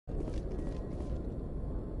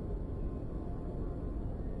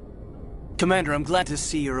Commander, I'm glad to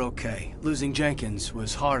see you're okay. Losing Jenkins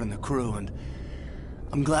was hard on the crew, and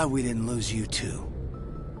I'm glad we didn't lose you too.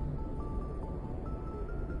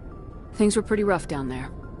 Things were pretty rough down there.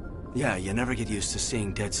 Yeah, you never get used to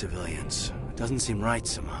seeing dead civilians. It doesn't seem right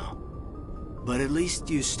somehow. But at least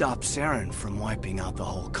you stopped Saren from wiping out the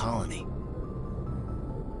whole colony.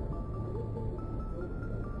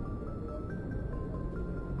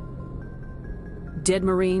 Dead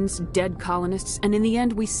Marines, dead colonists, and in the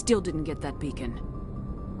end, we still didn't get that beacon.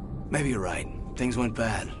 Maybe you're right. Things went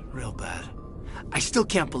bad. Real bad. I still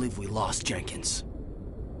can't believe we lost Jenkins.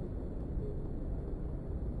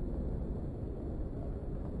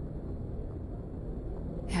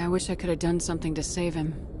 Yeah, I wish I could have done something to save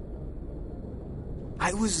him.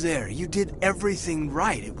 I was there. You did everything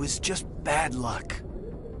right. It was just bad luck.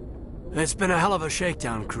 It's been a hell of a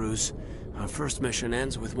shakedown, Cruz. Our first mission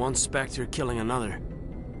ends with one Spectre killing another.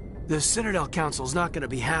 The Citadel Council's not going to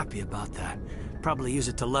be happy about that. Probably use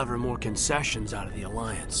it to lever more concessions out of the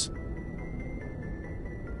Alliance.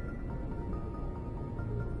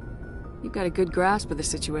 You've got a good grasp of the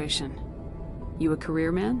situation. You a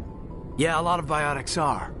career man? Yeah, a lot of biotics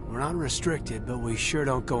are. We're not restricted, but we sure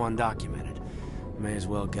don't go undocumented. May as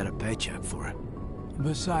well get a paycheck for it.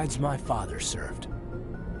 Besides, my father served.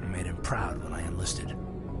 I made him proud when I enlisted.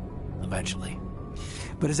 Eventually.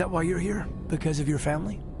 But is that why you're here? Because of your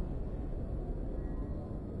family?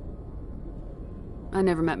 I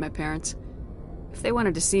never met my parents. If they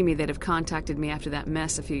wanted to see me, they'd have contacted me after that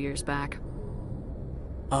mess a few years back.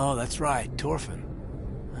 Oh, that's right, Torfin.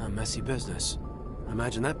 A messy business. I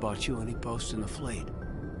imagine that bought you any post in the fleet.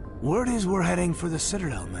 Word is we're heading for the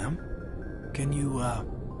Citadel, ma'am. Can you,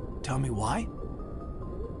 tell me why?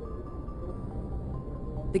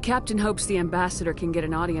 The captain hopes the ambassador can get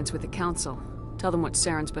an audience with the council. Tell them what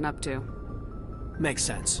Saren's been up to. Makes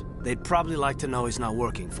sense. They'd probably like to know he's not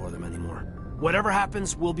working for them anymore. Whatever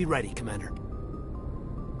happens, we'll be ready, Commander.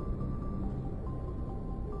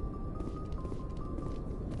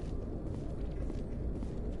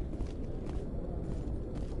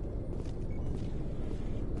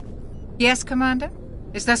 Yes, Commander?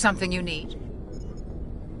 Is there something you need?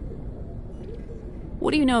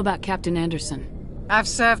 What do you know about Captain Anderson? I've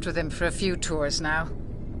served with him for a few tours now.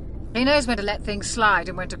 He knows when to let things slide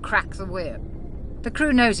and when to crack the whip. The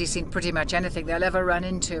crew knows he's seen pretty much anything they'll ever run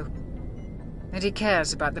into. And he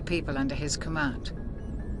cares about the people under his command.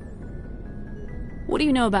 What do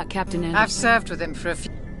you know about Captain Anderson? I've served with him for a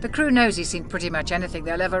few... The crew knows he's seen pretty much anything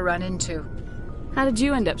they'll ever run into. How did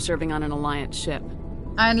you end up serving on an Alliance ship?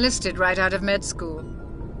 I enlisted right out of med school.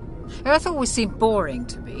 Earth always seemed boring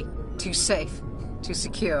to me. Too safe, too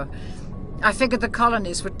secure. I figured the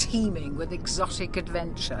colonies were teeming with exotic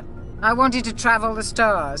adventure. I wanted to travel the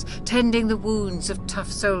stars, tending the wounds of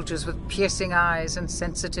tough soldiers with piercing eyes and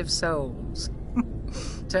sensitive souls.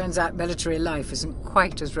 Turns out military life isn't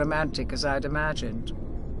quite as romantic as I'd imagined.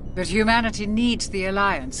 But humanity needs the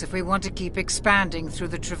Alliance if we want to keep expanding through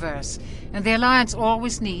the Traverse, and the Alliance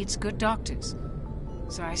always needs good doctors.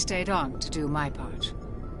 So I stayed on to do my part.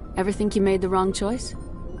 Ever think you made the wrong choice?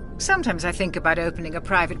 Sometimes I think about opening a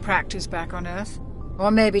private practice back on Earth.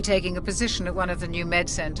 Or maybe taking a position at one of the new med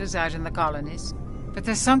centers out in the colonies. But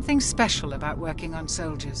there's something special about working on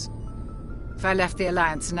soldiers. If I left the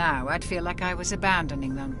Alliance now, I'd feel like I was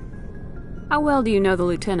abandoning them. How well do you know the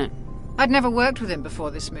Lieutenant? I'd never worked with him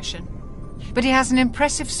before this mission. But he has an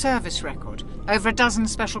impressive service record, over a dozen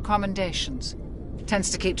special commendations.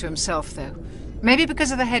 Tends to keep to himself, though. Maybe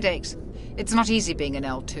because of the headaches. It's not easy being an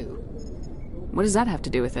L2. What does that have to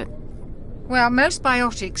do with it? Well, most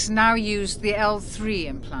biotics now use the L3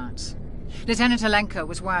 implants. Lieutenant Alenko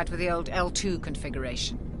was wired with the old L2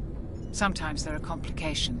 configuration. Sometimes there are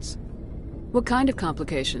complications. What kind of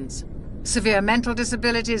complications? Severe mental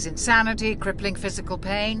disabilities, insanity, crippling physical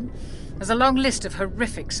pain. There's a long list of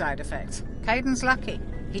horrific side effects. Caden's lucky.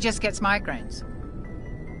 He just gets migraines.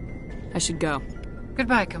 I should go.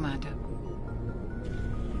 Goodbye, Commander.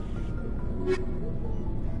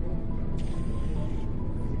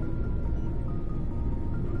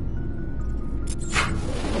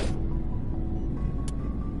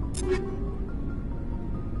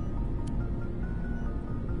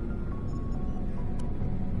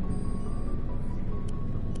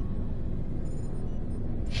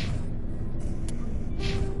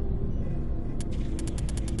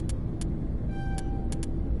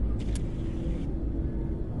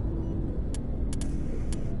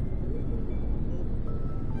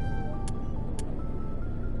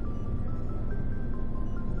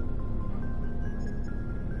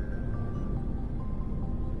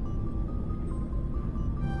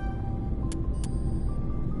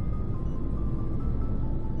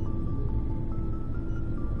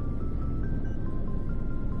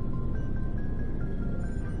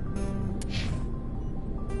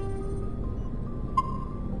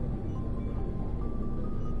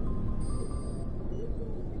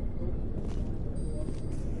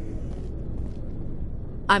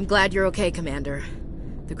 I'm glad you're okay, Commander.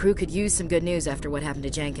 The crew could use some good news after what happened to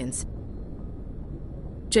Jenkins.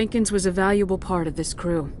 Jenkins was a valuable part of this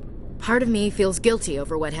crew. Part of me feels guilty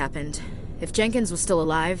over what happened. If Jenkins was still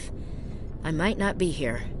alive, I might not be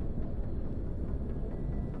here.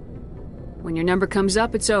 When your number comes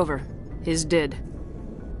up, it's over. His did.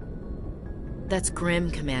 That's grim,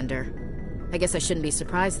 Commander. I guess I shouldn't be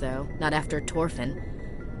surprised, though. Not after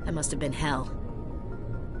Torfin. That must have been hell.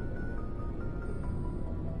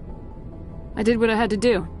 I did what I had to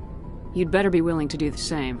do. You'd better be willing to do the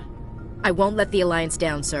same. I won't let the Alliance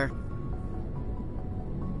down, sir.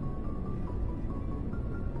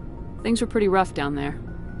 Things were pretty rough down there.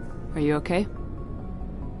 Are you okay?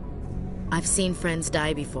 I've seen friends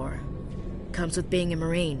die before. Comes with being a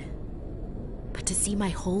Marine. But to see my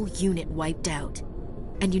whole unit wiped out...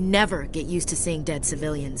 And you never get used to seeing dead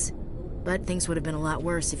civilians. But things would have been a lot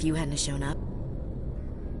worse if you hadn't shown up.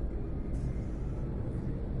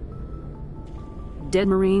 Dead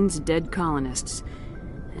Marines, dead colonists.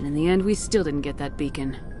 And in the end, we still didn't get that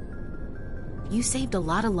beacon. You saved a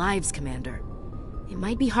lot of lives, Commander. It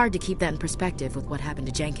might be hard to keep that in perspective with what happened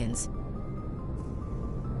to Jenkins.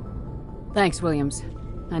 Thanks, Williams.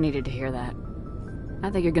 I needed to hear that. I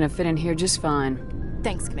think you're gonna fit in here just fine.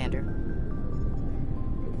 Thanks, Commander.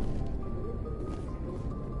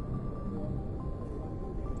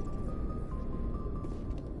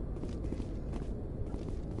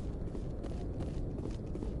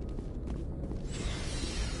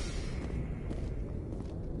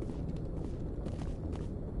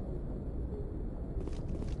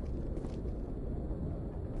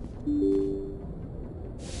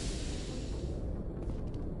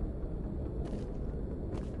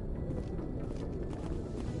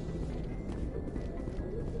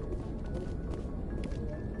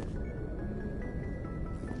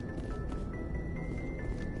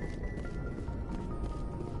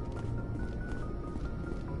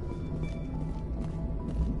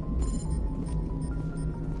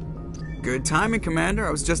 Good timing, Commander.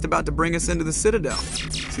 I was just about to bring us into the Citadel.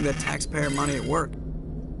 See that taxpayer money at work.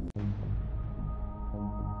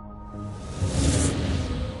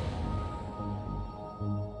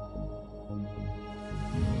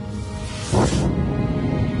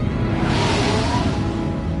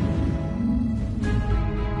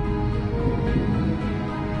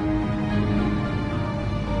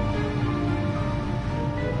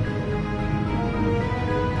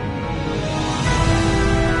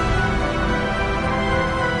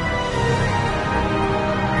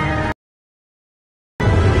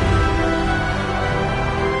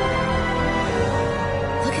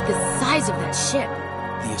 Of that ship.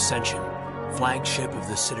 The Ascension, flagship of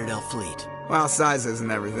the Citadel fleet. Well, size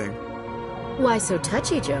isn't everything. Why so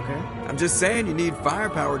touchy, Joker? I'm just saying you need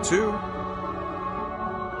firepower, too.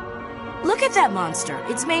 Look at that monster.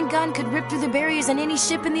 Its main gun could rip through the barriers in any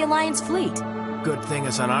ship in the Alliance fleet. Good thing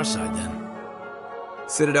it's on our side, then.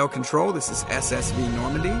 Citadel Control, this is SSV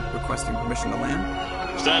Normandy, requesting permission to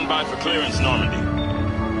land. Stand by for clearance, Normandy.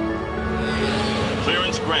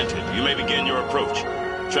 Clearance granted. You may begin your approach.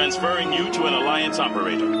 Transferring you to an Alliance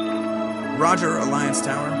operator. Roger, Alliance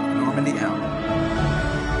Tower. Normandy out.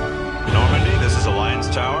 Normandy, this is Alliance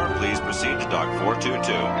Tower. Please proceed to Dock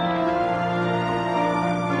 422.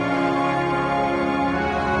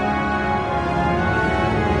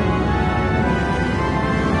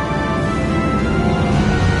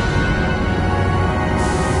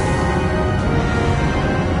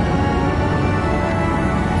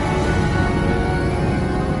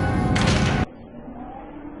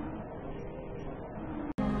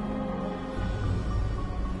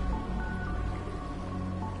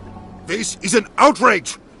 This is an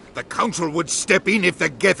outrage! The Council would step in if the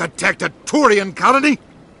Geth attacked a Turian colony?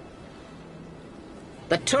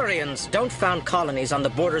 The Turians don't found colonies on the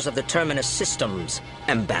borders of the Terminus systems,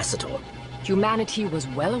 Ambassador. Humanity was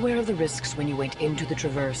well aware of the risks when you went into the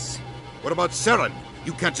Traverse. What about Saren?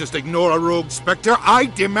 You can't just ignore a rogue Spectre. I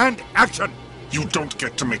demand action! You don't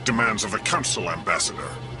get to make demands of the Council, Ambassador.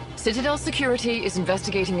 Citadel Security is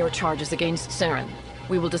investigating your charges against Saren.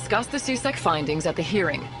 We will discuss the CSEC findings at the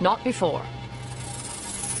hearing, not before.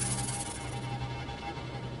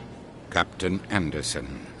 Captain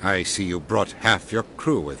Anderson, I see you brought half your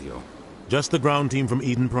crew with you. Just the ground team from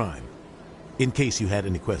Eden Prime, in case you had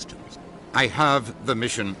any questions. I have the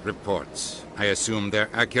mission reports. I assume they're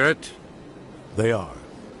accurate? They are.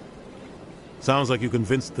 Sounds like you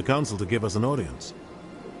convinced the Council to give us an audience.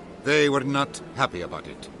 They were not happy about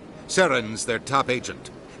it. Saren's their top agent.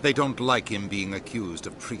 They don't like him being accused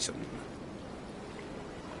of treason.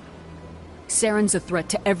 Saren's a threat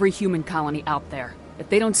to every human colony out there. If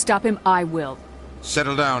they don't stop him, I will.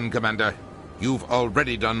 Settle down, Commander. You've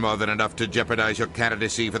already done more than enough to jeopardize your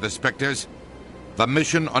candidacy for the Spectres. The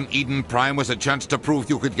mission on Eden Prime was a chance to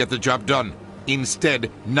prove you could get the job done.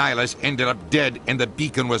 Instead, Nihilus ended up dead and the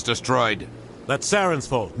beacon was destroyed. That's Saren's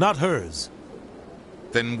fault, not hers.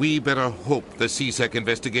 Then we better hope the CSEC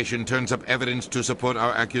investigation turns up evidence to support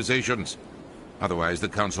our accusations. Otherwise, the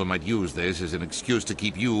Council might use this as an excuse to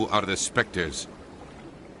keep you out of the Spectres.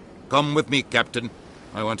 Come with me, Captain.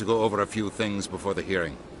 I want to go over a few things before the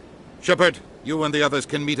hearing. Shepard, you and the others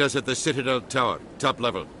can meet us at the Citadel Tower, top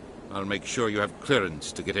level. I'll make sure you have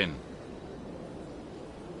clearance to get in.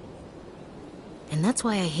 And that's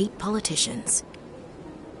why I hate politicians.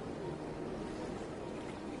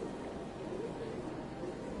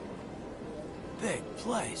 Big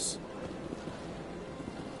place.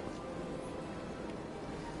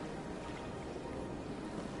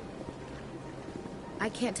 I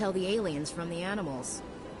can't tell the aliens from the animals.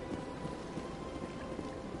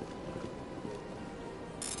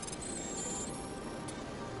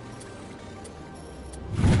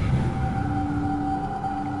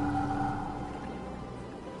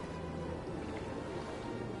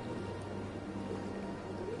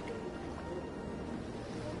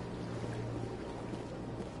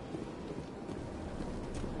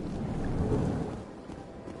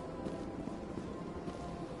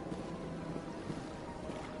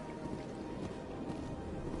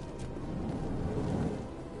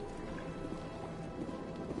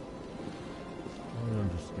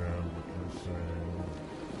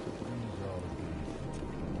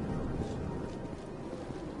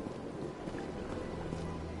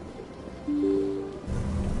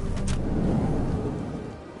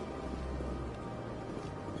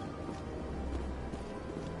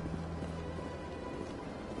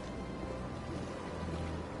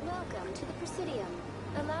 Welcome to the Presidium.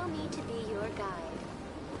 Allow me to be your guide.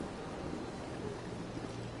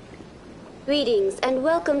 Greetings and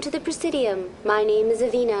welcome to the Presidium. My name is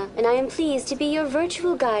Avina, and I am pleased to be your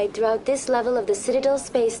virtual guide throughout this level of the Citadel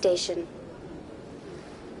space station.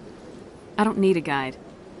 I don't need a guide.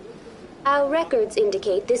 Our records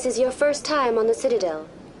indicate this is your first time on the Citadel.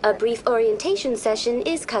 A brief orientation session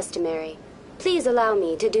is customary. Please allow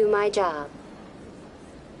me to do my job.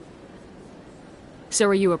 So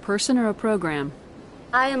are you a person or a program?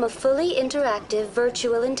 I am a fully interactive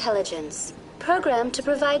virtual intelligence, programmed to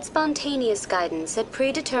provide spontaneous guidance at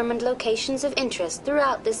predetermined locations of interest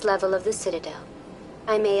throughout this level of the Citadel.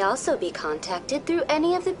 I may also be contacted through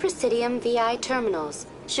any of the Presidium VI terminals,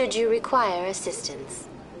 should you require assistance.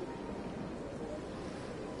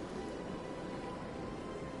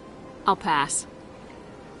 I'll pass.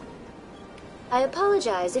 I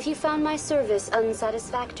apologize if you found my service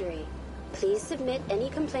unsatisfactory. Please submit any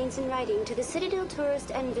complaints in writing to the Citadel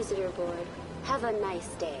Tourist and Visitor Board. Have a nice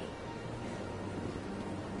day.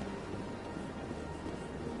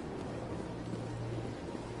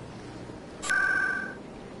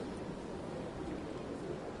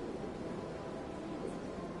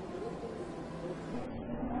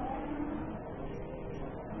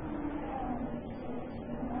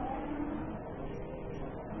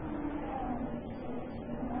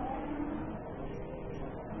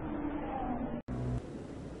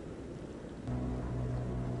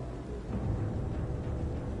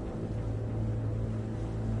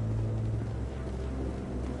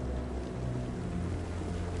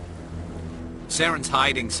 Saren's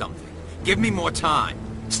hiding something. Give me more time.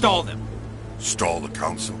 Stall them. Stall the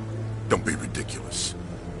Council? Don't be ridiculous.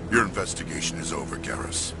 Your investigation is over,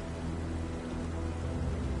 Garrus.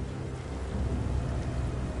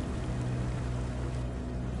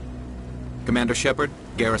 Commander Shepard,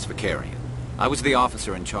 Garrus Vicarian. I was the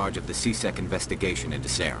officer in charge of the CSEC investigation into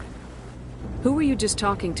Saren. Who were you just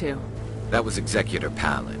talking to? That was Executor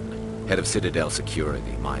Palin, head of Citadel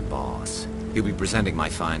Security, my boss. He'll be presenting my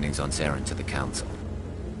findings on Saren to the Council.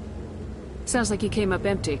 Sounds like he came up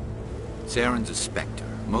empty. Saren's a Spectre.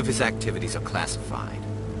 Most of his activities are classified.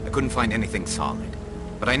 I couldn't find anything solid.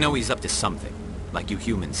 But I know he's up to something. Like you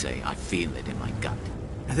humans say, I feel it in my gut.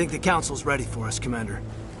 I think the Council's ready for us, Commander.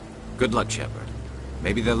 Good luck, Shepard.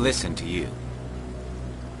 Maybe they'll listen to you.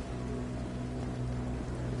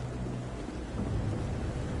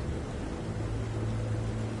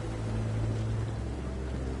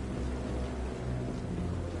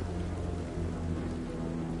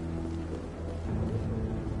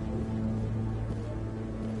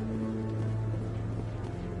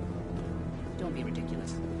 Don't be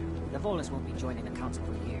ridiculous. The Volus won't be joining the Council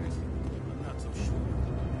for years. I'm not so sure.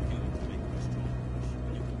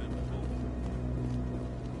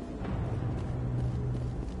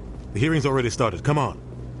 The hearing's already started. Come on.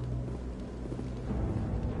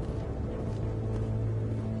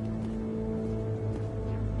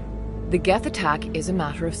 The Geth attack is a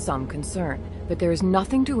matter of some concern, but there is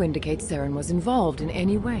nothing to indicate Saren was involved in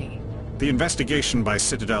any way. The investigation by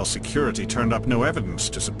Citadel Security turned up no evidence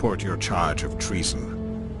to support your charge of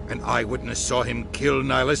treason. An eyewitness saw him kill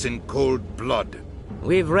Nihilus in cold blood.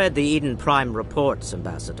 We've read the Eden Prime reports,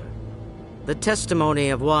 Ambassador. The testimony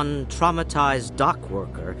of one traumatized dock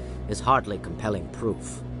worker is hardly compelling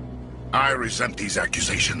proof. I resent these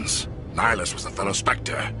accusations. Nihilus was a fellow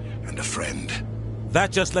Spectre and a friend.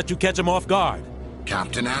 That just let you catch him off guard.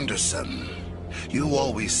 Captain Anderson, you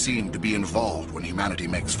always seem to be involved when humanity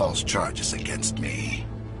makes false charges against me.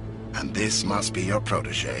 And this must be your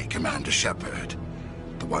protege, Commander Shepard.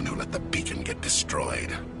 The one who let the beacon get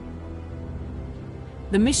destroyed.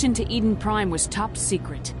 The mission to Eden Prime was top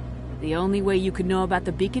secret. The only way you could know about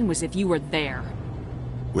the beacon was if you were there.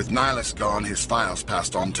 With Nihilus gone, his files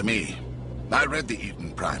passed on to me. I read the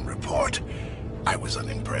Eden Prime report. I was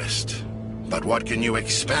unimpressed. But what can you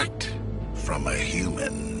expect from a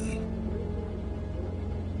human?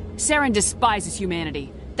 Saren despises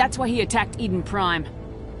humanity. That's why he attacked Eden Prime.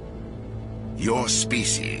 Your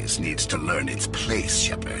species needs to learn its place,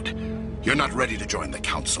 Shepard. You're not ready to join the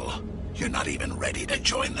Council. You're not even ready to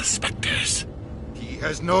join the Spectres. He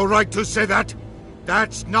has no right to say that.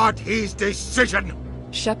 That's not his decision.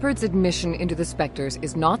 Shepard's admission into the Spectres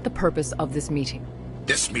is not the purpose of this meeting.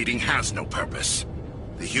 This meeting has no purpose.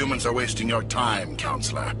 The humans are wasting your time,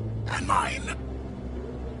 Counselor, and mine.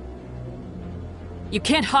 You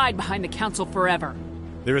can't hide behind the Council forever.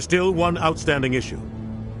 There is still one outstanding issue.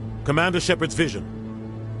 Commander Shepard's vision.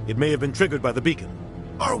 It may have been triggered by the beacon.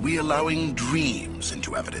 Are we allowing dreams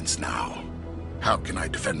into evidence now? How can I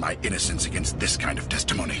defend my innocence against this kind of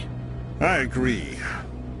testimony? I agree.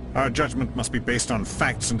 Our judgment must be based on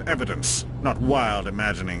facts and evidence, not wild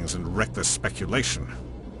imaginings and reckless speculation.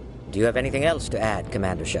 Do you have anything else to add,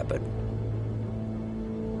 Commander Shepard?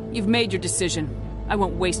 You've made your decision. I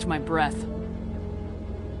won't waste my breath.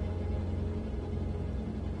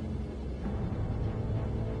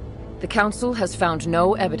 The Council has found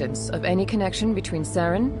no evidence of any connection between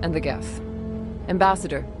Saren and the Geth.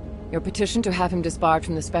 Ambassador, your petition to have him disbarred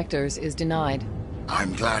from the Spectres is denied.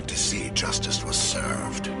 I'm glad to see justice was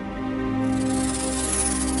served.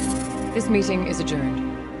 This meeting is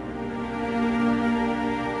adjourned.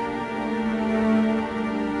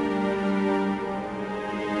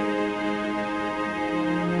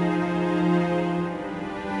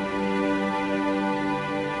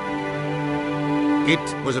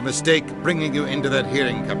 It was a mistake bringing you into that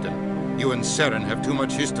hearing, Captain. You and Saren have too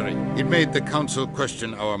much history. It made the Council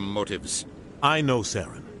question our motives. I know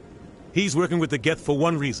Saren. He's working with the Geth for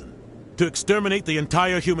one reason. To exterminate the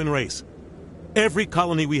entire human race. Every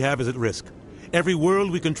colony we have is at risk. Every world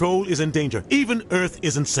we control is in danger. Even Earth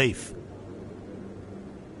isn't safe.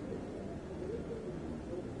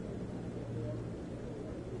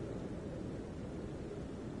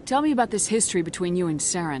 Tell me about this history between you and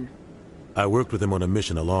Saren. I worked with him on a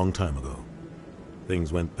mission a long time ago.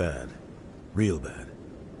 Things went bad. Real bad.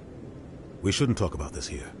 We shouldn't talk about this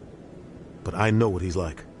here. But I know what he's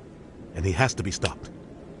like. And he has to be stopped.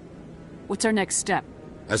 What's our next step?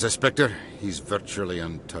 As a Spectre, he's virtually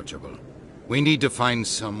untouchable. We need to find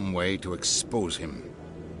some way to expose him.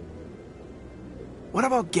 What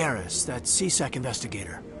about Garrus, that CSEC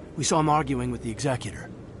investigator? We saw him arguing with the Executor.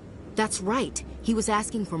 That's right. He was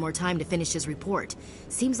asking for more time to finish his report.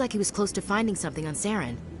 Seems like he was close to finding something on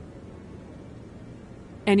Saren.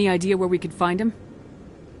 Any idea where we could find him?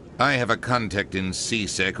 I have a contact in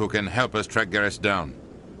CSEC who can help us track Garrus down.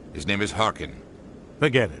 His name is Harkin.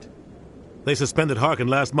 Forget it. They suspended Harkin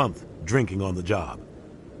last month, drinking on the job.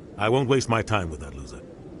 I won't waste my time with that loser.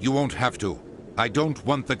 You won't have to. I don't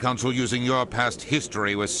want the Council using your past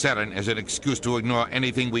history with Saren as an excuse to ignore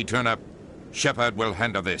anything we turn up. Shepard will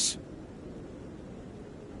handle this.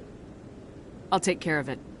 I'll take care of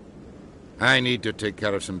it. I need to take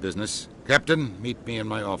care of some business. Captain, meet me in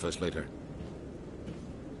my office later.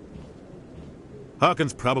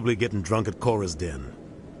 Harkin's probably getting drunk at Cora's Den.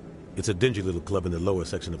 It's a dingy little club in the lower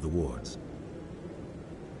section of the wards.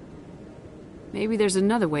 Maybe there's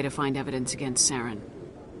another way to find evidence against Saren.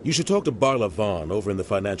 You should talk to Barla Vaughn over in the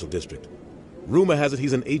financial district. Rumor has it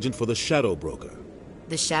he's an agent for the Shadow Broker.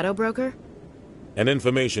 The Shadow Broker? An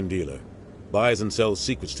information dealer. Buys and sells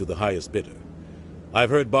secrets to the highest bidder. I've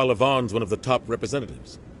heard Barla Vaughn's one of the top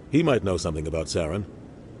representatives. He might know something about Saren,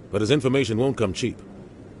 but his information won't come cheap.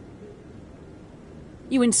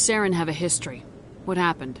 You and Saren have a history. What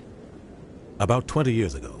happened? About 20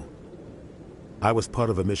 years ago, I was part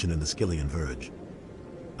of a mission in the Skillian Verge.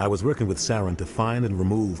 I was working with Saren to find and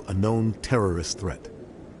remove a known terrorist threat.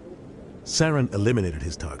 Saren eliminated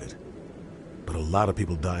his target, But a lot of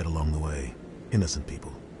people died along the way. Innocent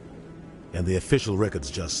people. And the official records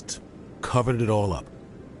just covered it all up.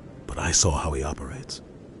 But I saw how he operates.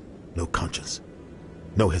 No conscience.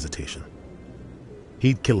 No hesitation.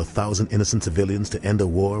 He'd kill 1,000 innocent civilians to end a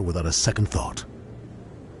war without a second thought.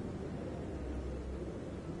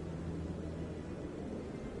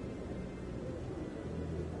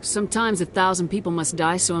 Sometimes 1,000 people must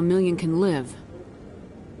die so 1,000,000 can live.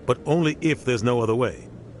 But only if there's no other way.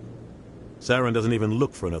 Saren doesn't even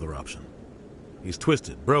look for another option. He's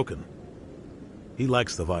twisted, broken. He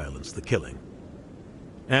likes the violence, the killing.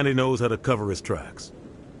 And he knows how to cover his tracks.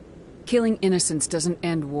 Killing innocents doesn't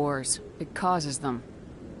end wars. It causes them.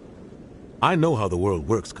 I know how the world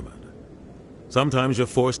works, Commander. Sometimes you're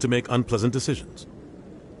forced to make unpleasant decisions.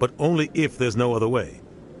 But only if there's no other way.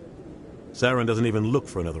 Saren doesn't even look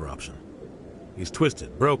for another option. He's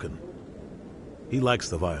twisted, broken. He likes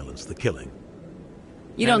the violence, the killing.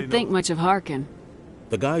 You don't think much of Harkin.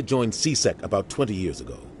 The guy joined CSEC about 20 years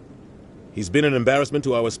ago. He's been an embarrassment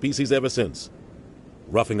to our species ever since.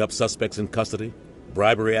 Roughing up suspects in custody,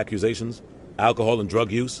 bribery accusations, alcohol and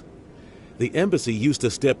drug use. The embassy used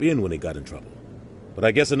to step in when he got in trouble. But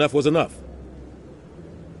I guess enough was enough.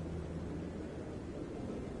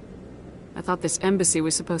 I thought this embassy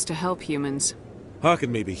was supposed to help humans.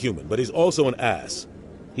 Harkin may be human, but he's also an ass.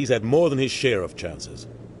 He's had more than his share of chances.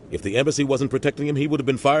 If the embassy wasn't protecting him, he would have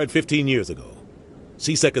been fired 15 years ago.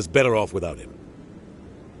 CSEC is better off without him.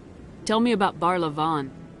 Tell me about Bar Lavan.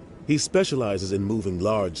 He specializes in moving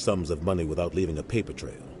large sums of money without leaving a paper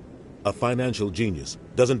trail. A financial genius,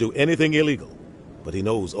 doesn't do anything illegal, but he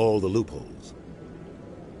knows all the loopholes.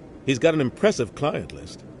 He's got an impressive client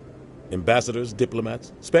list. Ambassadors,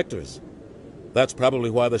 diplomats, specters. That's probably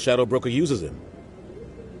why the Shadow Broker uses him.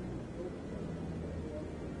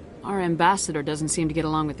 Our ambassador doesn't seem to get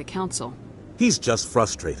along with the Council. He's just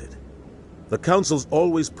frustrated. The Council's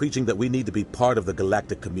always preaching that we need to be part of the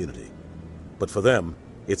galactic community. But for them,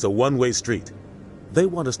 it's a one-way street. They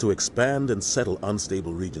want us to expand and settle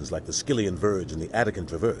unstable regions like the Skillian Verge and the Attican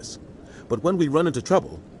Traverse. But when we run into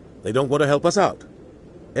trouble, they don't want to help us out.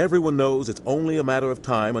 Everyone knows it's only a matter of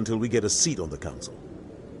time until we get a seat on the Council.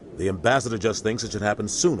 The ambassador just thinks it should happen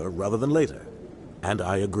sooner rather than later. And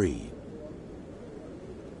I agree.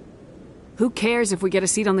 Who cares if we get a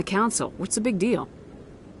seat on the Council? What's the big deal?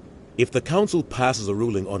 If the Council passes a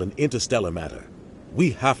ruling on an interstellar matter, we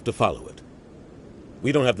have to follow it.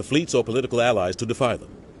 We don't have the fleets or political allies to defy them.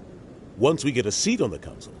 Once we get a seat on the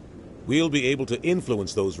Council, we'll be able to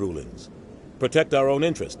influence those rulings, protect our own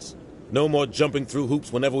interests, no more jumping through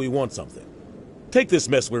hoops whenever we want something. Take this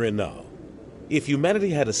mess we're in now. If humanity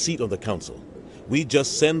had a seat on the Council, we'd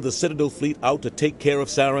just send the Citadel fleet out to take care of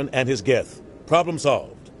Saren and his Geth. Problem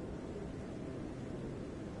solved.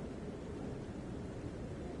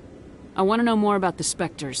 I want to know more about the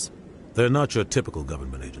Spectres. They're not your typical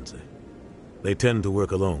government agency. They tend to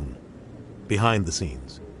work alone, behind the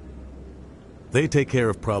scenes. They take care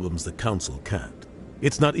of problems the Council can't.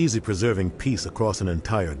 It's not easy preserving peace across an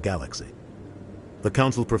entire galaxy. The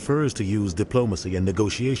Council prefers to use diplomacy and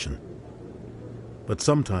negotiation. But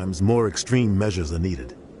sometimes more extreme measures are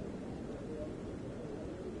needed.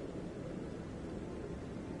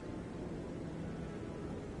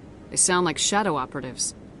 They sound like shadow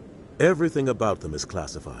operatives. Everything about them is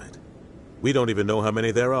classified. We don't even know how many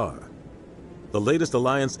there are. The latest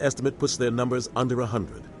Alliance estimate puts their numbers under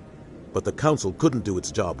 100. But the Council couldn't do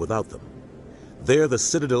its job without them. They're the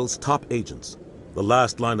Citadel's top agents, the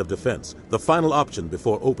last line of defense, the final option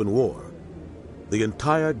before open war. The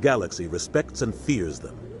entire galaxy respects and fears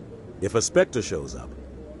them. If a Spectre shows up,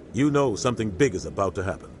 you know something big is about to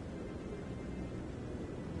happen.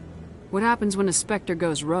 What happens when a Spectre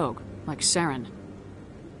goes rogue, like Saren?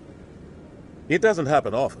 It doesn't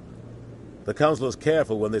happen often. The Council is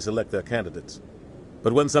careful when they select their candidates.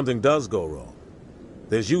 But when something does go wrong,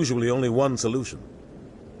 there's usually only one solution.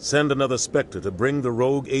 Send another Spectre to bring the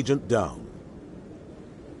rogue agent down.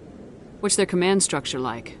 What's their command structure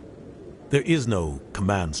like? There is no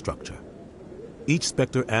command structure. Each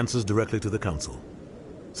Spectre answers directly to the Council.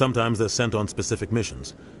 Sometimes they're sent on specific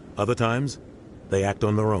missions. Other times, they act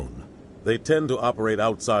on their own. They tend to operate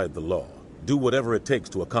outside the law, do whatever it takes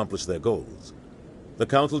to accomplish their goals. The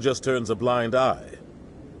Council just turns a blind eye.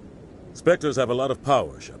 Spectres have a lot of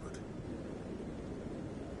power, Shepard.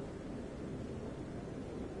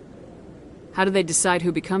 How do they decide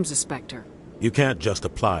who becomes a Spectre? You can't just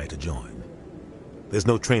apply to join. There's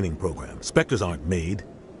no training program. Spectres aren't made.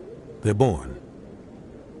 They're born.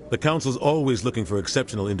 The Council's always looking for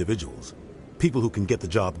exceptional individuals. People who can get the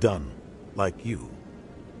job done, like you.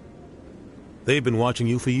 They've been watching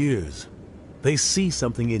you for years. They see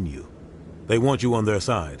something in you. They want you on their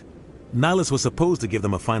side. Nihilus was supposed to give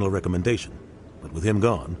them a final recommendation, but with him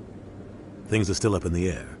gone, things are still up in the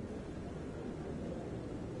air.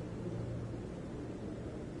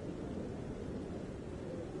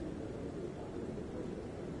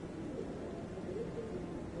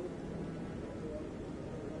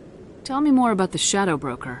 Tell me more about the Shadow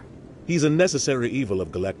Broker. He's a necessary evil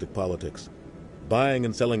of galactic politics. Buying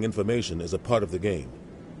and selling information is a part of the game,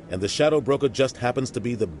 and the Shadow Broker just happens to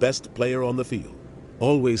be the best player on the field.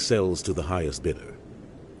 Always sells to the highest bidder.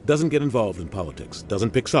 Doesn't get involved in politics,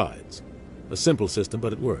 doesn't pick sides. A simple system,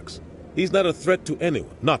 but it works. He's not a threat to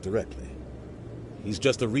anyone, not directly. He's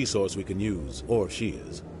just a resource we can use, or she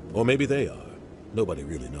is. Or maybe they are. Nobody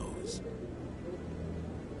really knows.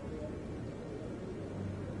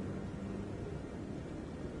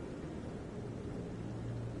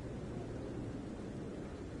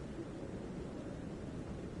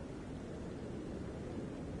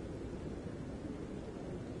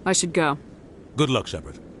 I should go. Good luck,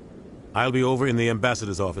 Shepard. I'll be over in the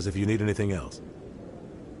ambassador's office if you need anything else.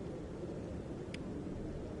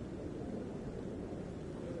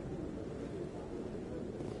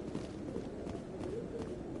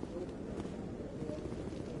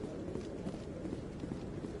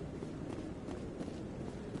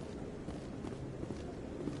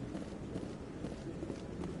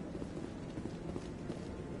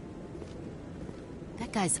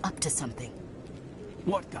 That guy's up to something.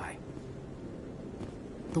 What guy?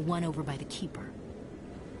 The one over by the Keeper.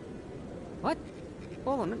 What?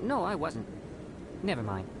 Oh, no, I wasn't. Never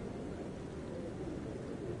mind.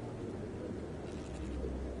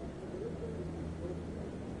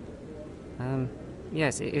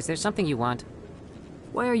 Yes, is there something you want?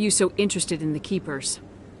 Why are you so interested in the Keepers?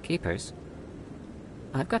 Keepers?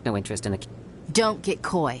 I've got no interest in the... Don't get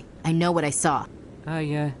coy. I know what I saw.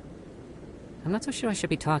 I'm not so sure I should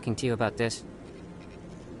be talking to you about this.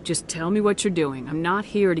 Just tell me what you're doing. I'm not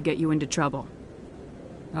here to get you into trouble.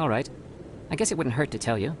 All right. I guess it wouldn't hurt to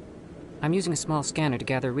tell you. I'm using a small scanner to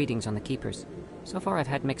gather readings on the Keepers. So far I've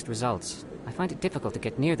had mixed results. I find it difficult to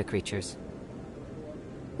get near the creatures.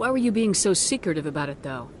 Why were you being so secretive about it,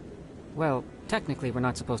 though? Well, technically we're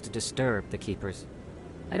not supposed to disturb the Keepers.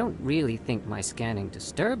 I don't really think my scanning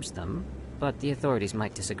disturbs them, but the authorities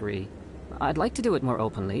might disagree. I'd like to do it more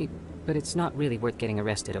openly, but it's not really worth getting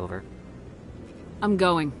arrested over. I'm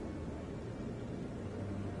going.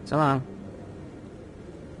 So long.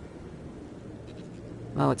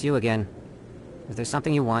 Oh, it's you again. Is there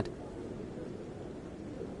something you want?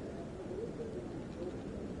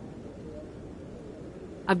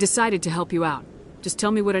 I've decided to help you out. Just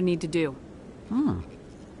tell me what I need to do.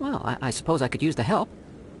 Well, I suppose I could use the help.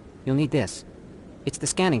 You'll need this. It's the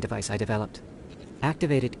scanning device I developed.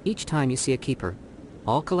 Activate it each time you see a Keeper.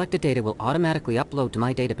 All collected data will automatically upload to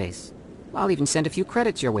my database. I'll even send a few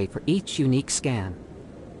credits your way for each unique scan.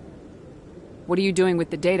 What are you doing with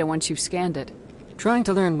the data once you've scanned it? Trying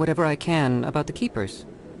to learn whatever I can about the Keepers.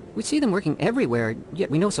 We see them working everywhere, yet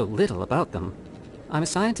we know so little about them. I'm a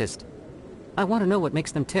scientist. I want to know what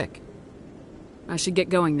makes them tick. I should get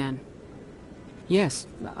going then. Yes,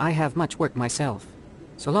 I have much work myself.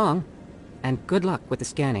 So long, and good luck with the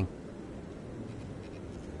scanning.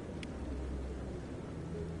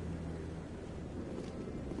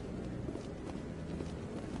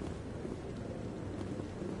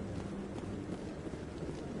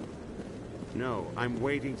 No, I'm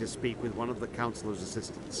waiting to speak with one of the Councilor's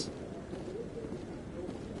assistants.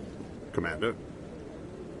 Commander?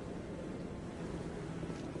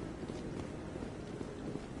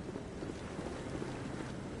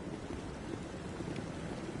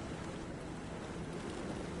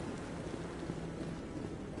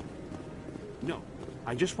 No,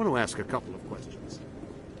 I just want to ask a couple of questions.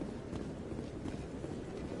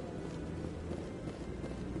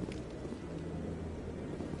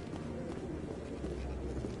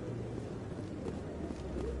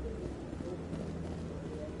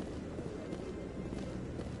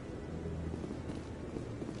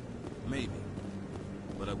 Maybe.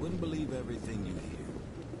 But I wouldn't believe everything you hear.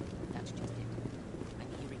 That's just it. I'm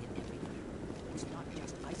hearing it everywhere. It's not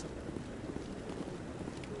just isolated.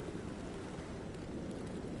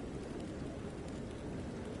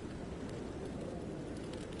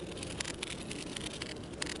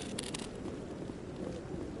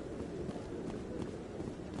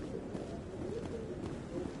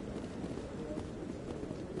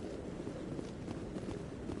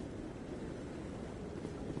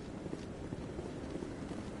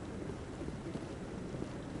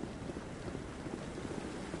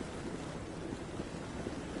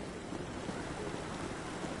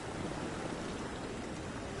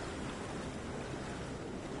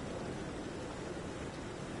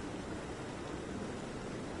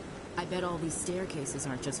 bet all these staircases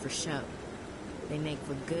aren't just for show. They make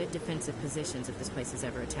for good defensive positions if this place is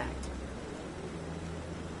ever attacked.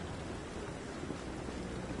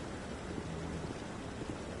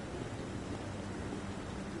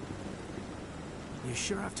 You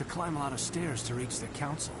sure have to climb a lot of stairs to reach the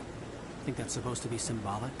council. Think that's supposed to be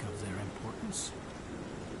symbolic of their importance?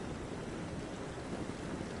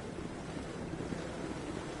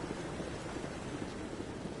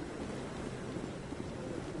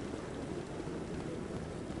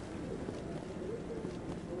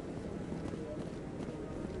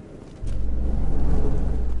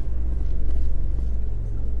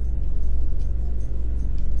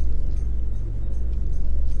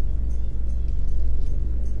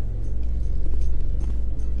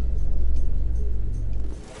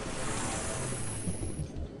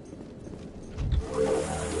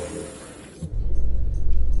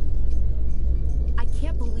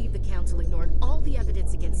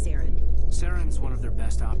 Saren's one of their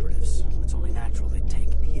best operatives. It's only natural they'd take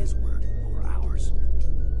his word over ours.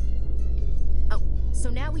 Oh, so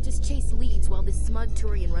now we just chase leads while this smug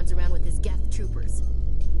Turian runs around with his Geth troopers.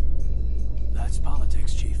 That's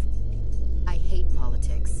politics, Chief. I hate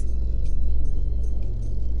politics.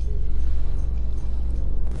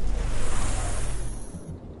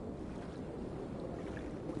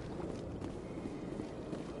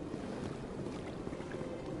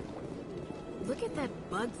 Look at that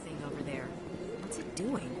bug thing over there. What's it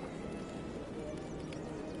doing?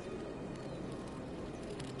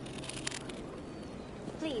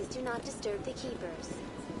 Please do not disturb the keepers.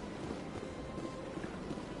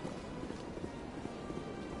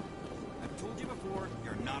 I've told you before,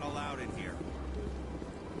 you're not allowed in here.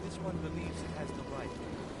 This one believes it has the right.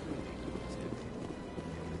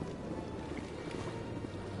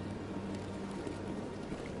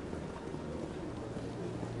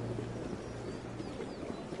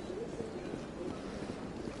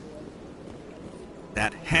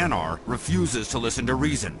 That Hanar refuses to listen to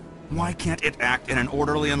reason. Why can't it act in an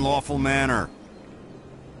orderly and lawful manner?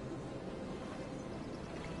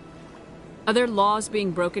 Are there laws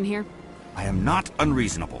being broken here? I am not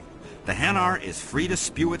unreasonable. The Hanar is free to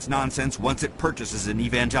spew its nonsense once it purchases an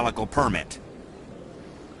evangelical permit.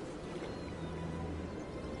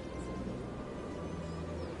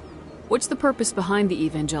 What's the purpose behind the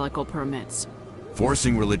evangelical permits?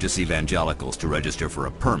 Forcing religious evangelicals to register for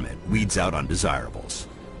a permit weeds out undesirables.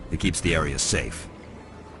 It keeps the area safe.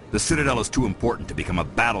 The Citadel is too important to become a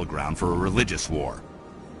battleground for a religious war.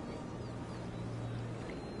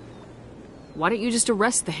 Why don't you just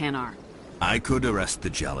arrest the Hanar? I could arrest the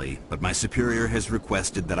Jelly, but my superior has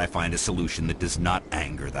requested that I find a solution that does not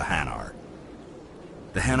anger the Hanar.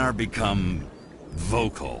 The Hanar become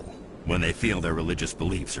vocal when they feel their religious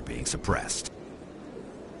beliefs are being suppressed.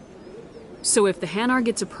 So if the Hanar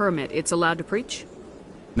gets a permit, it's allowed to preach?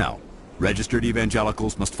 No. Registered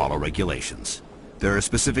evangelicals must follow regulations. There are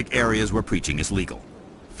specific areas where preaching is legal.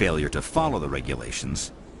 Failure to follow the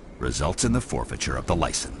regulations results in the forfeiture of the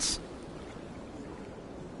license.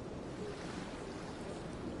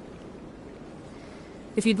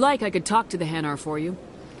 If you'd like, I could talk to the Hanar for you.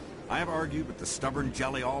 I have argued with the stubborn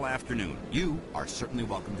Jelly all afternoon. You are certainly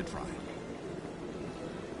welcome to try.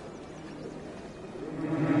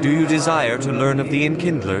 Do you desire to learn of the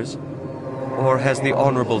Enkindlers? Or has the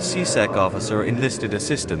Honorable CSEC officer enlisted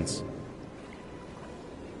assistance?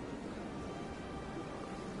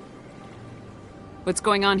 What's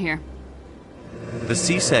going on here? The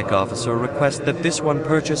CSEC officer requests that this one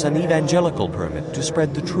purchase an evangelical permit to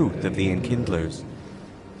spread the truth of the Enkindlers.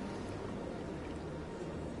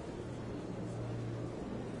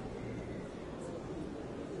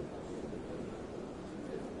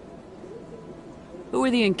 Who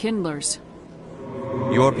are the Enkindlers?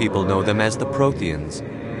 Your people know them as the Protheans.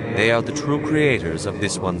 They are the true creators of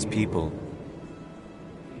this one's people.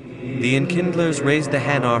 The Enkindlers raised the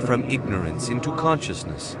Hanar from ignorance into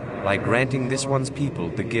consciousness by granting this one's people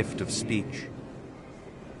the gift of speech.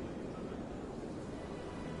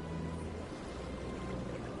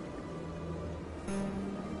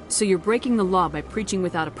 So you're breaking the law by preaching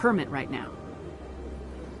without a permit right now?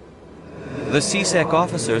 The CSEC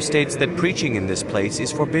officer states that preaching in this place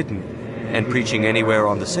is forbidden, and preaching anywhere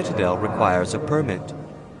on the Citadel requires a permit.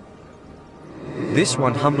 This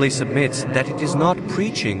one humbly submits that it is not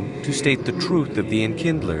preaching to state the truth of the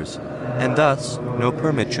Enkindlers, and thus no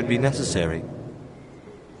permit should be necessary.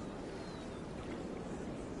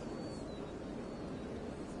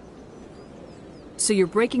 So you're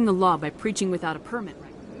breaking the law by preaching without a permit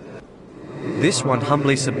right now? This one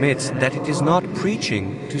humbly submits that it is not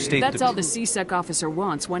preaching to state That's the all the truth. CSEC officer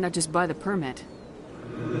wants. Why not just buy the permit?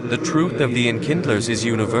 The truth of the Enkindlers is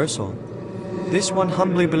universal. This one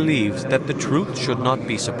humbly believes that the truth should not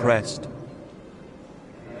be suppressed.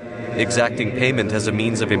 Exacting payment as a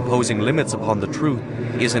means of imposing limits upon the truth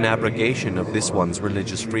is an abrogation of this one's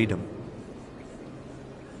religious freedom.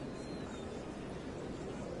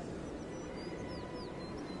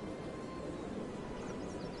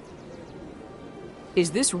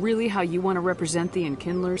 Is this really how you want to represent the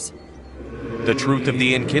Enkindlers? The truth of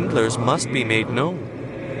the Enkindlers must be made known.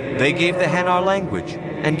 They gave the Hanar language,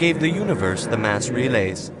 and gave the universe the mass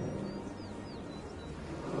relays.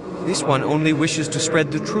 This one only wishes to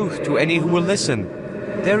spread the truth to any who will listen.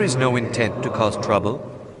 There is no intent to cause trouble.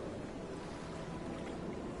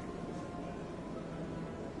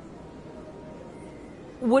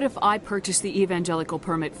 What if I purchase the evangelical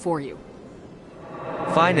permit for you?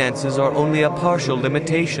 Finances are only a partial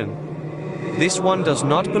limitation. This one does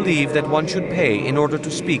not believe that one should pay in order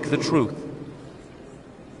to speak the truth.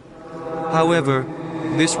 However,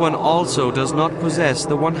 this one also does not possess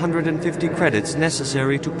the 150 credits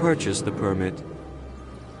necessary to purchase the permit.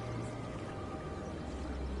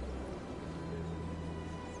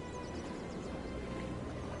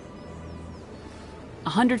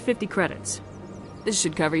 $150 credits. This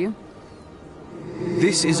should cover you.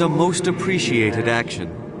 This is a most appreciated action.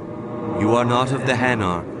 You are not of the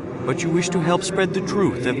Hanar, but you wish to help spread the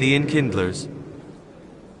truth of the Enkindlers.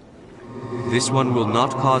 This one will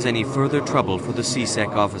not cause any further trouble for the C-Sec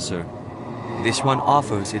officer. This one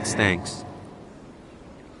offers its thanks.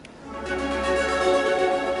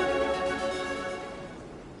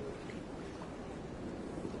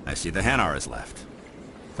 I see the Hanar is left.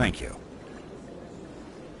 Thank you.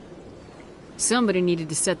 Somebody needed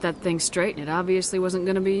to set that thing straight, and it obviously wasn't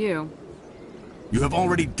going to be you. You have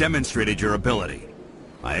already demonstrated your ability.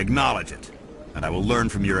 I acknowledge it, and I will learn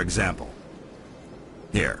from your example.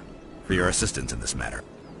 Here, for your assistance in this matter.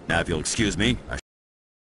 Now, if you'll excuse me,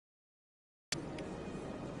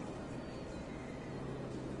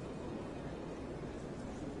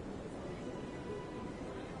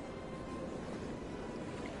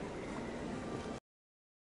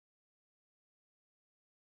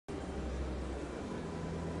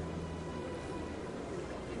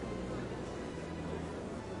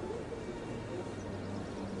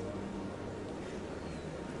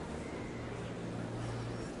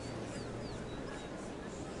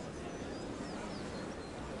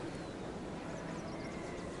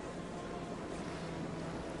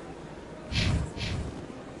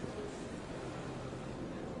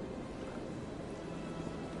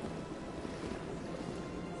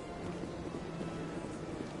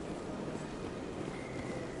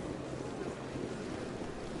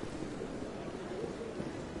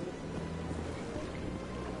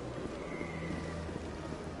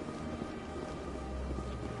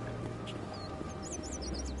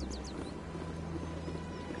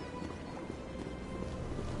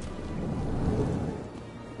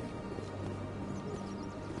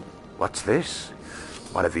 What's this?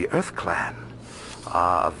 One of the Earth Clan.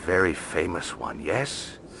 Ah, a very famous one,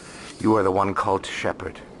 yes? You are the one called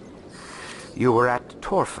Shepard. You were at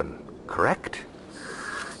Torfan, correct?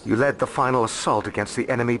 You led the final assault against the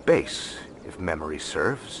enemy base, if memory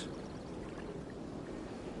serves.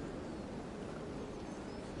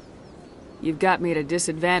 You've got me at a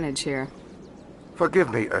disadvantage here.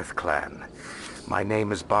 Forgive me, Earth Clan. My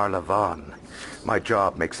name is Barla Vaughn. My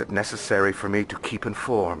job makes it necessary for me to keep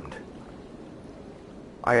informed.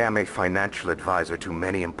 I am a financial advisor to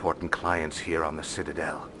many important clients here on the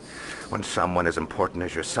Citadel. When someone as important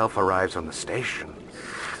as yourself arrives on the station,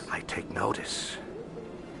 I take notice.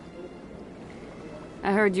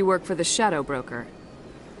 I heard you work for the Shadow Broker.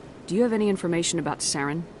 Do you have any information about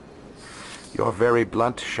Saren? You're very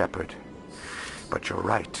blunt, Shepard. But you're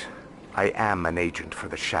right. I am an agent for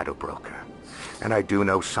the Shadow Broker. And I do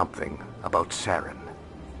know something about Saren.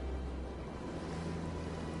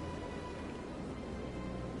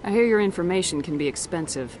 I hear your information can be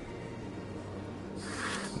expensive.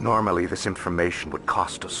 Normally, this information would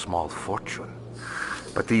cost a small fortune.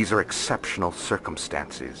 But these are exceptional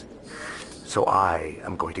circumstances. So I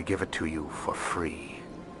am going to give it to you for free.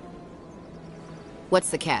 What's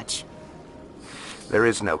the catch? There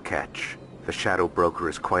is no catch. The Shadow Broker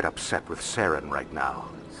is quite upset with Saren right now.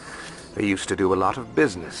 They used to do a lot of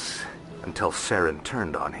business, until Saren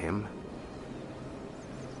turned on him.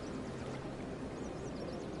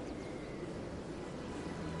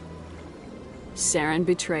 Saren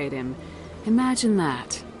betrayed him. Imagine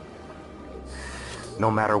that. No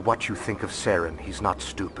matter what you think of Saren, he's not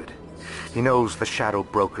stupid. He knows the Shadow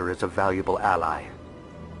Broker is a valuable ally.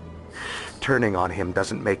 Turning on him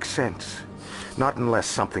doesn't make sense. Not unless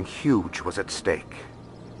something huge was at stake.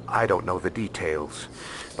 I don't know the details,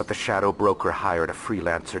 but the Shadow Broker hired a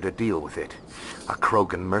freelancer to deal with it. A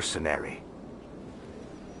Krogan mercenary.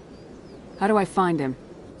 How do I find him?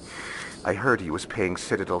 I heard he was paying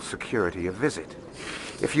Citadel security a visit.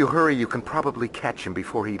 If you hurry, you can probably catch him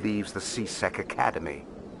before he leaves the CSEC Academy.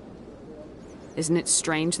 Isn't it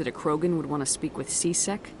strange that a Krogan would want to speak with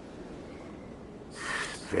CSEC?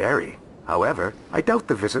 Very. However, I doubt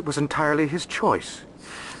the visit was entirely his choice.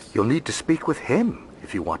 You'll need to speak with him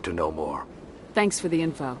if you want to know more. Thanks for the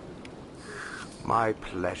info. My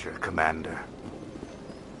pleasure, Commander.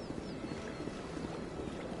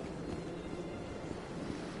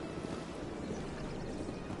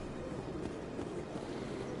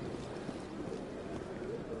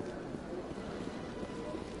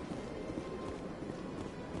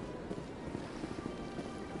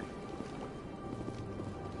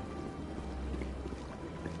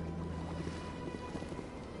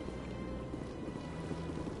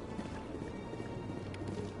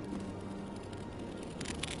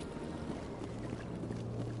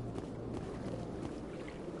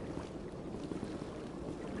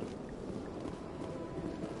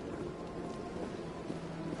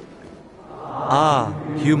 Ah,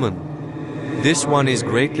 human. This one is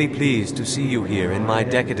greatly pleased to see you here in my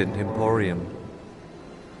decadent emporium.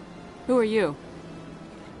 Who are you?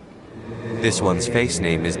 This one's face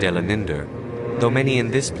name is Delaninder, though many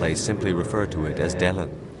in this place simply refer to it as Delan.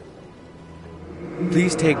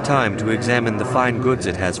 Please take time to examine the fine goods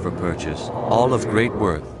it has for purchase, all of great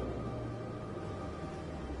worth.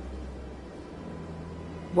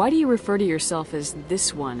 Why do you refer to yourself as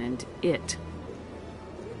this one and it?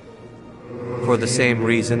 For the same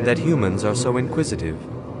reason that humans are so inquisitive.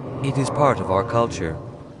 It is part of our culture.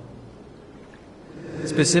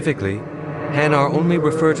 Specifically, Hanar only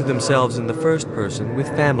refer to themselves in the first person with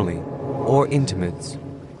family or intimates.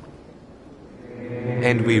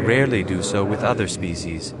 And we rarely do so with other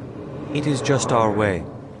species. It is just our way.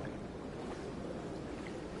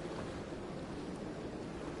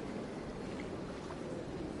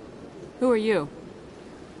 Who are you?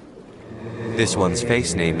 This one's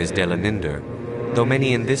face name is Delaninder, though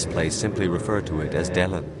many in this place simply refer to it as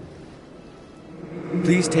Delan.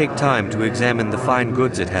 Please take time to examine the fine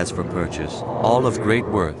goods it has for purchase, all of great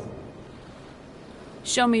worth.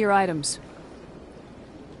 Show me your items.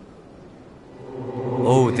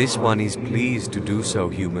 Oh, this one is pleased to do so,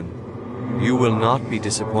 human. You will not be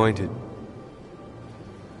disappointed.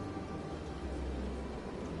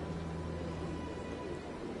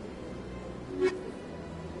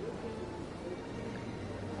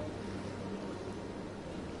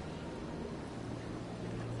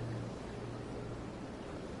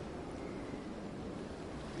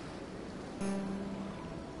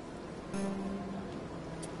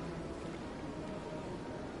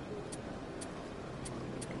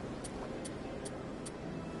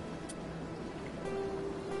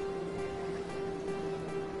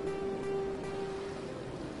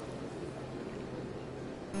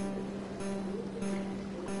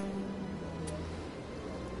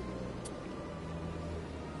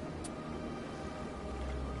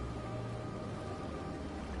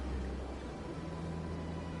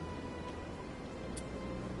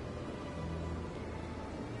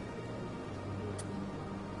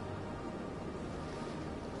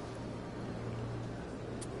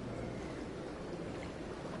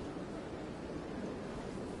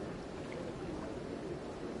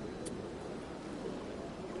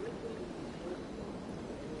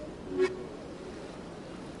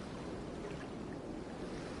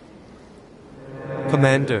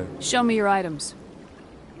 Commander. Show me your items.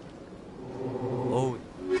 Oh.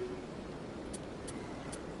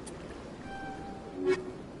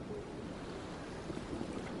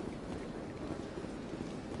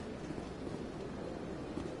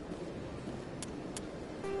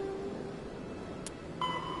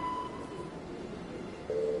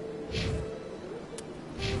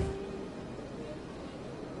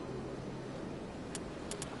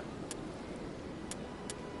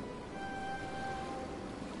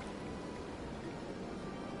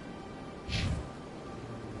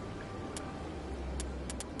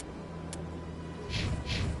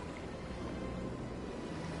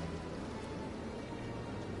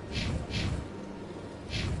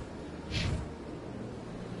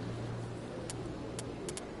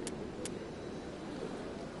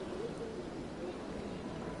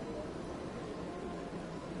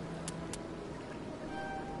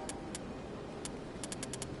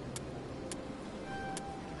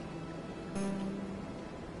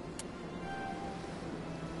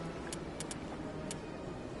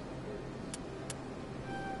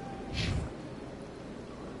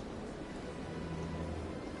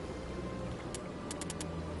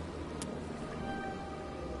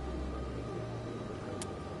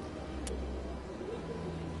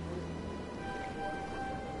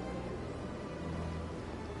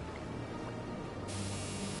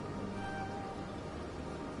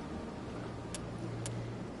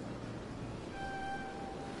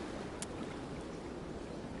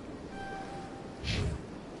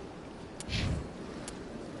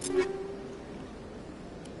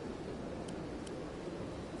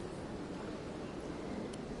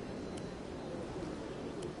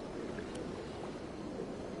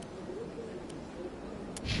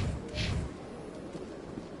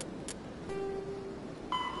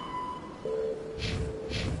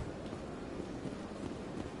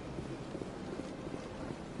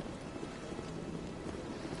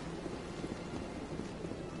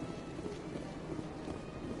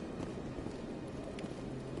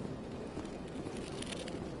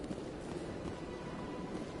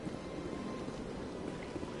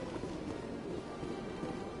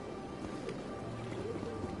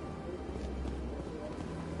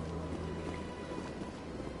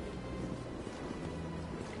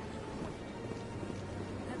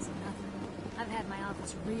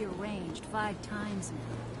 It's rearranged 5 times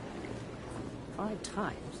now. 5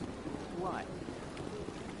 times? Why?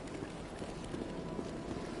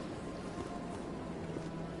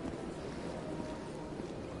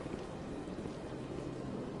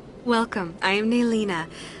 Welcome. I am Naylina.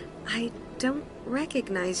 I don't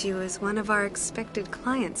recognize you as one of our expected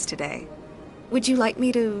clients today. Would you like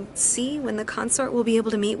me to see when the consort will be able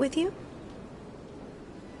to meet with you?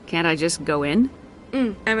 Can't I just go in?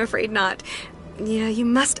 I'm afraid not. Yeah, you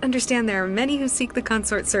must understand there are many who seek the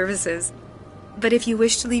consort services. But if you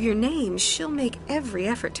wish to leave your name, she'll make every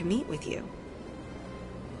effort to meet with you.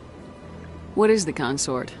 What is the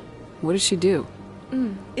consort? What does she do?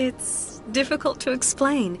 It's difficult to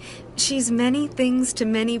explain. She's many things to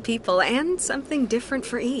many people, and something different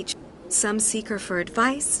for each. Some seek her for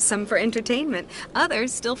advice, some for entertainment,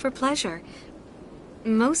 others still for pleasure.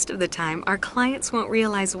 Most of the time, our clients won't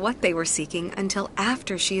realize what they were seeking until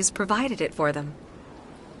after she has provided it for them.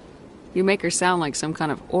 You make her sound like some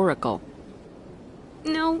kind of oracle.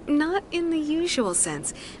 No, not in the usual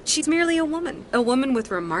sense. She's merely a woman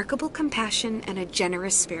with remarkable compassion and a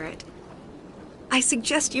generous spirit. I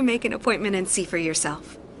suggest you make an appointment and see for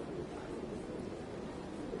yourself.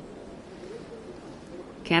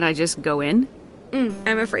 Can't I just go in?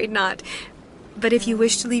 I'm afraid not. But if you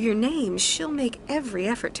wish to leave your name, she'll make every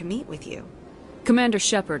effort to meet with you. Commander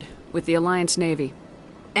Shepard, with the Alliance Navy.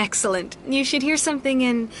 Excellent. You should hear something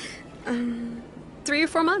in, 3 or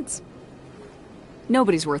 4 months.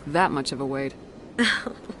 Nobody's worth that much of a wait.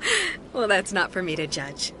 Well, that's not for me to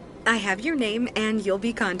judge. I have your name, and you'll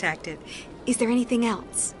be contacted. Is there anything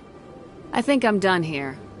else? I think I'm done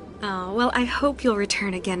here. Oh, well, I hope you'll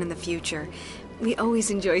return again in the future. We always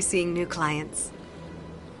enjoy seeing new clients.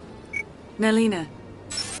 Naylina.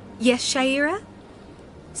 Yes, Shaira?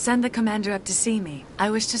 Send the commander up to see me. I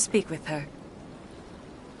wish to speak with her.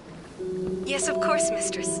 Yes, of course,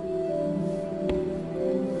 mistress.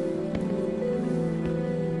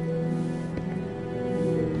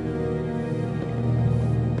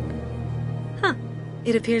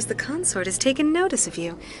 It appears the consort has taken notice of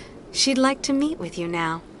you. She'd like to meet with you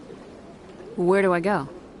now. Where do I go?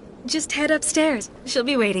 Just head upstairs. She'll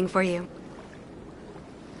be waiting for you.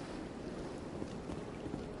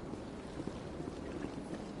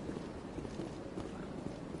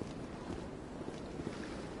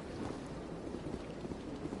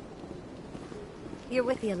 You're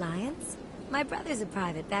with the Alliance? My brother's a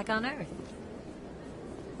private back on Earth.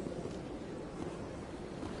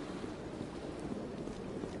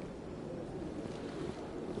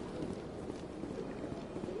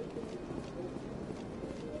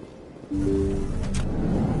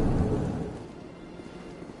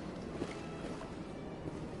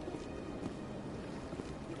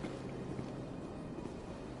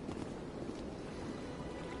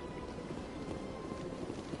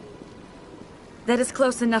 That is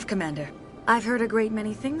close enough, Commander. I've heard a great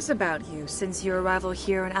many things about you since your arrival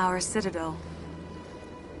here in our citadel.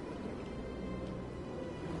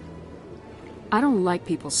 I don't like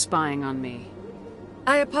people spying on me.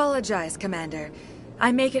 I apologize, Commander.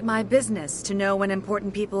 I make it my business to know when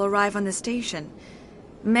important people arrive on the station.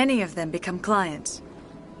 Many of them become clients.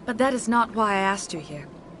 But that is not why I asked you here.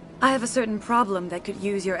 I have a certain problem that could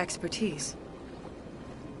use your expertise.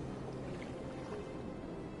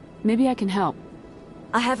 Maybe I can help.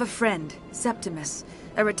 I have a friend, Septimus,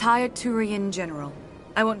 a retired Turian general.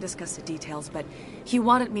 I won't discuss the details, but he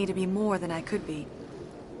wanted me to be more than I could be.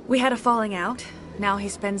 We had a falling out. Now he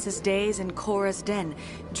spends his days in Korra's den,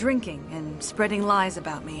 drinking and spreading lies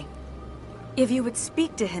about me. If you would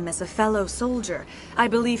speak to him as a fellow soldier, I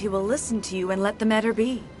believe he will listen to you and let the matter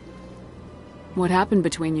be. What happened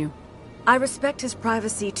between you? I respect his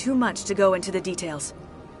privacy too much to go into the details.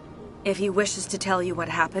 If he wishes to tell you what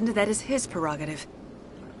happened, that is his prerogative.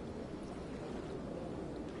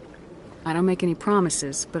 I don't make any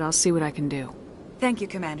promises, but I'll see what I can do. Thank you,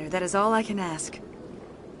 Commander. That is all I can ask.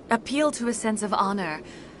 Appeal to his sense of honor.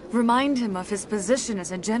 Remind him of his position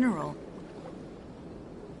as a general.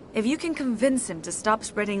 If you can convince him to stop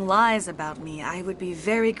spreading lies about me, I would be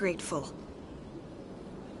very grateful.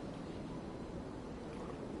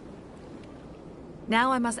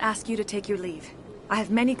 Now I must ask you to take your leave. I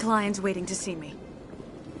have many clients waiting to see me.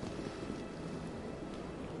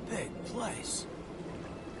 Big place.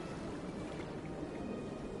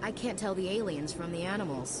 I can't tell the aliens from the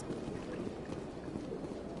animals.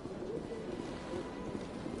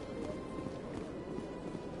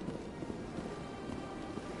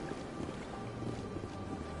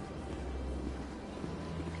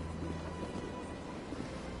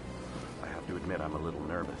 I have to admit I'm a little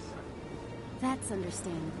nervous. That's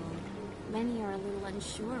understandable. Many are a little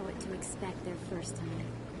unsure what to expect their first time.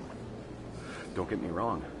 Don't get me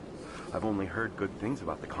wrong. I've only heard good things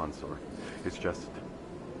about the consort. It's just...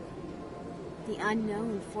 The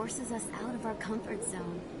unknown forces us out of our comfort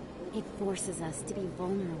zone. It forces us to be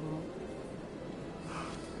vulnerable.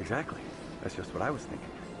 Exactly. That's just what I was thinking.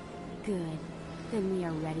 Good. Then we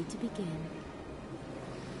are ready to begin.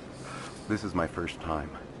 This is my first time.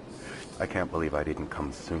 I can't believe I didn't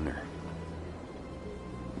come sooner.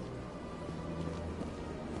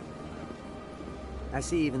 I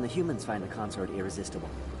see even the humans find the consort irresistible.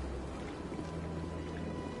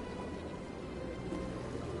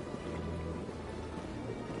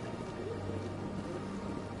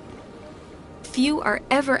 Few are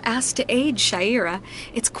ever asked to aid Shaira.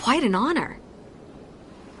 It's quite an honor.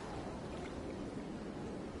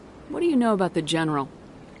 What do you know about the General?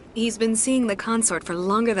 He's been seeing the consort for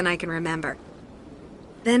longer than I can remember.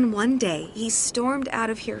 Then one day, he stormed out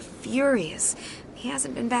of here furious. He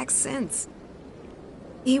hasn't been back since.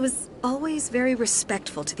 He was always very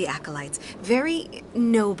respectful to the acolytes, very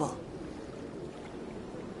noble.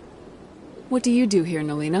 What do you do here,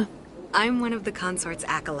 Nalina? I'm one of the consort's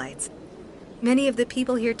acolytes. Many of the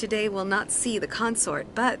people here today will not see the consort,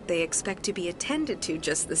 but they expect to be attended to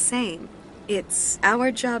just the same. It's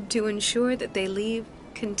our job to ensure that they leave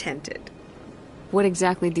contented. What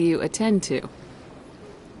exactly do you attend to?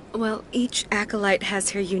 Well, each acolyte has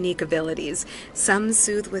her unique abilities. Some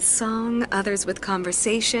soothe with song, others with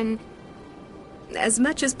conversation. As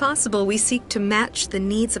much as possible, we seek to match the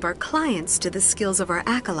needs of our clients to the skills of our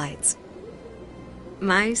acolytes.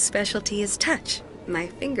 My specialty is touch. My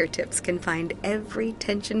fingertips can find every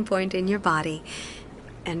tension point in your body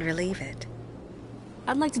and relieve it.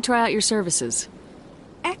 I'd like to try out your services.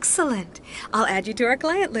 Excellent. I'll add you to our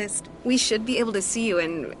client list. We should be able to see you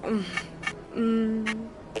in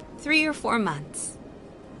 3 or 4 months.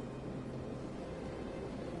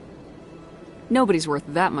 Nobody's worth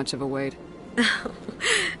that much of a wait.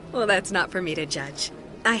 Well, that's not for me to judge.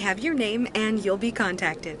 I have your name and you'll be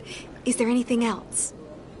contacted. Is there anything else?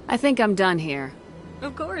 I think I'm done here.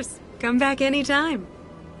 Of course. Come back anytime.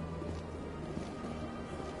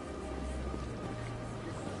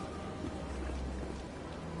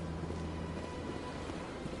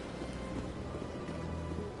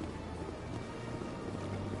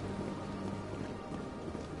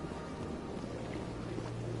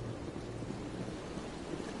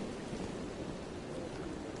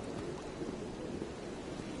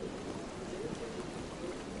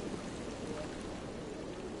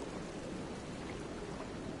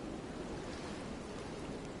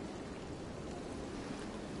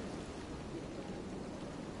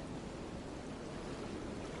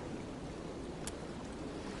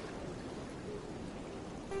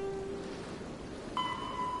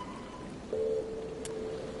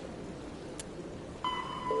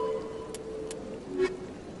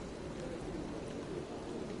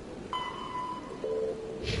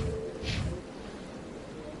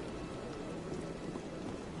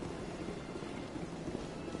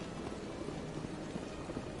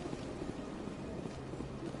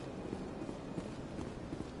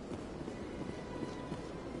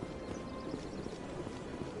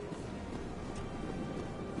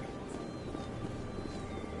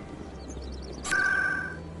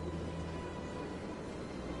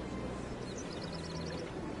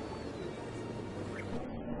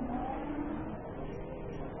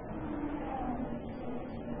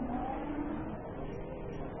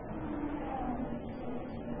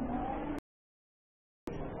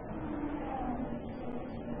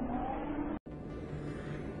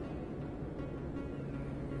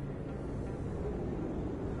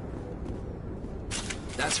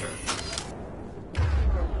 That's her.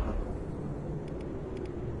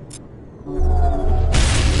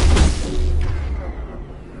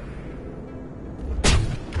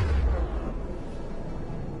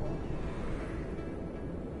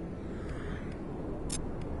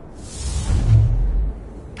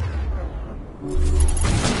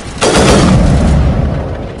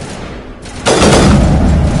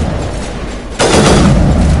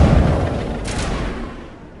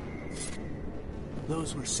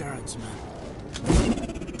 Those were Saren's men.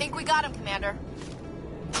 Think we got him, Commander.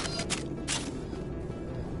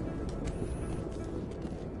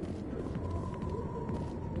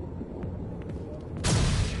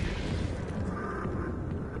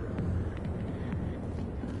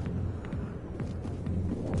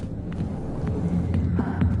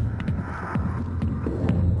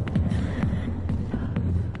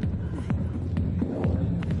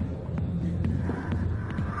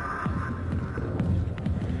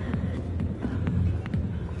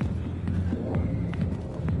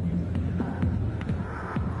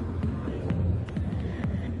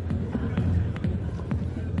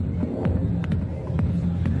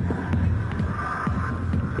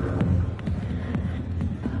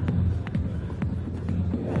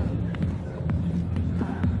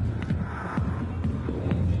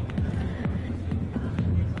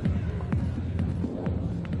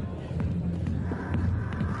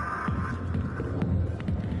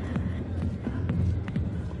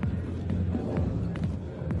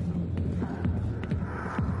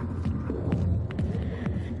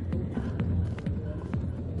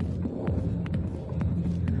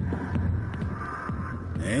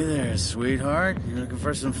 there, sweetheart. You looking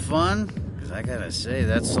for some fun? Because I gotta say,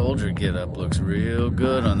 that soldier get-up looks real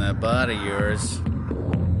good on that body of yours.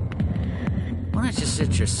 Why don't you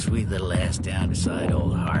sit your sweet little ass down beside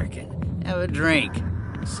old Harkin? Have a drink.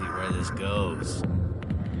 And see where this goes.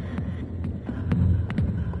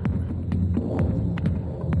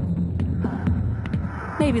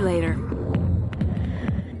 Maybe later.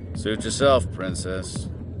 Suit yourself, Princess.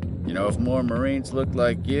 You know, if more Marines looked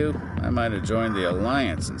like you, I might have joined the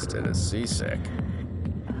Alliance instead of CSEC.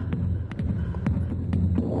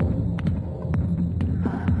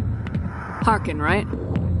 Harkin, right?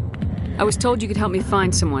 I was told you could help me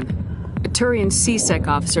find someone. A Turian CSEC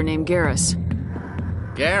officer named Garrus.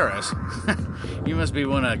 Garrus? You must be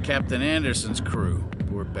one of Captain Anderson's crew.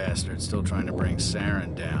 Poor bastard, still trying to bring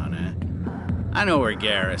Saren down, eh? I know where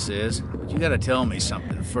Garrus is, but you gotta tell me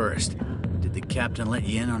something first. Did the captain let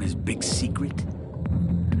you in on his big secret?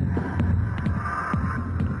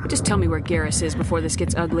 Just tell me where Garrus is before this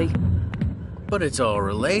gets ugly. But it's all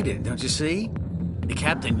related, don't you see? The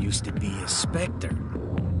captain used to be a Spectre.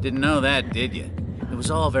 Didn't know that, did you? It was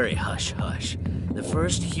all very hush-hush. The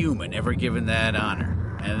first human ever given that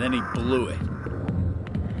honor, and then he blew it.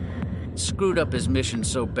 Screwed up his mission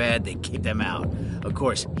so bad they kicked him out. Of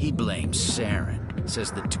course, he blames Saren.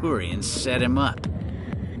 Says the Turians set him up.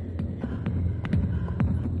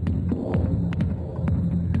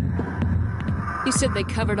 You said they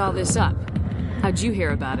covered all this up. How'd you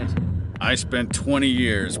hear about it? I spent 20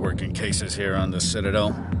 years working cases here on the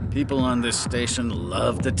Citadel. People on this station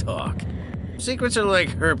love to talk. Secrets are like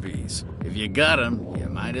herpes. If you got them, you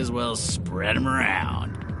might as well spread them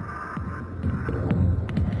around.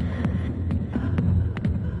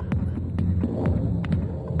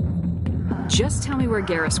 Just tell me where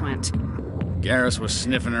Garrus went. Garrus was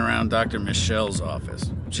sniffing around Dr. Michelle's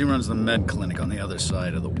office. She runs the med clinic on the other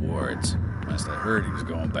side of the wards. Last I heard, he was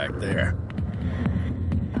going back there.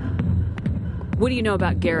 What do you know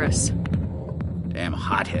about Garrus? Damn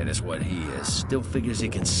hothead is what he is. Still figures he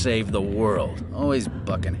can save the world. Always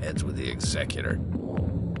bucking heads with the Executor.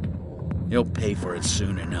 He'll pay for it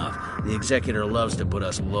soon enough. The Executor loves to put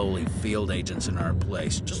us lowly field agents in our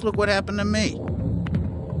place. Just look what happened to me.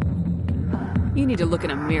 You need to look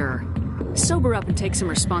in a mirror. Sober up and take some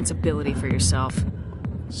responsibility for yourself.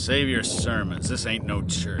 Save your sermons. This ain't no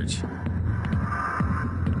church.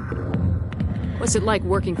 What's it like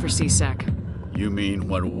working for CSEC? You mean,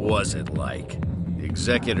 what was it like? The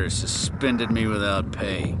Executor suspended me without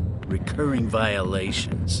pay. Recurring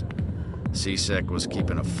violations. CSEC was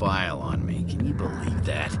keeping a file on me. Can you believe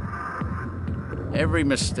that? Every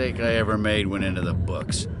mistake I ever made went into the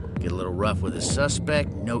books. Get a little rough with a suspect,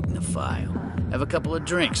 note in the file. Have a couple of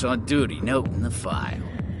drinks on duty, note in the file.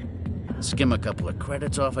 Skim a couple of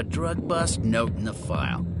credits off a drug bust, note in the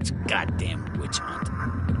file. It's a goddamn witch hunt.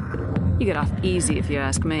 You get off easy if you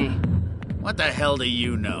ask me. What the hell do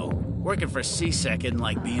you know? Working for CSEC isn't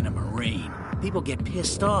like being a Marine. People get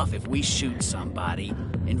pissed off if we shoot somebody.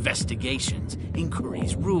 Investigations,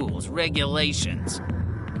 inquiries, rules, regulations.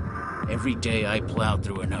 Every day I plow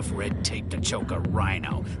through enough red tape to choke a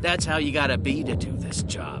rhino. That's how you gotta be to do this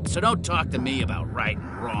job. So don't talk to me about right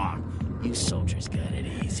and wrong. You soldiers got it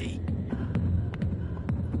easy.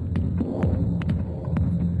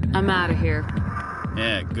 I'm out of here.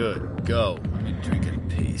 Yeah, good. Go. Let me drink in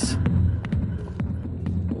peace.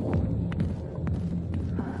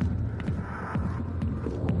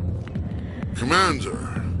 Commander.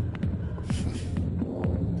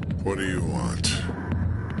 What do you want?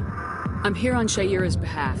 I'm here on Shaira's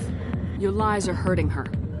behalf. Your lies are hurting her.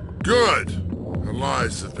 Good! Her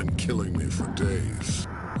lies have been killing me for days.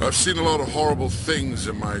 I've seen a lot of horrible things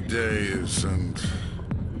in my days, and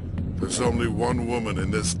there's only one woman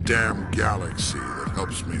in this damn galaxy that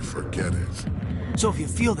helps me forget it. So if you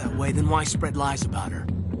feel that way, then why spread lies about her?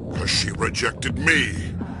 Because she rejected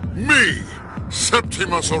me! Me!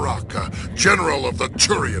 Septimus Oraka, General of the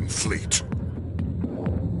Turian Fleet!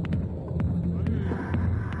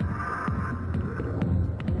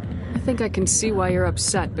 I think I can see why you're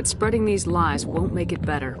upset, but spreading these lies won't make it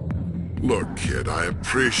better. Look, kid, I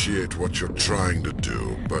appreciate what you're trying to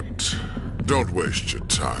do, but don't waste your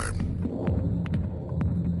time.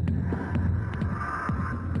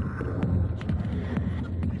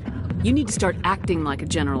 You need to start acting like a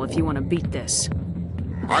general if you want to beat this.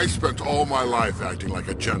 I spent all my life acting like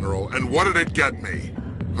a general, and what did it get me?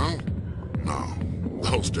 Huh? No,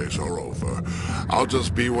 those days are over. I'll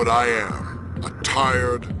just be what I am, a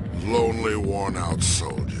tired, lonely, worn-out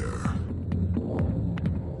soldier.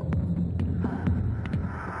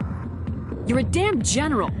 You're a damn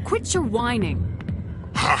general. Quit your whining.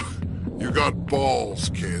 Ha! You got balls,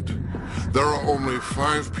 kid. There are only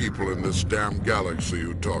 5 people in this damn galaxy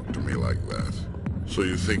who talk to me like that. So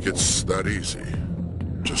you think it's that easy?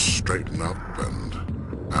 Just straighten up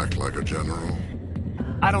and act like a general?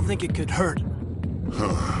 I don't think it could hurt.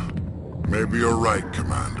 Huh. Maybe you're right,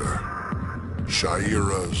 Commander.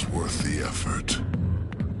 Shaira's worth the effort.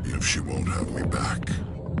 If she won't have me back.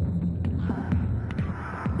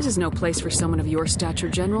 This is no place for someone of your stature,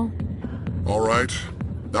 General. All right.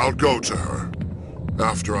 I'll go to her.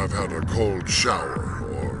 After I've had a cold shower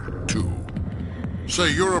or 2.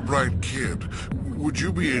 Say, you're a bright kid. Would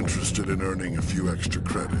you be interested in earning a few extra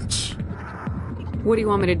credits? What do you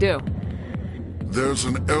want me to do? There's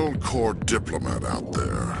an L-Corps diplomat out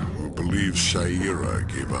there who believes Shaira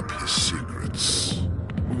gave up his secrets.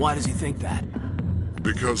 Why does he think that?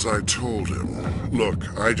 Because I told him.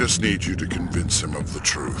 Look, I just need you to convince him of the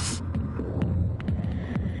truth.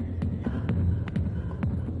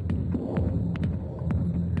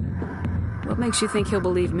 What makes you think he'll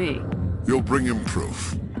believe me? You'll bring him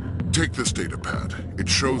proof. Take this datapad. It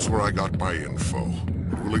shows where I got my info.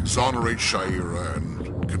 It will exonerate Shaira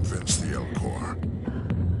and convince the L-Corps.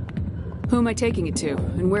 Who am I taking it to,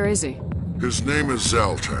 and where is he? His name is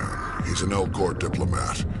Zaltan. He's an L-Corps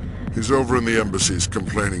diplomat. He's over in the embassies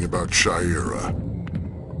complaining about Shaira.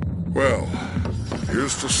 Well,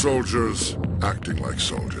 here's to soldiers acting like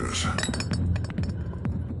soldiers.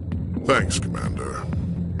 Thanks, Commander.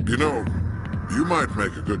 You know, you might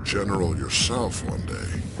make a good general yourself one day.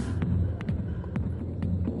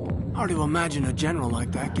 Hard to imagine a general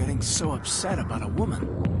like that getting so upset about a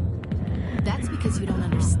woman. That's because you don't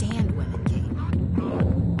understand women, Kate.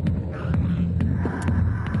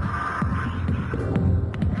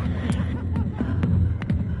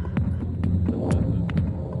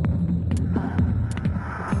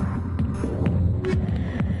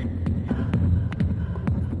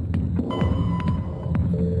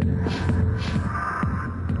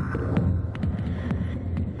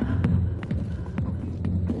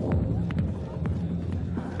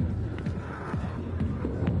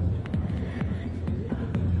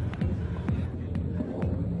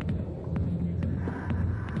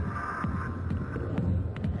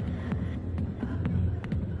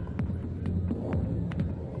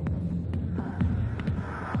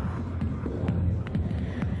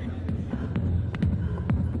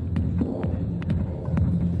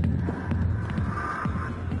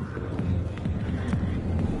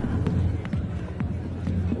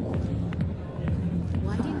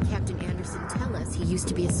 Used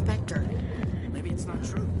to be a Spectre. Maybe it's not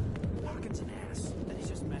true. Hawkins an ass, and he's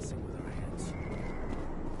just messing with our heads.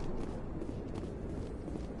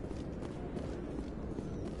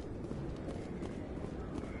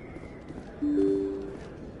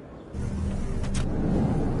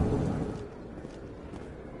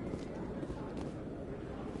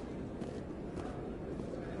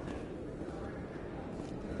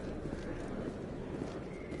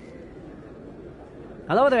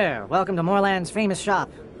 Hello there. Welcome to Moorland's famous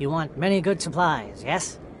shop. You want many good supplies,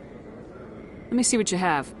 yes? Let me see what you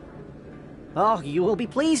have. Oh, you will be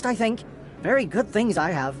pleased, I think. Very good things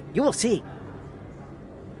I have. You will see.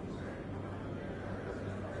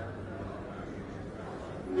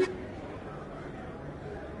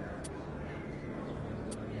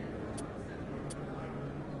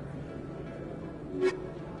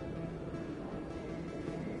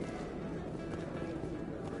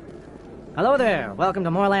 Hello there. Welcome to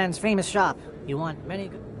Moorland's famous shop. You want many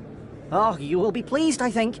good... Oh, you will be pleased, I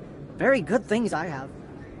think. Very good things I have.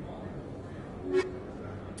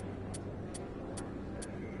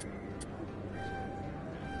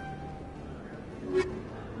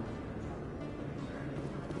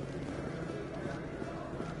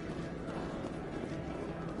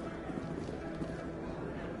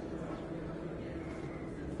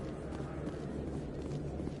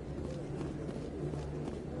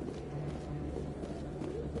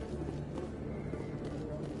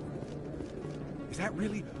 Is that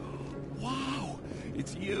really... Wow!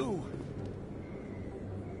 It's you!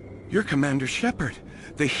 You're Commander Shepard,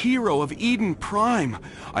 the hero of Eden Prime.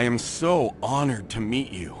 I am so honored to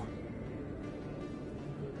meet you.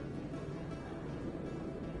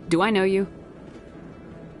 Do I know you?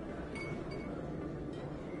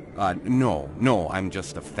 No, I'm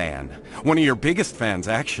just a fan. One of your biggest fans,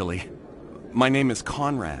 actually. My name is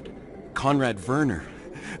Conrad. Conrad Werner.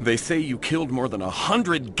 They say you killed more than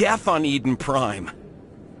 100 Geth on Eden Prime.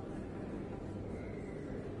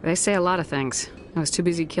 They say a lot of things. I was too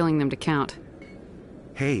busy killing them to count.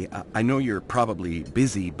 Hey, I know you're probably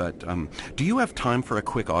busy, but do you have time for a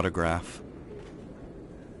quick autograph?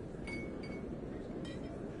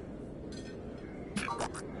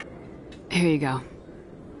 Here you go.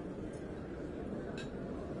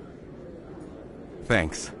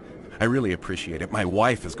 Thanks. I really appreciate it. My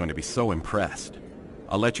wife is going to be so impressed.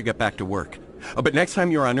 I'll let you get back to work. But next time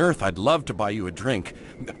you're on Earth, I'd love to buy you a drink.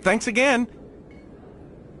 Thanks again!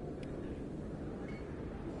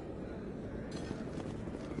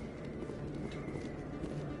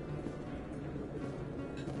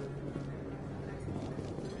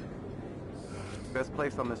 Best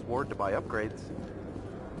place on this ward to buy upgrades.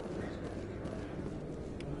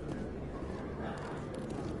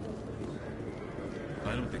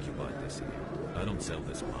 I don't think you bought this here. I don't sell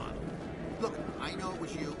this model. Look, I know it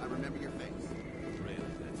was you. I remember your face. Really,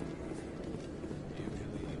 that's you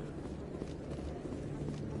kill you.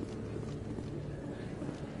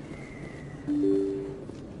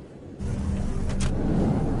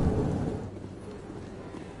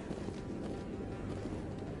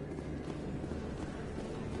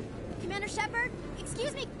 Commander Shepard,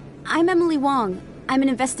 excuse me. I'm Emily Wong. I'm an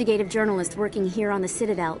investigative journalist working here on the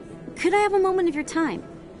Citadel. Could I have a moment of your time?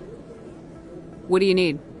 What do you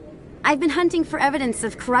need? I've been hunting for evidence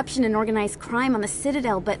of corruption and organized crime on the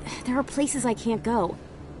Citadel, but there are places I can't go.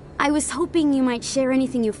 I was hoping you might share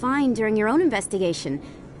anything you find during your own investigation.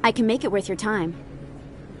 I can make it worth your time.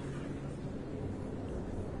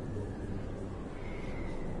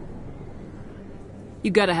 You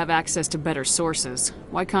gotta have access to better sources.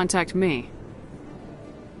 Why contact me?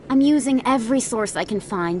 I'm using every source I can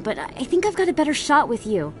find, but I think I've got a better shot with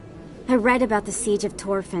you. I read about the siege of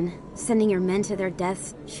Torfin, sending your men to their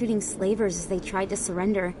deaths, shooting slavers as they tried to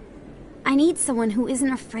surrender. I need someone who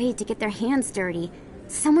isn't afraid to get their hands dirty.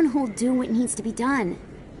 Someone who'll do what needs to be done.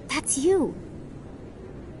 That's you.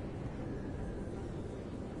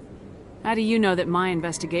 How do you know that my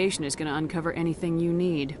investigation is gonna uncover anything you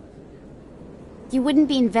need? You wouldn't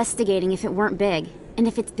be investigating if it weren't big. And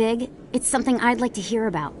if it's big, it's something I'd like to hear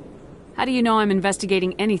about. How do you know I'm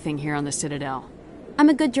investigating anything here on the Citadel? I'm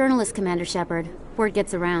a good journalist, Commander Shepard. Word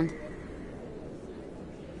gets around.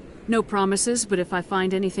 No promises, but if I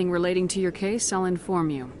find anything relating to your case, I'll inform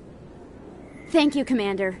you. Thank you,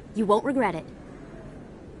 Commander. You won't regret it.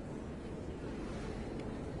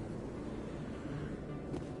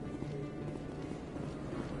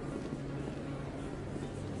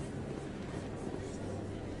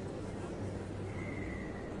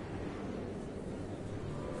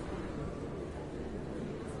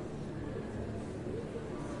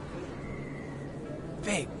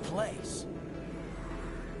 Big place.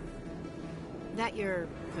 That your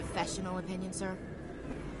professional opinion, sir?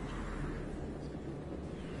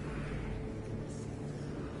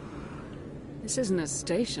 This isn't a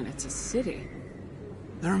station, it's a city.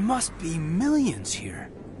 There must be millions here.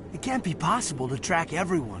 It can't be possible to track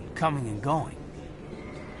everyone coming and going.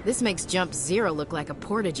 This makes Jump Zero look like a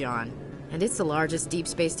porta-john, and it's the largest deep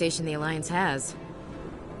space station the Alliance has.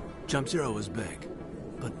 Jump Zero is big,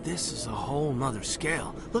 but this is a whole nother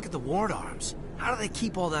scale. Look at the ward arms. How do they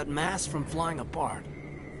keep all that mass from flying apart?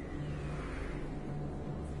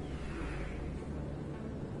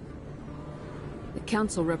 The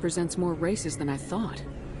Council represents more races than I thought.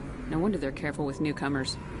 No wonder they're careful with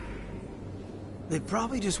newcomers. They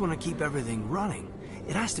probably just want to keep everything running.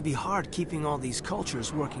 It has to be hard keeping all these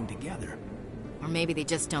cultures working together. Or maybe they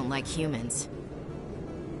just don't like humans.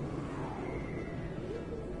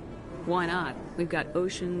 Why not? We've got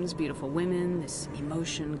oceans, beautiful women, this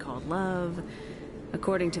emotion called love.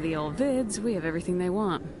 According to the old vids, we have everything they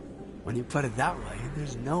want. When you put it that way,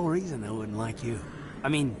 there's no reason they wouldn't like you. I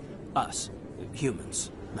mean, us.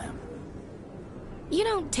 Humans, ma'am. You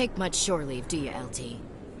don't take much shore leave, do you, LT?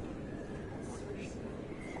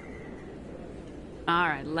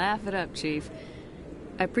 Alright, laugh it up, Chief.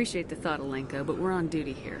 I appreciate the thought, Alenka, but we're on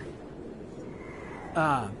duty here.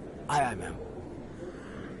 Aye, ma'am.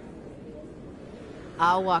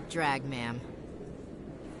 I'll walk drag, ma'am.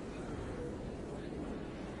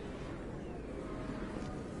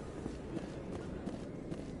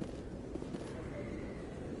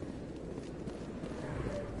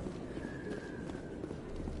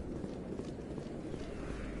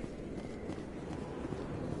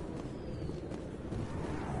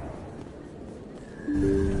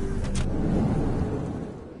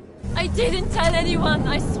 I didn't tell anyone,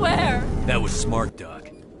 I swear! That was smart, Doc.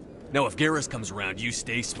 Now if Garrus comes around, you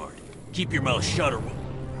stay smart. Keep your mouth shut or we'll...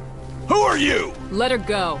 Who are you?! Let her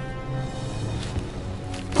go!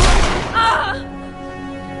 Ah!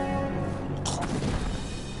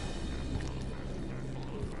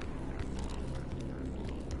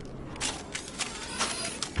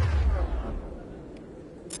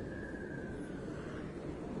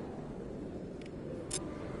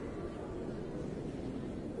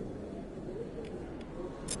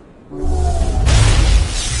 You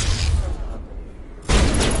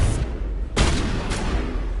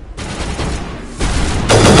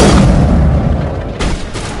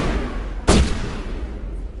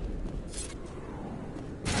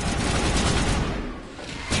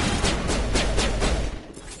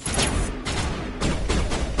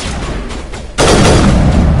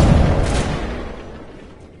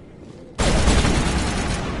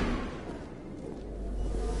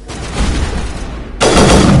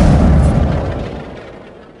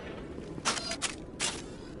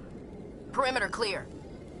perimeter clear.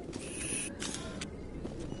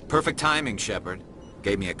 Perfect timing, Shepard.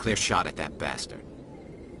 Gave me a clear shot at that bastard.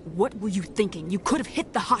 What were you thinking? You could have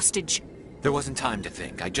hit the hostage. There wasn't time to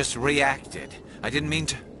think. I just reacted. I didn't mean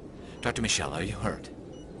to... Dr. Michelle, are you hurt?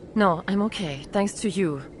 No, I'm okay. Thanks to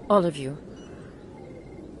you. All of you.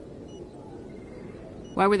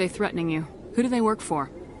 Why were they threatening you? Who do they work for?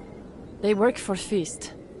 They work for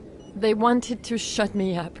Feast. They wanted to shut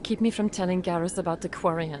me up, keep me from telling Garrus about the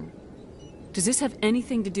Quarian. Does this have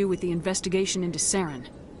anything to do with the investigation into Saren?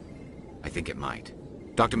 I think it might.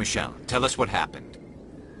 Dr. Michelle, tell us what happened.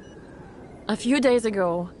 A few days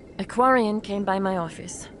ago, a Quarian came by my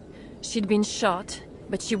office. She'd been shot,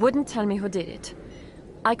 but she wouldn't tell me who did it.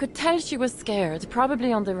 I could tell she was scared,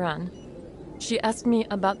 probably on the run. She asked me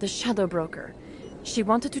about the Shadow Broker. She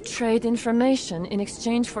wanted to trade information in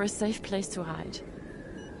exchange for a safe place to hide.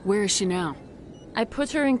 Where is she now? I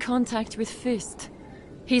put her in contact with Fist.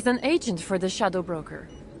 He's an agent for the Shadow Broker.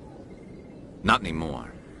 Not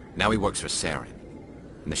anymore. Now he works for Saren.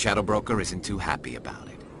 And the Shadow Broker isn't too happy about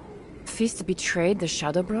it. Fist betrayed the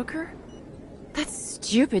Shadow Broker? That's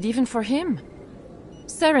stupid even for him.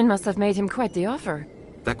 Saren must have made him quite the offer.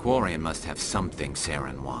 That Quarian must have something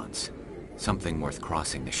Saren wants. Something worth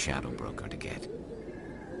crossing the Shadow Broker to get.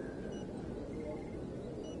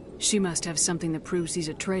 She must have something that proves he's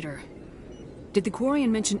a traitor. Did the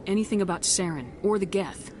Quarian mention anything about Saren, or the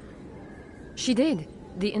Geth? She did.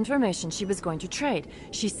 The information she was going to trade.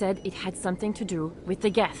 She said it had something to do with the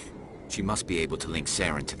Geth. She must be able to link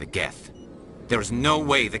Saren to the Geth. There is no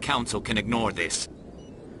way the Council can ignore this.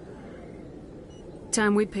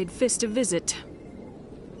 Time we paid Fist a visit.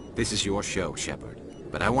 This is your show, Shepard.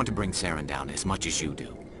 But I want to bring Saren down as much as you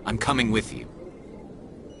do. I'm coming with you.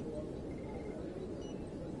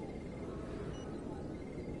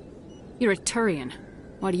 You're a Turian.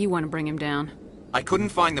 Why do you want to bring him down? I couldn't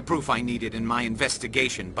find the proof I needed in my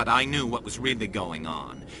investigation, but I knew what was really going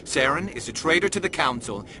on. Saren is a traitor to the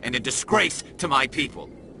Council and a disgrace to my people.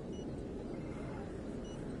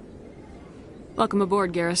 Welcome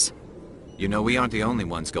aboard, Garrus. You know, we aren't the only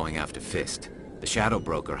ones going after Fist. The Shadow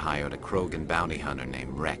Broker hired a Krogan bounty hunter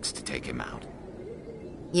named Rex to take him out.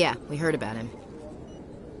 Yeah, we heard about him.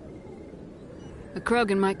 A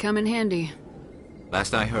Krogan might come in handy.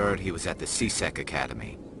 Last I heard, he was at the CSEC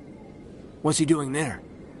Academy. What's he doing there?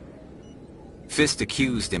 Fist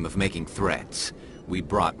accused him of making threats. We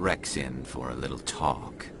brought Rex in for a little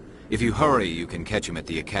talk. If you hurry, you can catch him at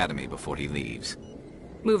the Academy before he leaves.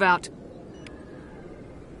 Move out.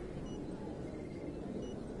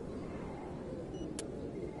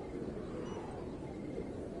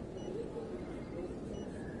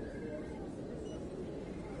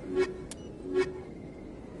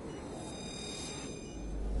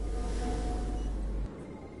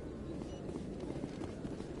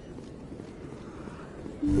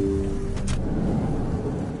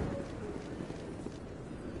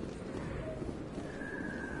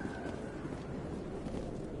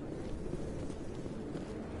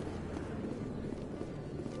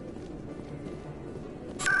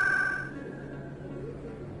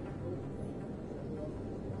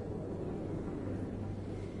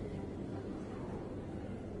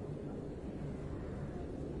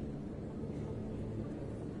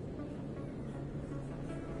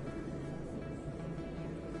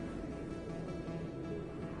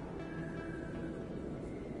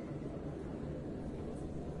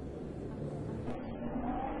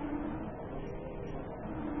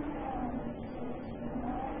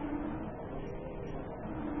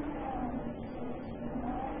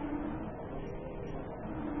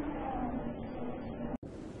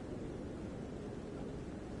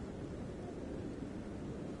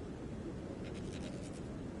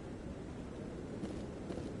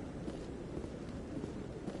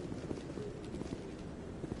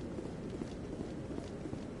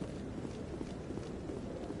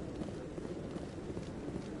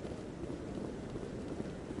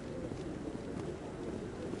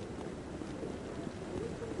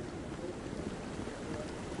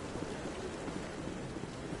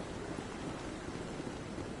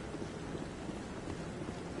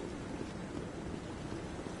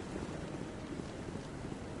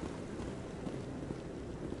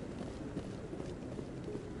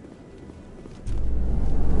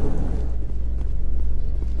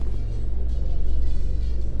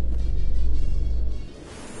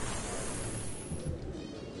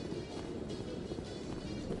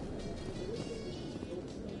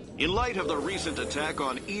 In light of the recent attack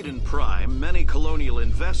on Eden Prime, many colonial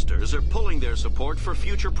investors are pulling their support for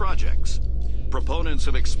future projects. Proponents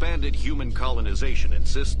of expanded human colonization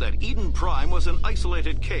insist that Eden Prime was an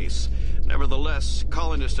isolated case. Nevertheless,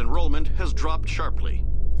 colonist enrollment has dropped sharply.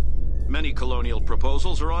 Many colonial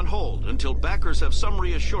proposals are on hold until backers have some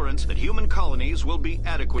reassurance that human colonies will be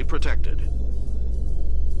adequately protected.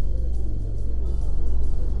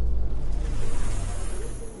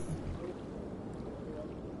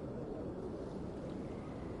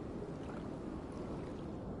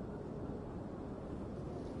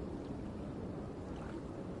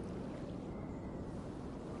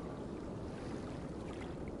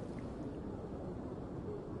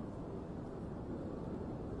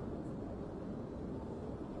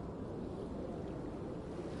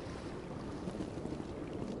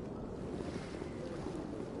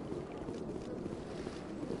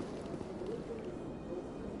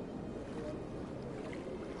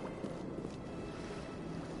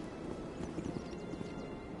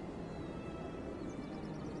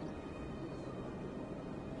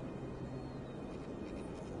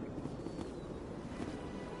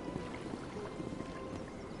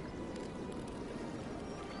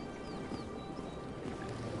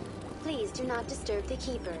 Please do not disturb the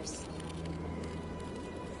keepers.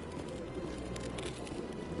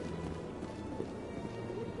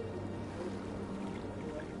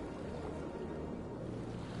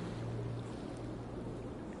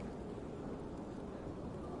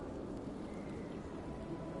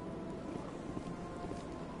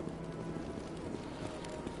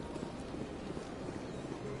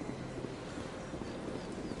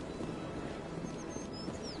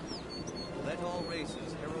 Let all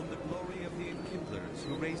races herald the glory of the Enkindlers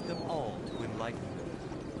who raised them all to enlightenment.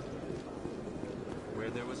 Where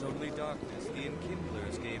there was only darkness, the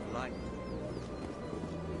Enkindlers gave light.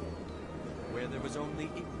 Where there was only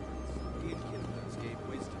ignorance, the Enkindlers gave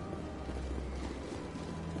wisdom.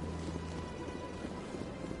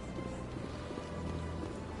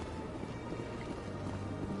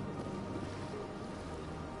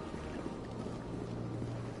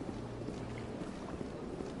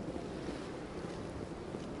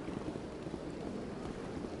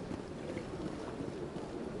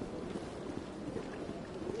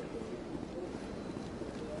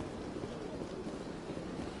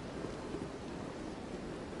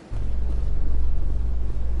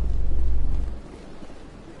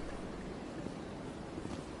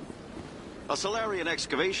 A Solarian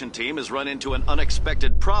excavation team has run into an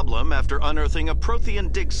unexpected problem after unearthing a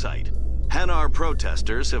Prothean dig site. Hanar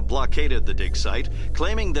protesters have blockaded the dig site,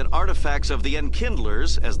 claiming that artifacts of the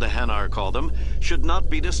Enkindlers, as the Hanar call them, should not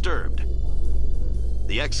be disturbed.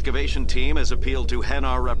 The excavation team has appealed to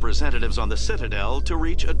Hanar representatives on the Citadel to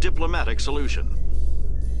reach a diplomatic solution.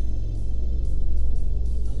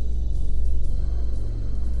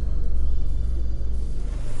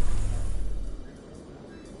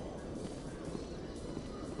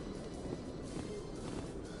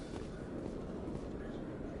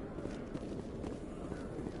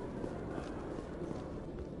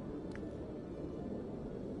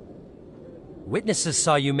 Witnesses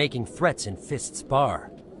saw you making threats in Fist's bar.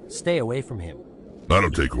 Stay away from him. I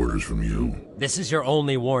don't take orders from you. This is your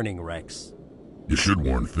only warning, Rex. You should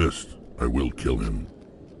warn Fist. I will kill him.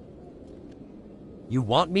 You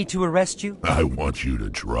want me to arrest you? I want you to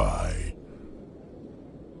try.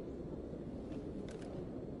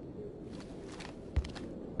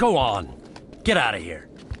 Go on. Get out of here.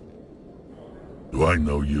 Do I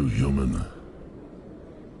know you, human?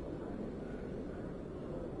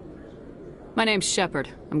 My name's Shepard.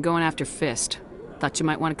 I'm going after Fist. Thought you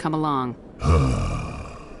might want to come along.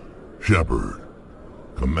 Shepard.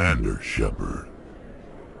 Commander Shepard.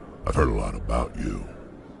 I've heard a lot about you.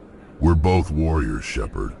 We're both warriors,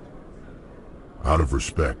 Shepard. Out of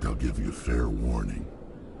respect, I'll give you a fair warning.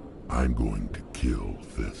 I'm going to kill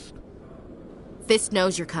Fist. Fist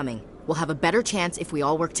knows you're coming. We'll have a better chance if we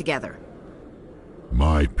all work together.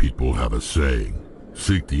 My people have a saying.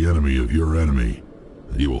 Seek the enemy of your enemy,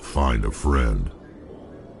 and you will find a friend.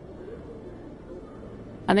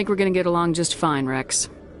 I think we're gonna get along just fine, Rex.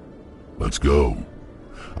 Let's go.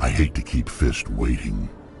 I hate to keep Fist waiting.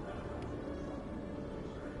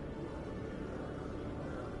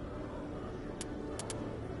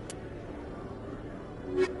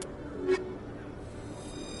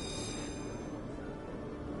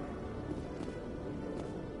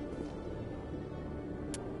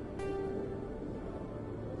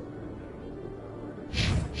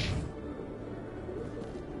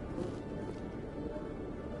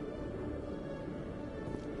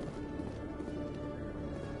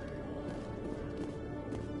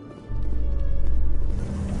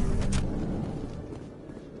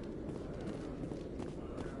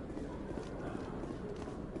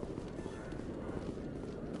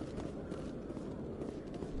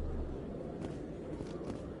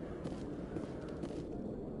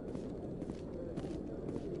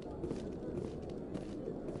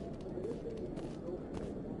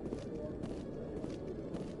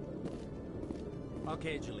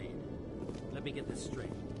 Okay, Jalene. Let me get this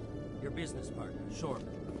straight. Your business partner, Shorman,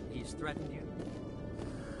 he's threatened you?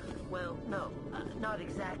 Well, no, not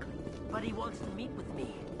exactly. But he wants to meet with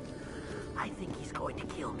me. I think he's going to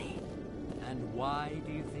kill me. And why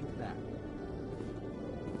do you think that?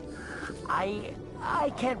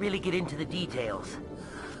 I can't really get into the details.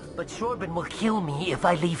 But Shorban will kill me if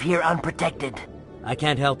I leave here unprotected. I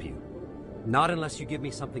can't help you. Not unless you give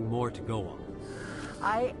me something more to go on.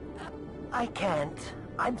 I can't.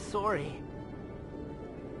 I'm sorry.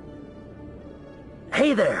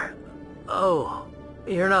 Hey there! Oh,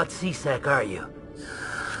 you're not C-Sec, are you?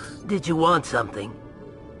 Did you want something?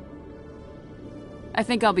 I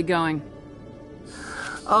think I'll be going.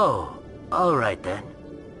 Oh, all right then.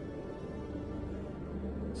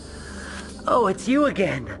 Oh, it's you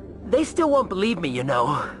again. They still won't believe me, you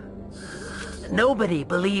know. Nobody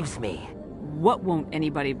believes me. What won't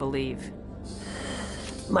anybody believe?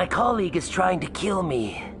 My colleague is trying to kill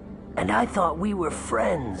me, and I thought we were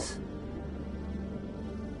friends.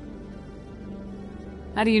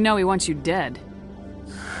 How do you know he wants you dead?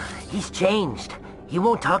 He's changed. He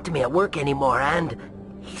won't talk to me at work anymore, and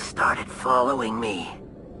he started following me.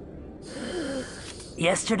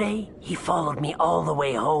 Yesterday, he followed me all the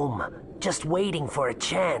way home, just waiting for a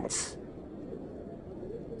chance.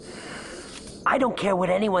 I don't care what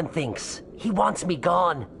anyone thinks. He wants me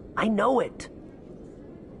gone. I know it.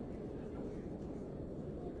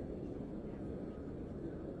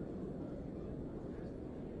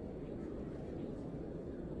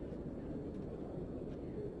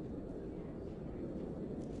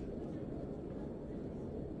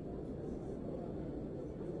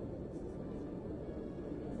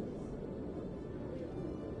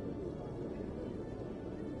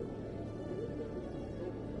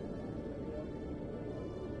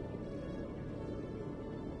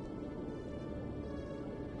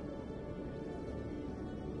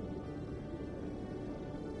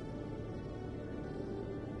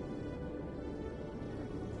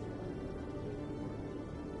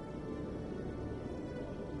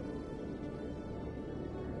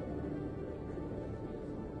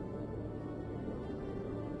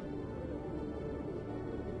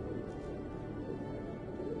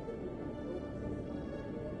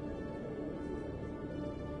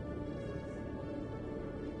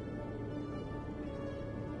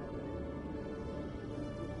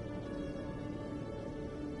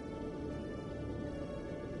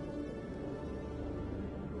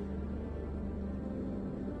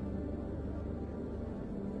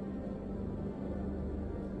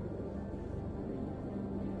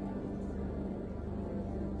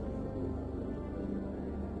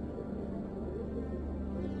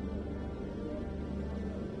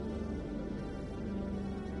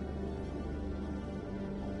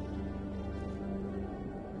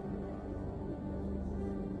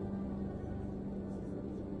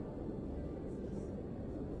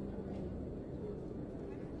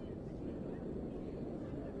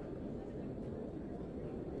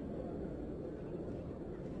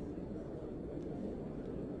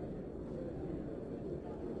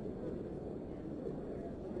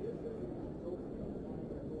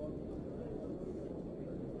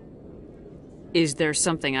 Is there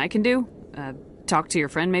something I can do? Talk to your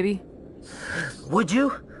friend, maybe? Would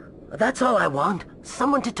you? That's all I want.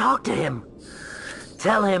 Someone to talk to him.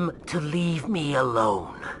 Tell him to leave me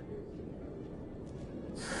alone.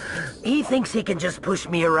 He thinks he can just push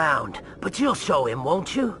me around, but you'll show him,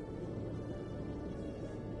 won't you?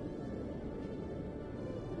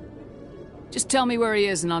 Just tell me where he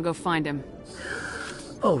is and I'll go find him.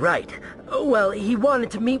 Oh, right. Well, he wanted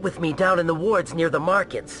to meet with me down in the wards near the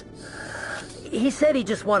markets. He said he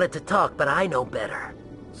just wanted to talk, but I know better.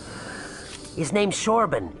 His name's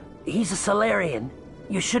Shorban. He's a Solarian.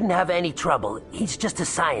 You shouldn't have any trouble. He's just a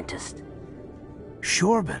scientist.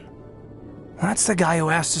 Shorban? That's the guy who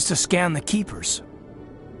asked us to scan the Keepers.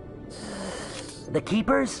 The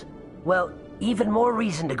Keepers? Well, even more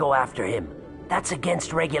reason to go after him. That's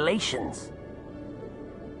against regulations.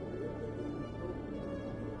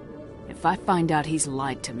 If I find out he's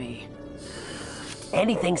lied to me...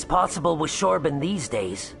 Anything's possible with Shorban these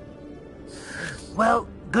days. Well,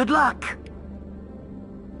 good luck.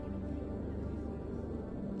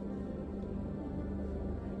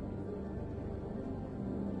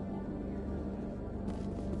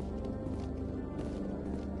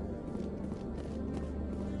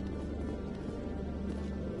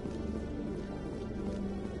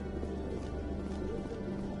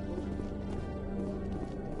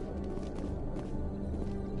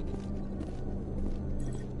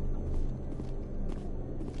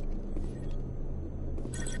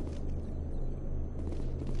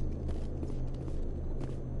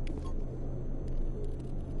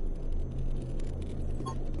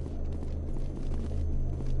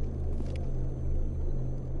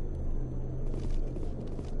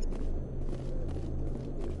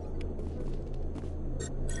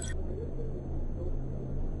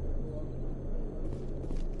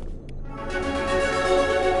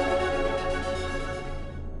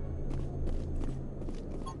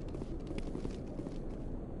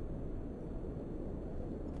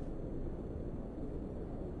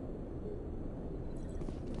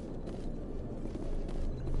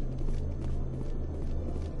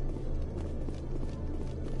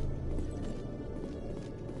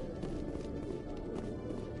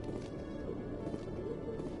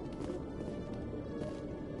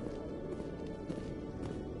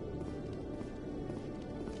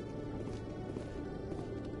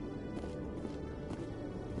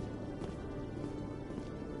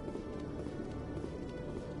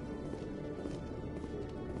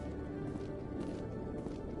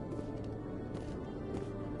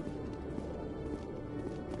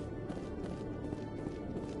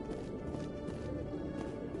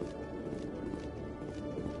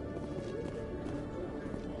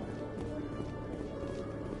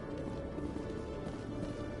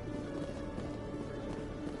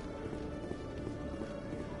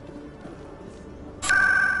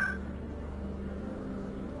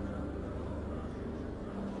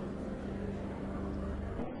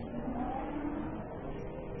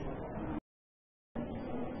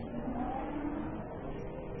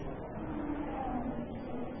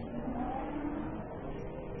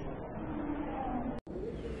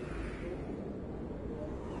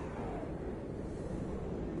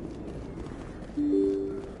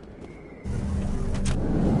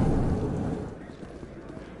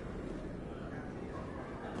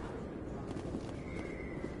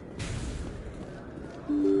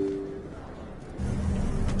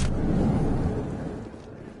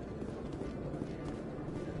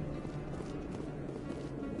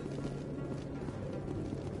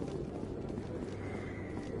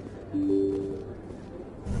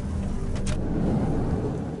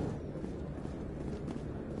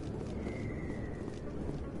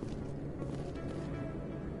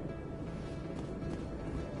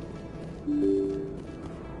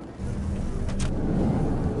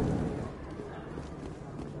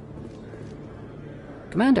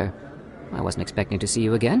 Commander, I wasn't expecting to see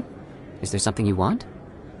you again. Is there something you want?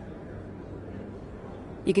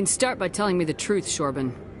 You can start by telling me the truth,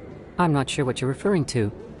 Shorban. I'm not sure what you're referring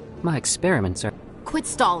to. My experiments are... Quit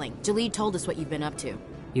stalling. Jalid told us what you've been up to.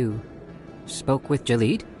 You spoke with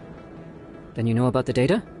Jalid? Then you know about the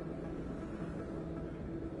data?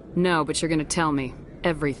 No, but you're gonna tell me.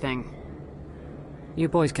 Everything. You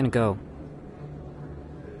boys can go.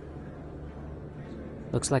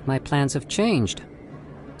 Looks like my plans have changed.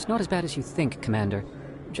 It's not as bad as you think, Commander.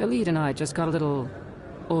 Jalid and I just got a little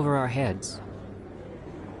over our heads.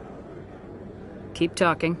 Keep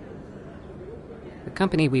talking. The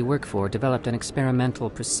company we work for developed an experimental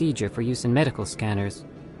procedure for use in medical scanners.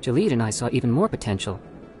 Jalid and I saw even more potential,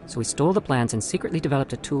 so we stole the plans and secretly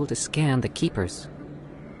developed a tool to scan the Keepers.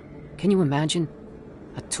 Can you imagine?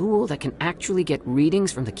 A tool that can actually get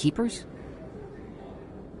readings from the Keepers?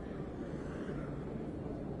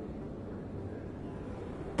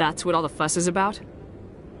 That's what all the fuss is about?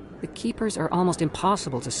 The Keepers are almost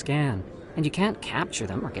impossible to scan, and you can't capture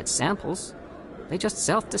them or get samples. They just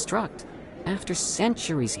self-destruct. After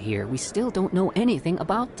centuries here, we still don't know anything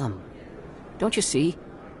about them. Don't you see?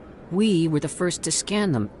 We were the first to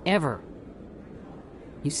scan them, ever.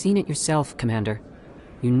 You've seen it yourself, Commander.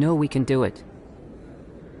 You know we can do it.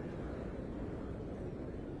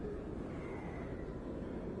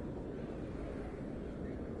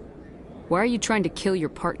 Why are you trying to kill your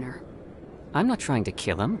partner? I'm not trying to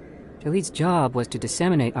kill him. Jalid's job was to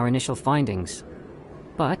disseminate our initial findings.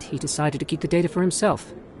 But he decided to keep the data for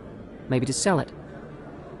himself. Maybe to sell it.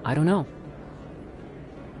 I don't know.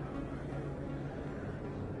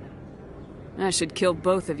 I should kill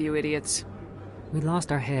both of you idiots. We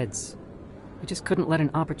lost our heads. We just couldn't let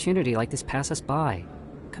an opportunity like this pass us by.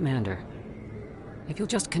 Commander, if you'll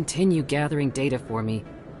just continue gathering data for me,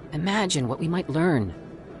 imagine what we might learn.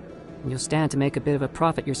 And you'll stand to make a bit of a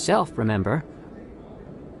profit yourself, remember?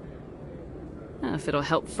 If it'll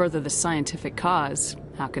help further the scientific cause,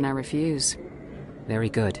 how can I refuse? Very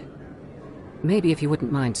good. Maybe if you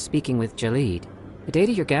wouldn't mind speaking with Jalid. The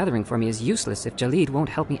data you're gathering for me is useless if Jalid won't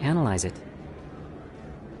help me analyze it.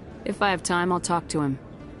 If I have time, I'll talk to him.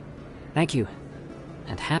 Thank you.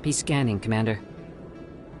 And happy scanning, Commander.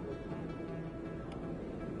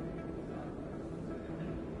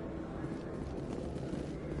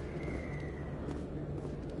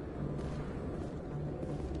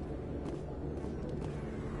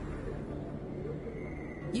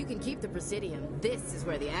 You can keep the Presidium. This is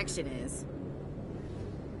where the action is.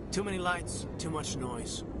 Too many lights, too much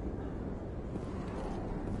noise.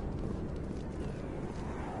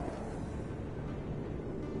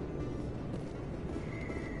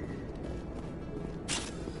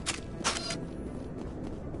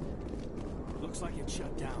 Looks like it's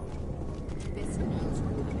shut down. This knows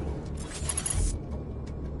we're coming.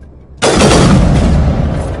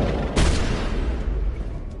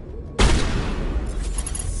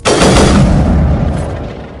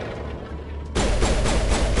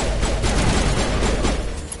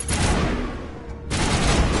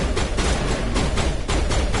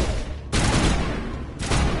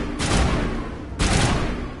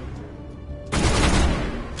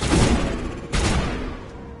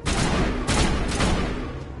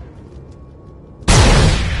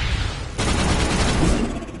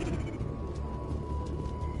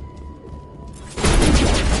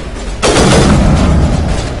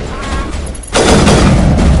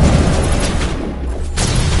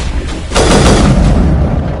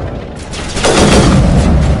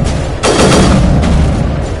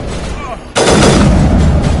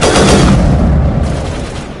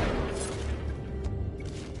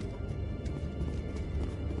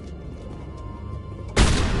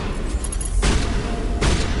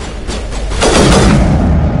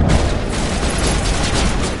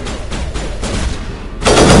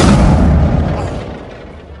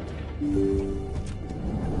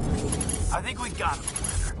 I think we got him,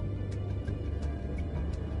 Commander.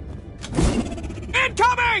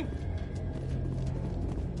 Incoming!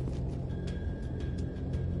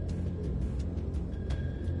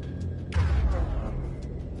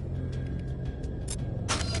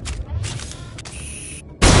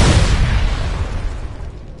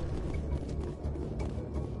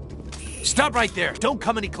 Stop right there. Don't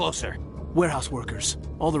come any closer. Warehouse workers.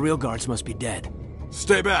 All the real guards must be dead.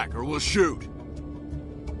 Stay back or we'll shoot.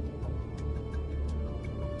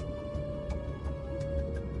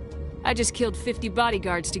 I just killed 50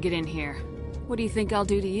 bodyguards to get in here. What do you think I'll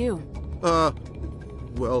do to you?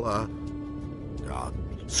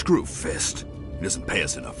 Screw Fist. He doesn't pay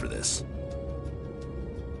us enough for this.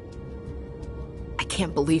 I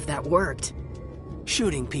can't believe that worked.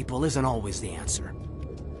 Shooting people isn't always the answer.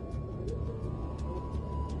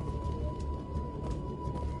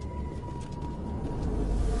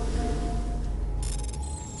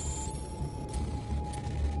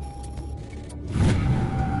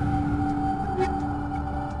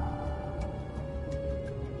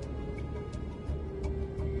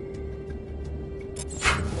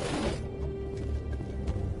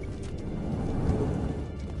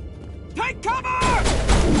 Take cover! Time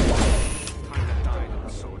to die, little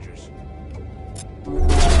soldiers.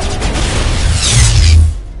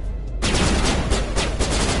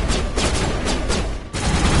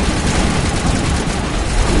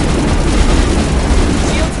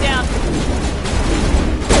 Shields down.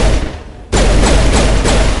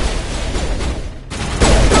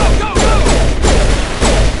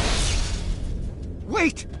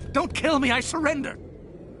 Wait! Don't kill me, I surrender!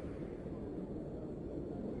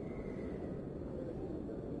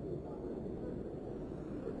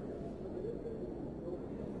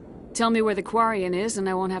 Tell me where the Quarian is and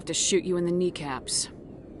I won't have to shoot you in the kneecaps.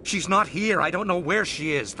 She's not here. I don't know where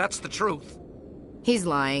she is. That's the truth. He's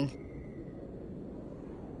lying.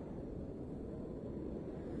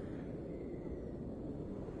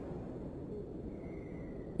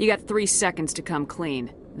 You got 3 seconds to come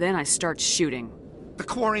clean. Then I start shooting. The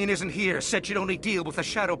Quarian isn't here. Said she'd only deal with the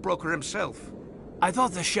Shadow Broker himself. I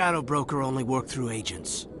thought the Shadow Broker only worked through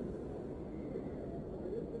agents.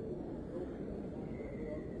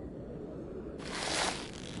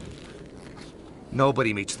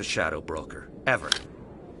 Nobody meets the Shadow Broker. Ever.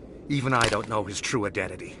 Even I don't know his true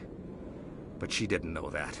identity. But she didn't know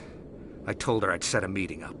that. I told her I'd set a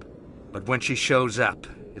meeting up. But when she shows up,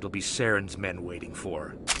 it'll be Saren's men waiting for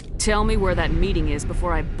her. Tell me where that meeting is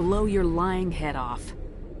before I blow your lying head off.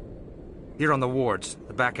 Here on the wards,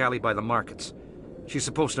 the back alley by the markets. She's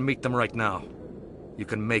supposed to meet them right now. You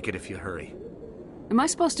can make it if you hurry. Am I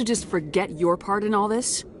supposed to just forget your part in all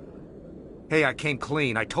this? Hey, I came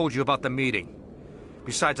clean. I told you about the meeting.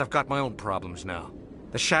 Besides, I've got my own problems now.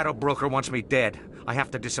 The Shadow Broker wants me dead. I have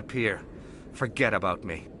to disappear. Forget about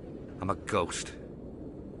me. I'm a ghost.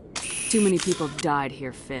 Too many people died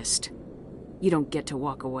here, Fist. You don't get to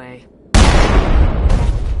walk away.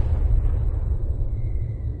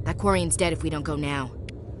 That Quarian's dead if we don't go now.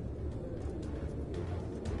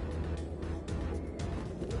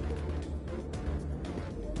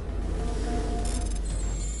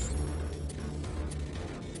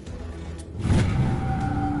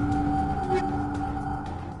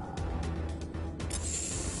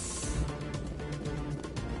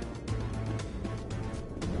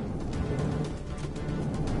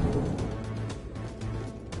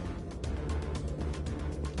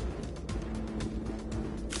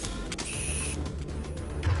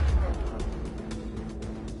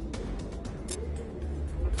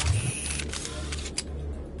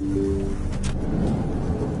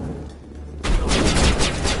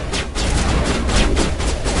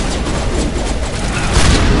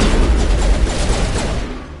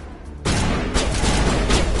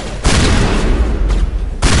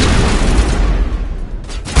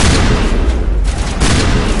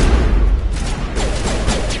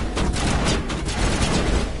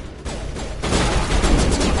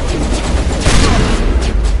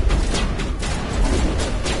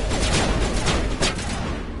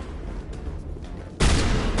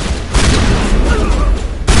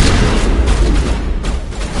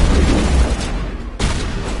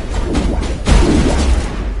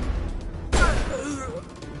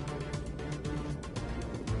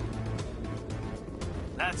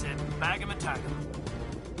 That's it. Bag him and tag him.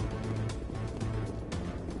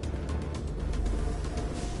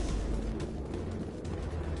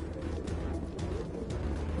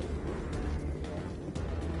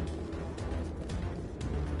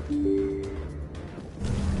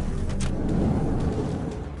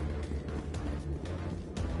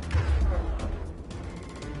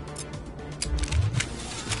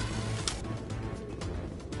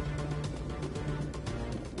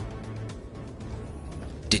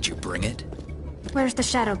 Did you bring it? Where's the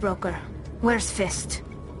Shadow Broker? Where's Fist?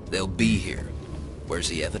 They'll be here. Where's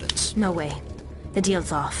the evidence? No way. The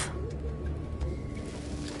deal's off.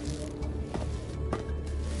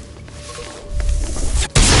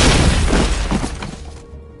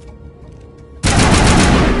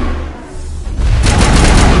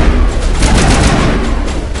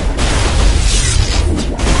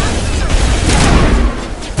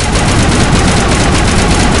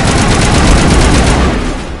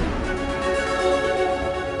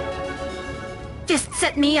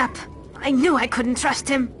 Set me up. I knew I couldn't trust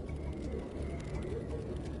him.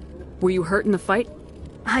 Were you hurt in the fight?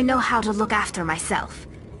 I know how to look after myself.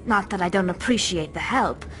 Not that I don't appreciate the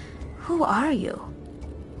help. Who are you?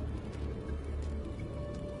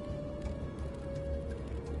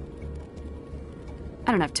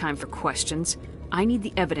 I don't have time for questions. I need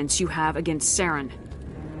the evidence you have against Saren.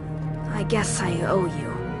 I guess I owe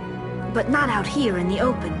you. But not out here in the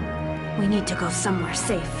open. We need to go somewhere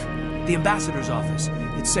safe. The ambassador's office.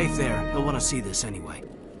 It's safe there. He'll want to see this anyway.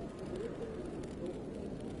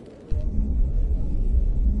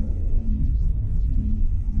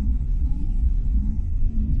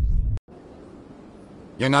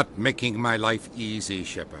 You're not making my life easy,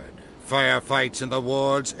 Shepard. Firefights in the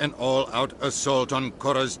wards, an all-out assault on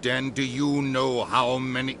Korra's den. Do you know how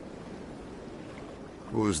many...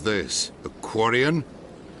 Who's this? A Quarian?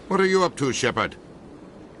 What are you up to, Shepard?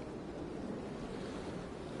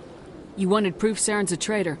 You wanted proof Saren's a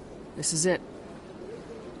traitor. This is it.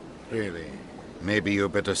 Really? Maybe you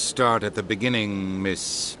better start at the beginning,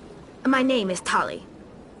 Miss... My name is Tali.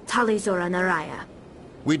 Tali Zora Naraya.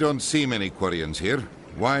 We don't see many Quarians here.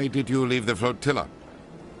 Why did you leave the flotilla?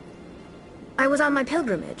 I was on my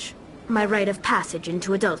pilgrimage. My rite of passage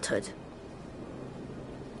into adulthood.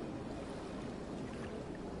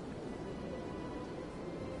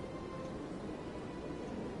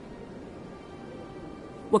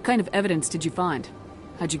 What kind of evidence did you find?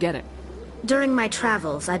 How'd you get it? During my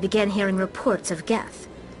travels, I began hearing reports of Geth.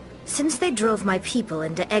 Since they drove my people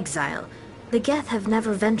into exile, the Geth have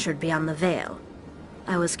never ventured beyond the Veil.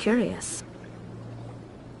 I was curious.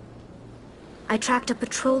 I tracked a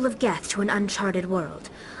patrol of Geth to an uncharted world.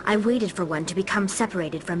 I waited for one to become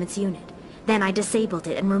separated from its unit. Then I disabled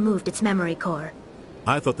it and removed its memory core.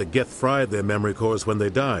 I thought the Geth fried their memory cores when they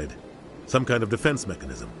died. Some kind of defense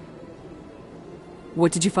mechanism.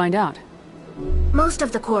 What did you find out? Most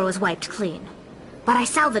of the core was wiped clean, but I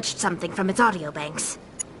salvaged something from its audio banks.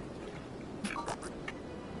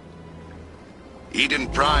 Eden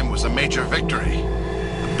Prime was a major victory.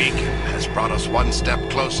 The beacon has brought us one step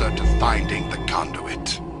closer to finding the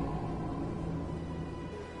conduit.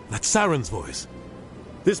 That's Saren's voice.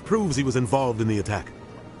 This proves he was involved in the attack.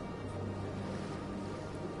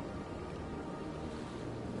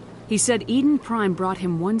 He said Eden Prime brought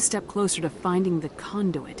him one step closer to finding the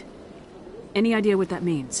conduit. Any idea what that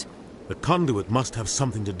means? The conduit must have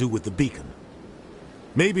something to do with the beacon.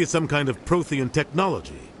 Maybe it's some kind of Prothean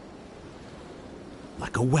technology.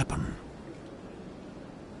 Like a weapon.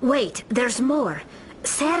 Wait, there's more.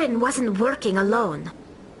 Saren wasn't working alone.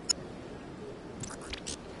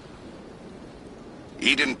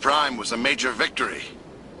 Eden Prime was a major victory.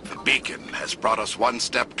 The beacon has brought us one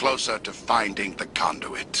step closer to finding the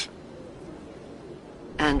conduit.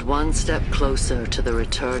 And one step closer to the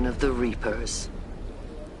return of the Reapers.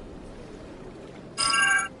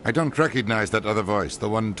 I don't recognize that other voice, the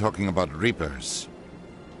one talking about Reapers.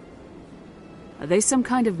 Are they some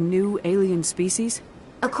kind of new alien species?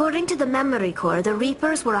 According to the memory core, the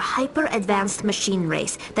Reapers were a hyper-advanced machine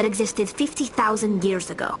race that existed 50,000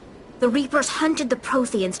 years ago. The Reapers hunted the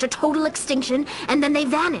Protheans to total extinction, and then they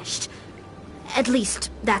vanished. At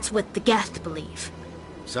least, that's what the Geth believe.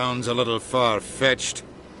 Sounds a little far-fetched.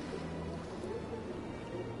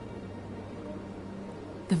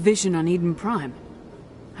 The vision on Eden Prime.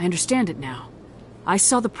 I understand it now. I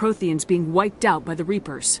saw the Protheans being wiped out by the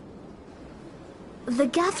Reapers. The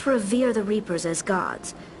Geth revere the Reapers as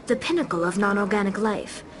gods, the pinnacle of non-organic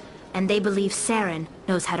life. And they believe Saren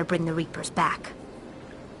knows how to bring the Reapers back.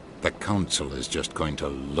 The Council is just going to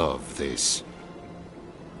love this.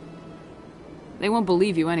 They won't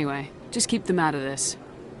believe you anyway. Just keep them out of this.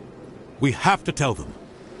 We have to tell them.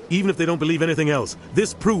 Even if they don't believe anything else,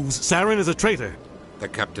 this proves Saren is a traitor. The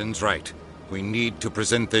Captain's right. We need to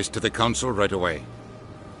present this to the Council right away.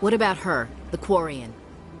 What about her, the Quarian?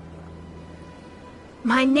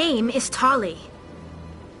 My name is Tali.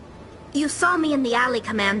 You saw me in the alley,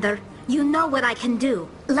 Commander. You know what I can do.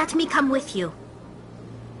 Let me come with you.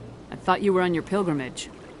 I thought you were on your pilgrimage.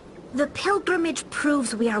 The pilgrimage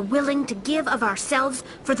proves we are willing to give of ourselves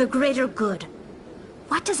for the greater good.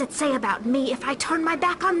 What does it say about me if I turn my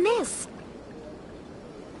back on this?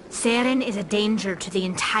 Saren is a danger to the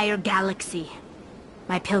entire galaxy.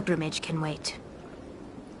 My pilgrimage can wait.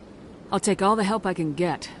 I'll take all the help I can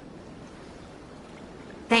get.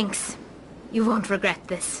 Thanks. You won't regret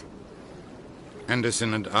this.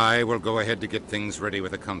 Anderson and I will go ahead to get things ready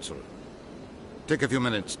with the Council. Take a few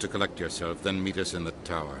minutes to collect yourself, then meet us in the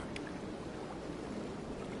tower.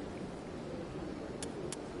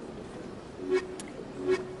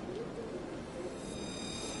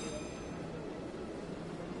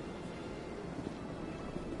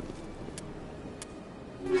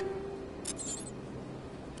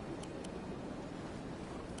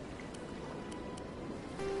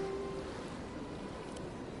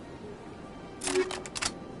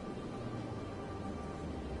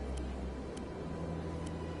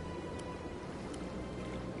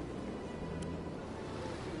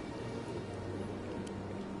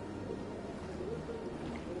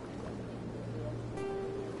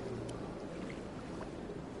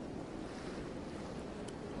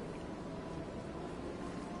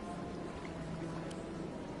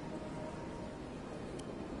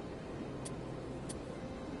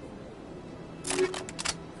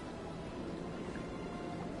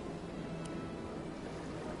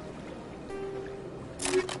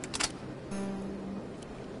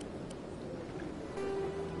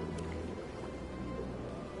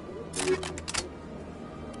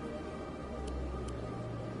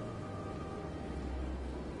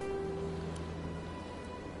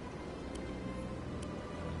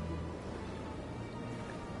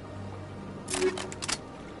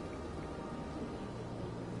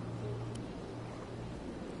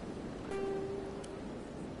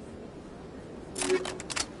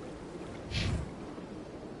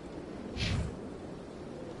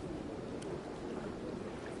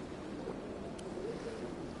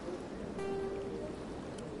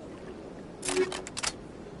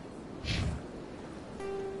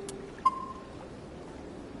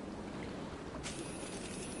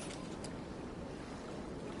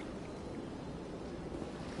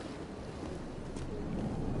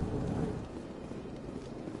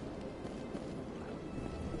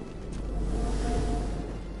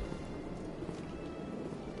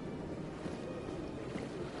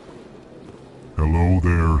 Hello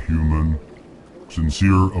there, human.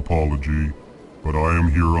 Sincere apology, but I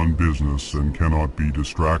am here on business and cannot be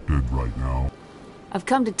distracted right now. I've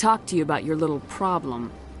come to talk to you about your little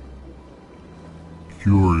problem.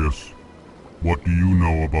 Curious. What do you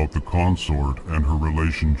know about the consort and her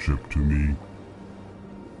relationship to me?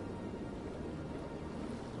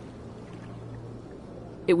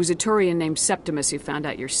 It was a Turian named Septimus who found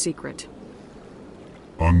out your secret.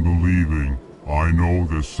 Unbelieving. I know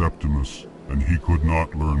this Septimus, and he could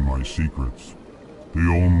not learn my secrets. The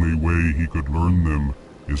only way he could learn them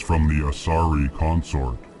is from the Asari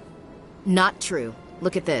consort. Not true.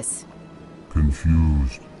 Look at this.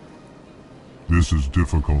 Confused. This is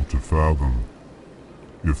difficult to fathom.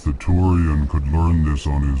 If the Turian could learn this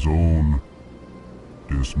on his own,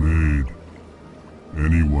 dismayed,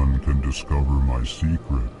 anyone can discover my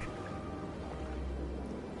secret.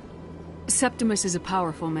 Septimus is a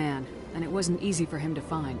powerful man, and it wasn't easy for him to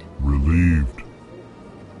find. Relieved.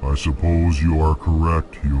 I suppose you are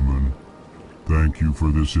correct, human. Thank you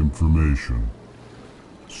for this information.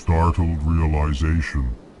 Startled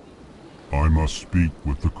realization. I must speak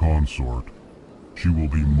with the consort. She will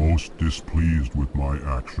be most displeased with my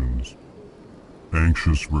actions.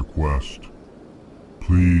 Anxious request.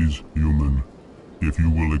 Please, human, if you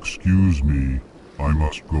will excuse me, I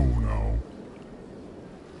must go now.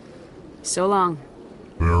 So long.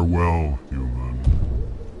 Farewell, human.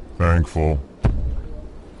 Thankful.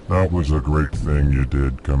 That was a great thing you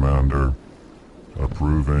did, Commander.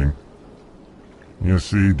 Approving. You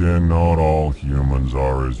see, then, not all humans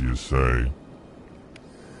are as you say.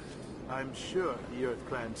 I'm sure the Earth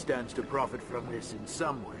Clan stands to profit from this in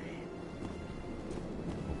some way.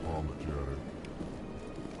 Apologetic.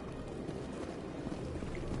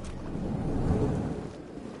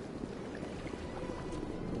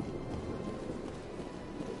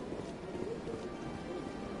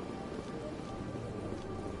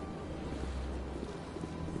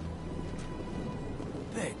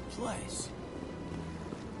 Big place.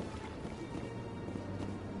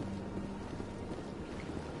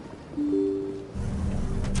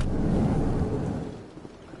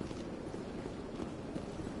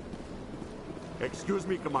 Excuse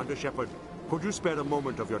me, Commander Shepard. Could you spare a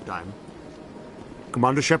moment of your time?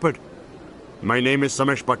 Commander Shepard, my name is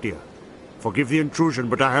Samesh Bhatia. Forgive the intrusion,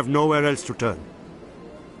 but I have nowhere else to turn.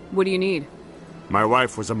 What do you need? My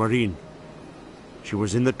wife was a Marine. She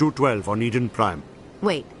was in the 212 on Eden Prime.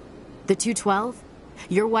 Wait, the 212?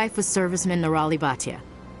 Your wife was serviceman Nirali Bhatia.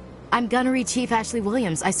 I'm Gunnery Chief Ashley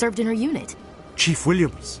Williams. I served in her unit. Chief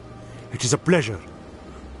Williams, it is a pleasure.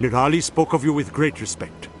 Nirali spoke of you with great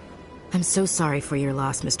respect. I'm so sorry for your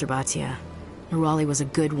loss, Mr. Bhatia. Nirali was a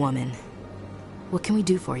good woman. What can we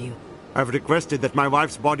do for you? I've requested that my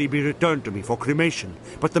wife's body be returned to me for cremation,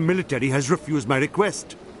 but the military has refused my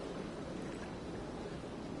request.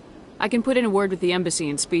 I can put in a word with the embassy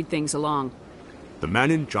and speed things along. The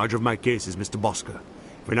man in charge of my case is Mr. Bosker.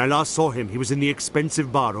 When I last saw him, he was in the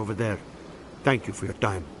expensive bar over there. Thank you for your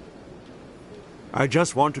time. I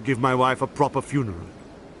just want to give my wife a proper funeral,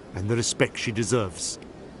 and the respect she deserves.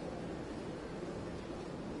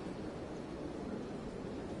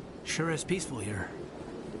 Sure is peaceful here.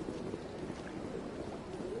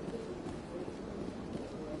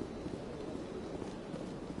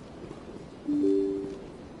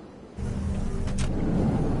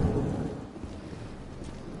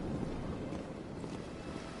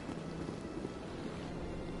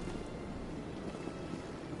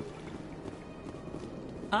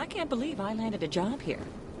 I can't believe I landed a job here.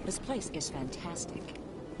 This place is fantastic.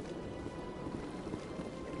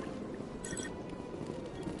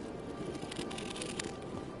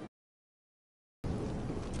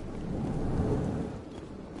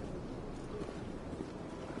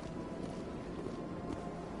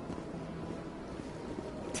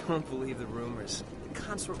 Don't believe the rumors. The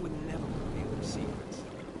consort would never reveal their secrets.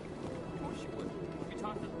 Of course you would. You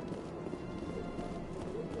talked to them.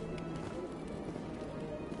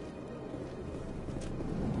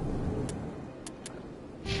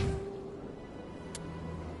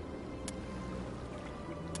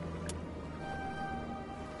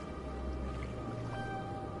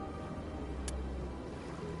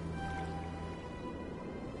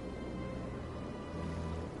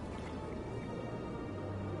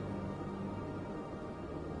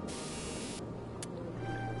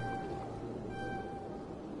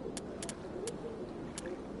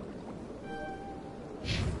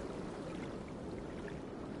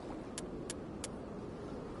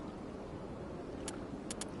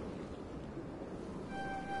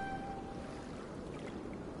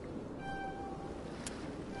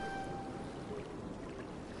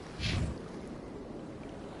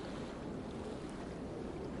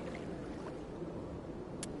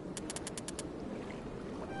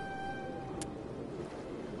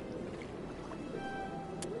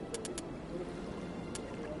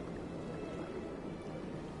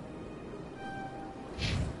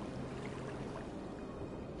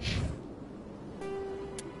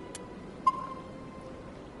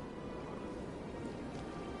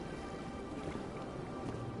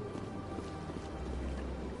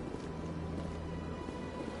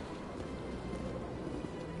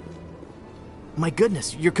 My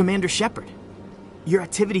goodness, you're Commander Shepard. Your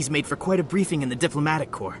activities made for quite a briefing in the Diplomatic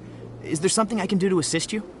Corps. Is there something I can do to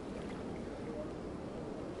assist you?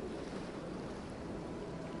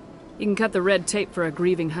 You can cut the red tape for a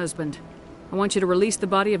grieving husband. I want you to release the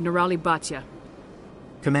body of Nerali Bhatia.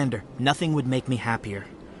 Commander, nothing would make me happier.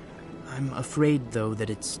 I'm afraid, though, that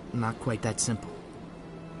it's not quite that simple.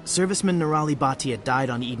 Serviceman Nerali Bhatia died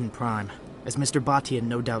on Eden Prime, as Mr. Bhatia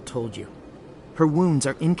no doubt told you. Her wounds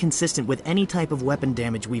are inconsistent with any type of weapon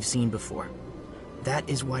damage we've seen before. That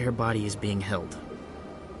is why her body is being held.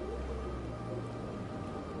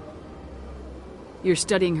 You're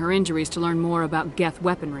studying her injuries to learn more about Geth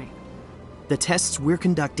weaponry. The tests we're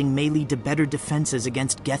conducting may lead to better defenses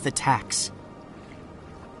against Geth attacks.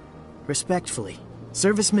 Respectfully,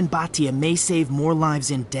 Serviceman Bhatia may save more lives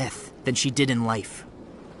in death than she did in life.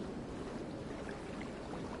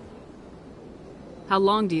 How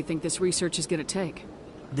long do you think this research is going to take?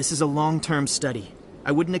 This is a long-term study.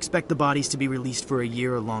 I wouldn't expect the bodies to be released for a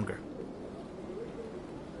year or longer.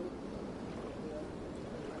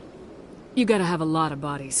 You gotta have a lot of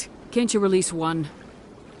bodies. Can't you release one?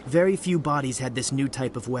 Very few bodies had this new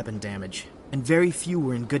type of weapon damage, and very few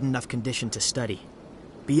were in good enough condition to study.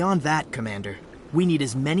 Beyond that, Commander, we need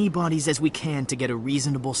as many bodies as we can to get a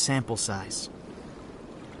reasonable sample size.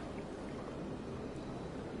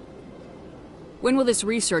 When will this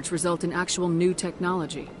research result in actual new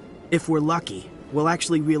technology? If we're lucky, we'll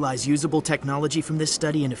actually realize usable technology from this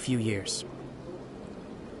study in a few years.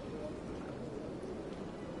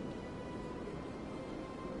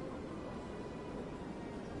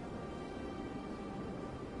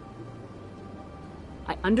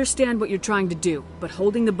 I understand what you're trying to do, but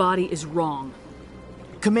holding the body is wrong.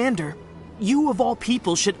 Commander, you of all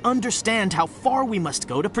people should understand how far we must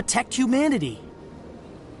go to protect humanity.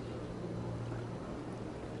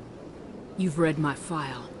 You've read my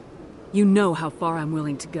file. You know how far I'm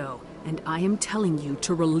willing to go, and I am telling you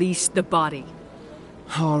to release the body.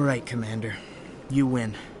 All right, Commander. You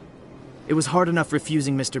win. It was hard enough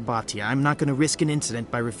refusing Mr. Bhatia. I'm not going to risk an incident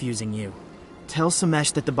by refusing you. Tell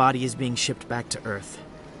Samesh that the body is being shipped back to Earth.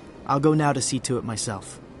 I'll go now to see to it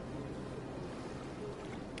myself.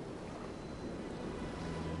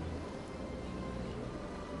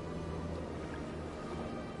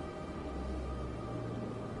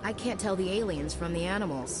 I can't tell the aliens from the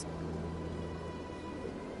animals.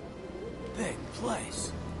 Big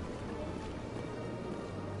place.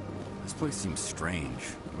 This place seems strange.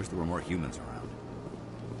 I wish there were more humans around.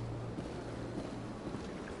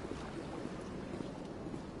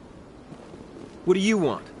 What do you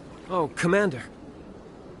want? Oh, Commander.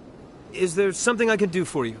 Is there something I can do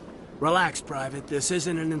for you? Relax, Private. This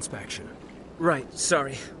isn't an inspection. Right,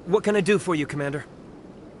 sorry. What can I do for you, Commander?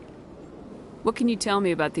 What can you tell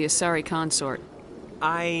me about the Asari consort?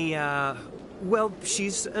 Well,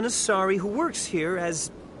 she's an Asari who works here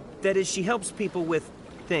that is, she helps people with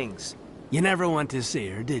things. You never went to see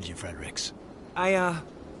her, did you, Fredericks?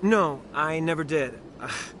 No, I never did.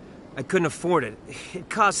 I couldn't afford it. It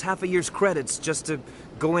costs half a year's credits just to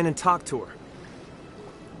go in and talk to her.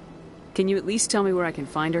 Can you at least tell me where I can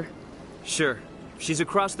find her? Sure. She's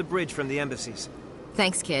across the bridge from the embassies.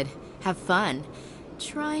 Thanks, kid. Have fun.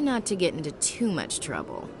 Try not to get into too much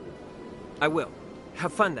trouble. I will.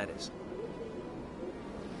 Have fun, that is.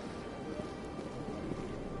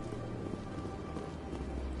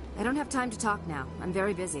 I don't have time to talk now. I'm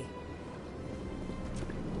very busy.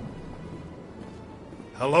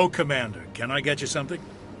 Hello, Commander. Can I get you something?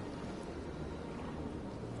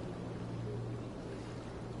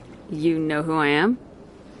 You know who I am?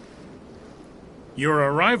 Your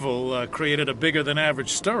arrival created a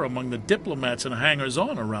bigger-than-average stir among the diplomats and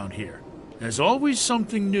hangers-on around here. There's always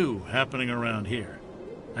something new happening around here.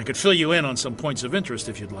 I could fill you in on some points of interest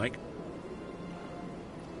if you'd like.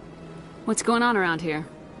 What's going on around here?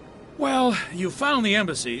 Well, you found the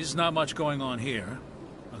embassies, not much going on here.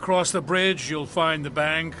 Across the bridge, you'll find the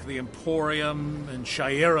bank, the Emporium, and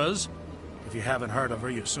Shaira's. If you haven't heard of her,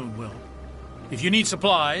 you soon will. If you need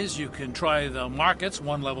supplies, you can try the markets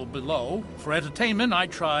one level below. For entertainment, I'd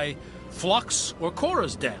try Flux or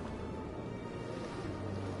Cora's Den.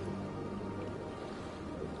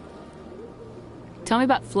 Tell me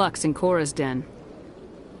about Flux and Cora's Den.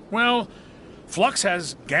 Well, Flux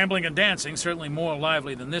has gambling and dancing, certainly more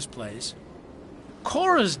lively than this place.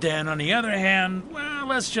 Cora's Den, on the other hand, well,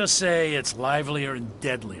 let's just say it's livelier and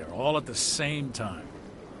deadlier, all at the same time.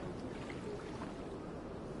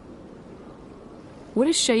 What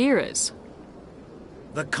is Shaira's?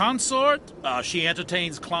 The consort? She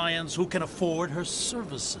entertains clients who can afford her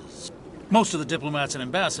services. Most of the diplomats and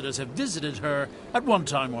ambassadors have visited her at one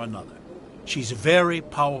time or another. She's a very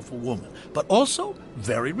powerful woman, but also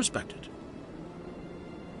very respected.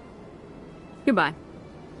 Goodbye.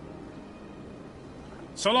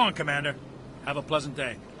 So long, Commander. Have a pleasant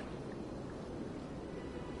day.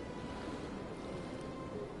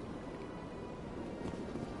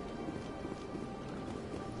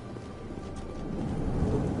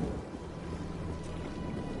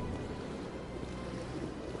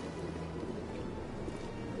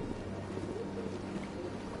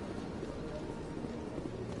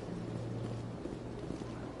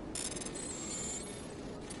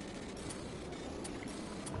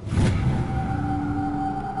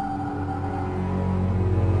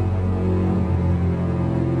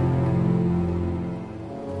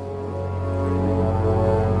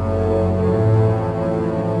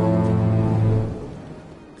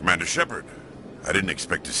 Commander Shepard, I didn't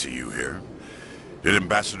expect to see you here. Did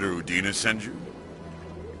Ambassador Udina send you?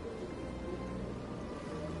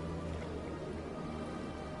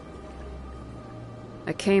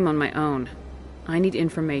 I came on my own. I need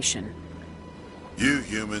information. You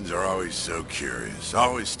humans are always so curious,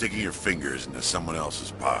 always sticking your fingers into someone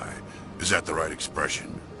else's pie. Is that the right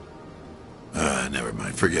expression? Never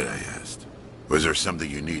mind. Forget I asked. Was there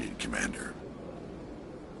something you needed, Commander?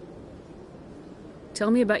 Tell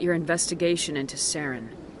me about your investigation into Saren.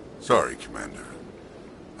 Sorry, Commander.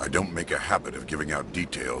 I don't make a habit of giving out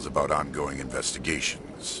details about ongoing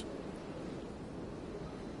investigations.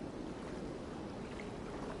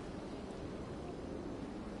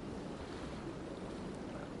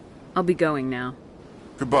 I'll be going now.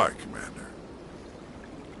 Goodbye, Commander.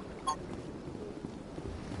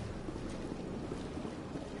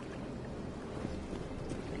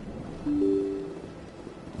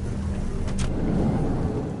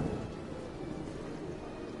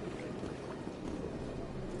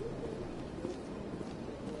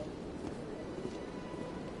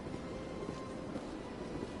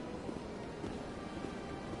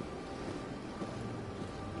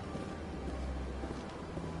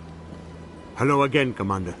 Hello again,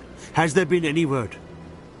 Commander. Has there been any word?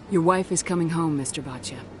 Your wife is coming home, Mr.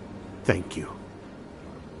 Bhatia. Thank you.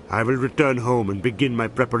 I will return home and begin my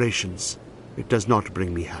preparations. It does not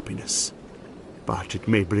bring me happiness, but it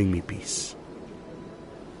may bring me peace.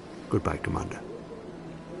 Goodbye, Commander.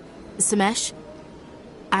 Samesh,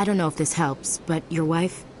 I don't know if this helps, but your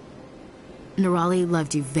wife, Nirali,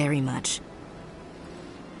 loved you very much.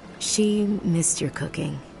 She missed your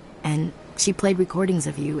cooking, and she played recordings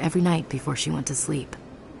of you every night before she went to sleep.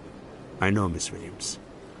 I know, Miss Williams.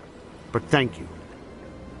 But thank you.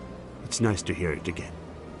 It's nice to hear it again.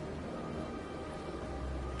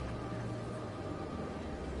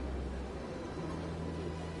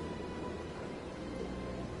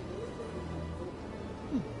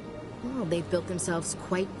 Well, they've built themselves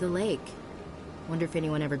quite the lake. Wonder if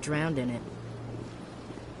anyone ever drowned in it.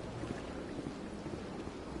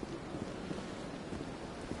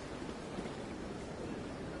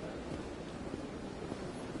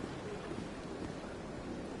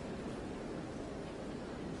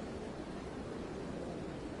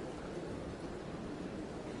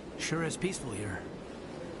 Sure is peaceful here.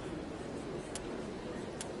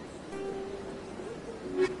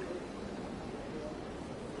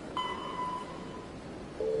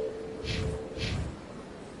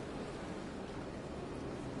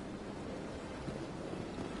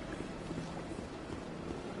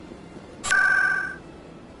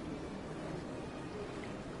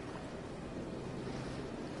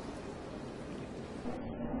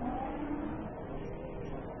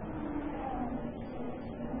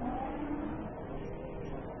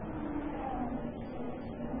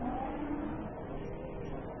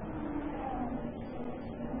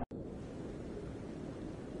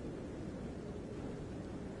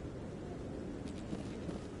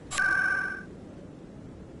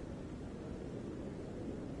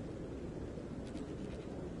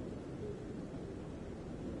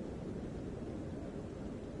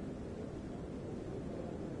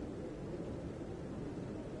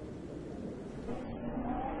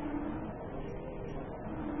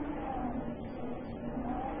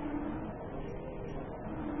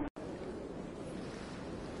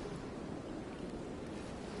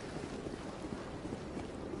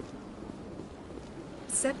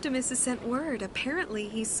 Septimus has sent word. Apparently,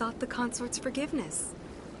 he sought the consort's forgiveness.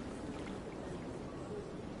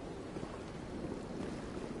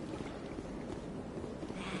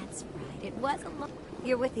 That's right. It was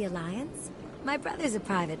You're with the Alliance? My brother's a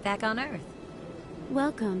private back on Earth.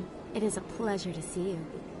 Welcome. It is a pleasure to see you.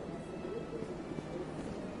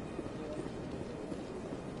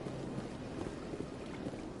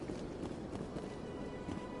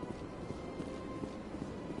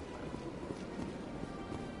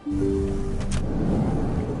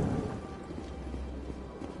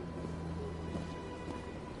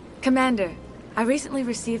 Commander, I recently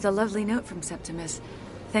received a lovely note from Septimus.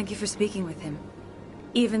 Thank you for speaking with him.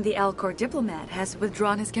 Even the Alcor diplomat has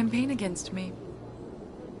withdrawn his campaign against me.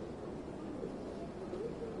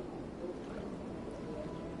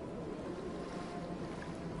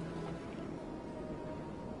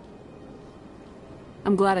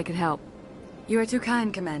 I'm glad I could help. You are too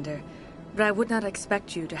kind, Commander, but I would not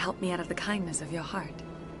expect you to help me out of the kindness of your heart.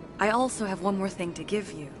 I also have one more thing to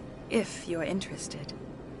give you, if you are interested.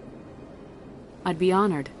 I'd be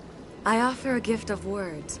honored. I offer a gift of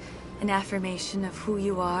words, an affirmation of who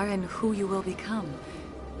you are and who you will become.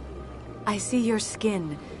 I see your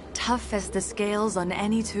skin, tough as the scales on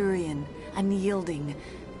any Turian, unyielding,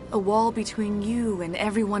 a wall between you and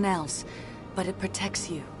everyone else, but it protects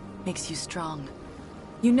you, makes you strong.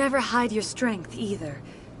 You never hide your strength, either.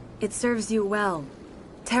 It serves you well,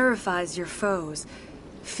 terrifies your foes.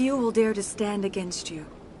 Few will dare to stand against you.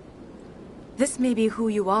 This may be who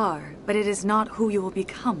you are, but it is not who you will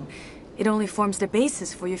become. It only forms the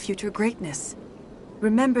basis for your future greatness.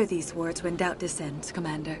 Remember these words when doubt descends,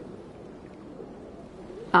 Commander.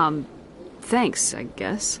 Thanks, I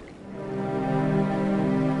guess.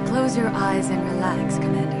 Close your eyes and relax,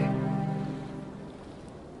 Commander.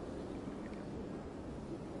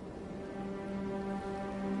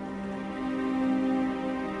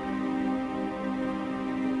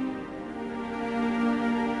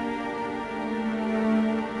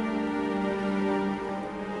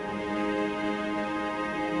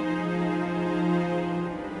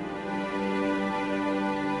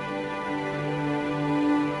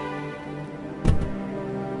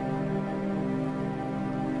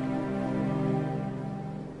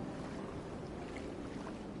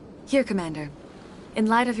 Here, Commander. In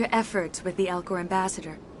light of your efforts with the Alcor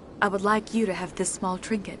ambassador, I would like you to have this small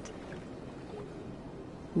trinket.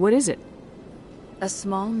 What is it? A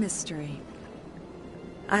small mystery.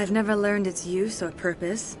 I have never learned its use or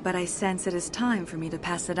purpose, but I sense it is time for me to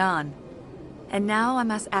pass it on. And now I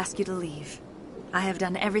must ask you to leave. I have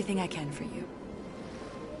done everything I can for you.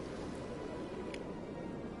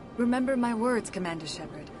 Remember my words, Commander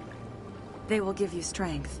Shepard. They will give you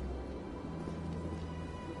strength.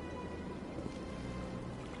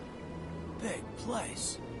 Big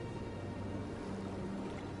place.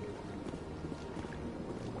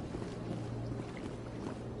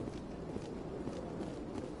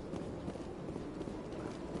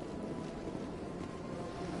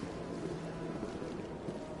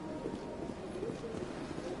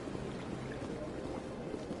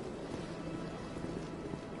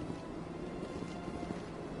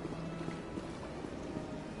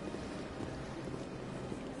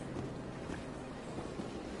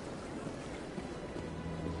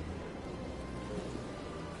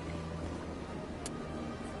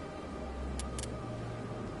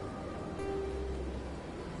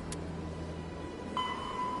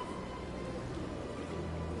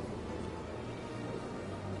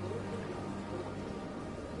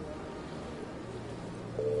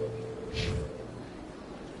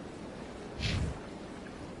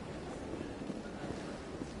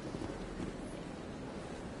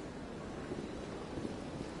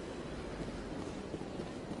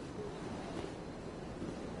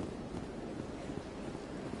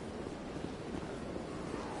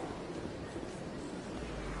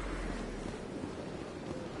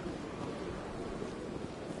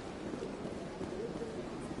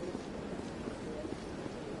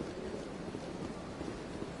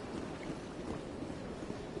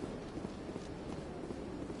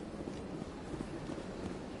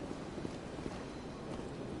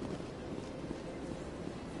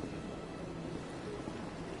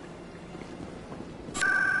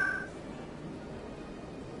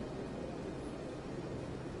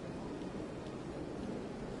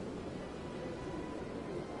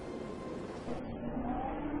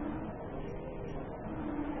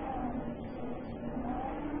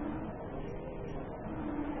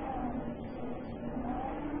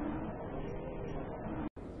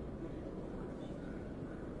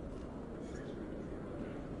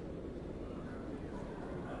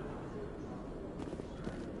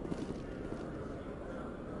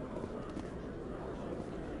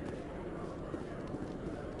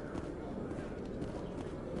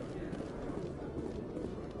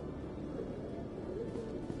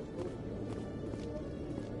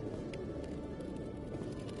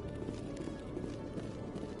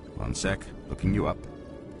 One sec, looking you up.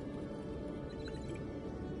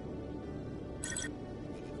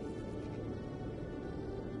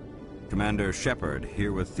 Commander Shepard,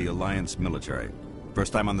 here with the Alliance military.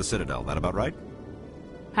 First time on the Citadel, that about right?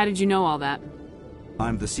 How did you know all that?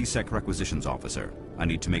 I'm the CSEC requisitions officer. I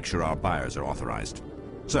need to make sure our buyers are authorized.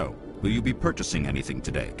 So, will you be purchasing anything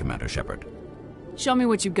today, Commander Shepard? Show me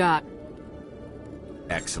what you got.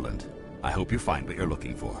 Excellent. I hope you find what you're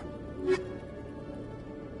looking for.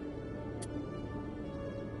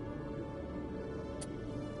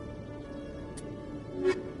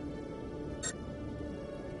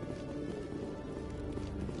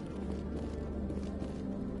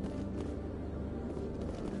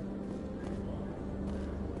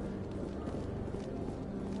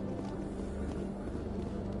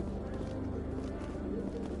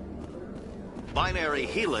 Binary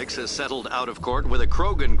Helix has settled out of court with a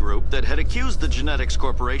Krogan group that had accused the Genetics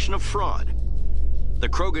Corporation of fraud. The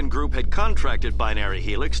Krogan group had contracted Binary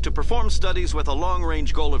Helix to perform studies with a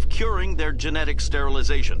long-range goal of curing their genetic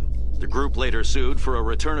sterilization. The group later sued for a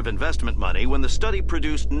return of investment money when the study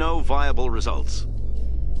produced no viable results.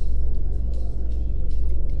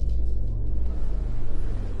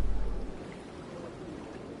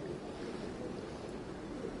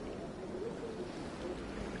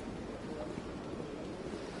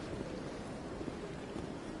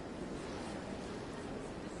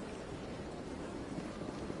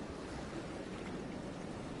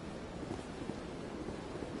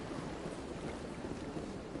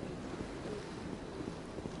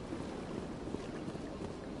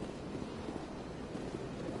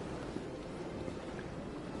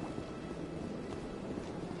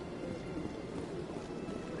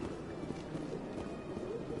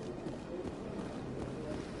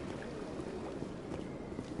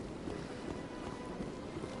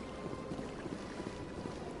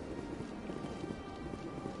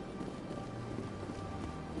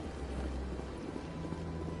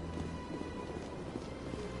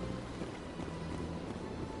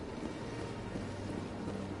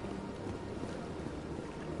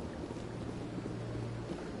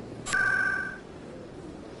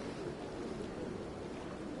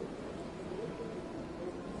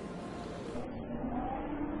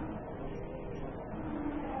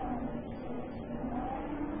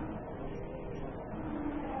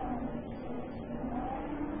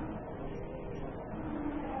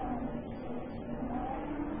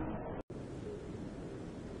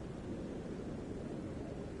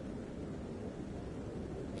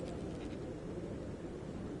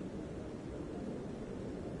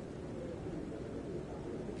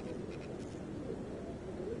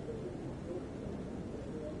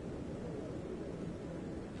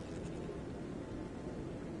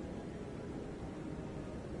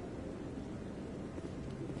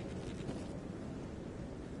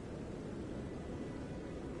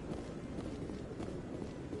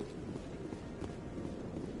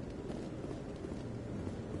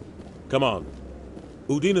 Come on.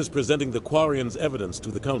 Udina's presenting the Quarians' evidence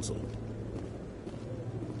to the Council.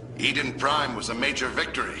 Eden Prime was a major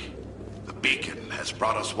victory. The beacon has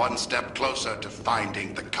brought us one step closer to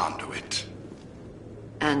finding the conduit.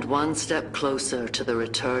 And one step closer to the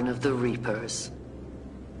return of the Reapers.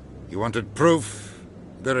 You wanted proof?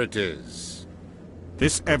 There it is.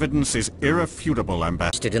 This evidence is irrefutable,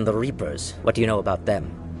 Ambassador. In the Reapers, what do you know about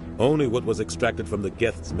them? Only what was extracted from the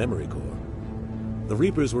Geth's memory core. The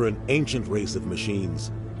Reapers were an ancient race of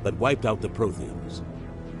machines that wiped out the Protheans.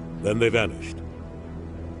 Then they vanished.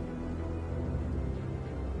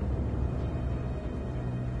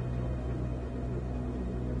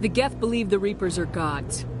 The Geth believe the Reapers are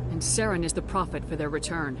gods, and Saren is the prophet for their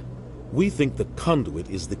return. We think the conduit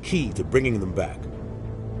is the key to bringing them back.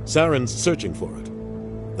 Saren's searching for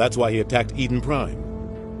it. That's why he attacked Eden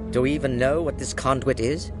Prime. Do we even know what this conduit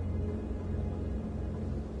is?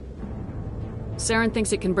 Saren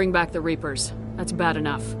thinks it can bring back the Reapers. That's bad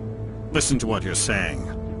enough. Listen to what you're saying.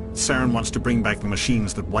 Saren wants to bring back the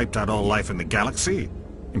machines that wiped out all life in the galaxy?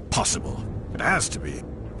 Impossible. It has to be.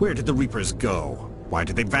 Where did the Reapers go? Why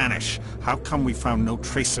did they vanish? How come we found no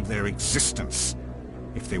trace of their existence?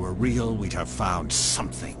 If they were real, we'd have found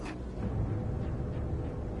something.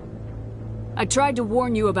 I tried to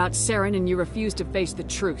warn you about Saren and you refused to face the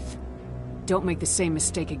truth. Don't make the same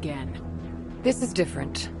mistake again. This is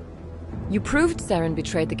different. You proved Saren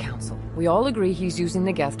betrayed the Council. We all agree he's using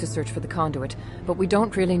the Geth to search for the conduit, but we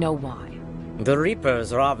don't really know why. The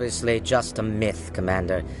Reapers are obviously just a myth,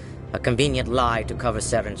 Commander. A convenient lie to cover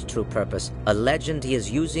Saren's true purpose. A legend he is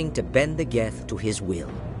using to bend the Geth to his will.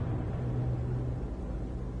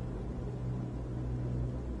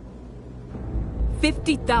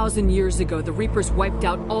 "50,000 years ago, the Reapers wiped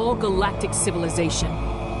out all galactic civilization.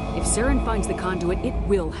 If Saren finds the conduit, it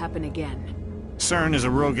will happen again. Saren is a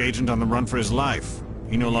rogue agent on the run for his life.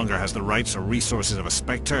 He no longer has the rights or resources of a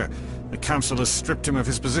Spectre. The Council has stripped him of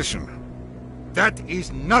his position. That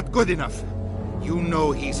is not good enough. You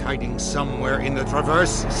know he's hiding somewhere in the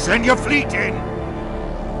Traverse. Send your fleet in!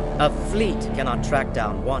 A fleet cannot track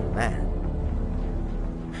down one man.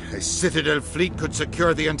 A Citadel fleet could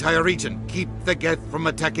secure the entire region, keep the Geth from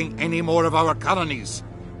attacking any more of our colonies.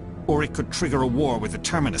 Or it could trigger a war with the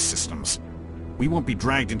Terminus systems. We won't be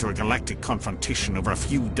dragged into a galactic confrontation over a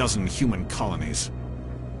few dozen human colonies.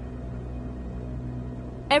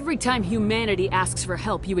 Every time humanity asks for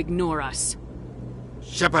help, you ignore us.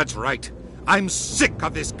 Shepard's right. I'm sick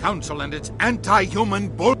of this council and its anti-human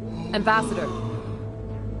bull... Ambassador,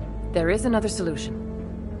 there is another solution.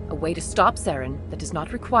 A way to stop Saren that does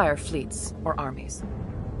not require fleets or armies.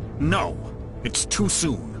 No! It's too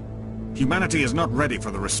soon. Humanity is not ready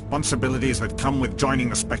for the responsibilities that come with joining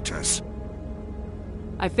the Spectres.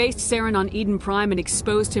 I faced Saren on Eden Prime and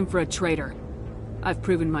exposed him for a traitor. I've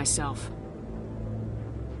proven myself.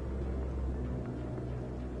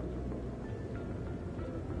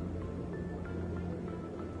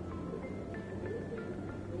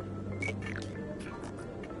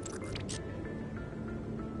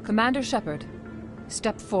 Commander Shepard,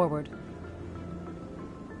 step forward.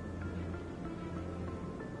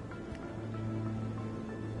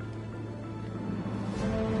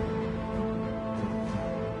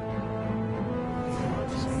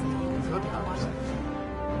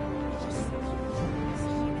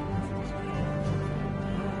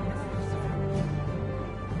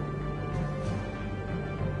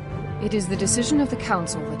 It is the decision of the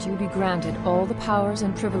Council that you be granted all the powers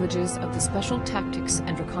and privileges of the Special Tactics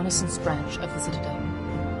and Reconnaissance Branch of the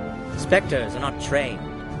Citadel. Spectres are not trained,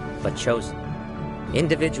 but chosen.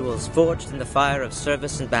 Individuals forged in the fire of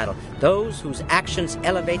service and battle. Those whose actions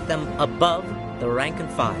elevate them above the rank and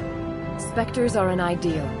file. Spectres are an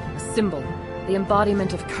ideal, a symbol, the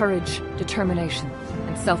embodiment of courage, determination,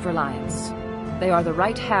 and self-reliance. They are the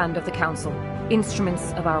right hand of the Council,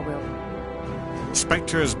 instruments of our will.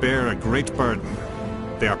 Spectres bear a great burden.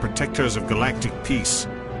 They are protectors of galactic peace,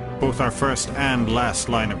 both our first and last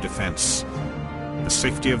line of defense. The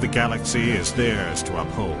safety of the galaxy is theirs to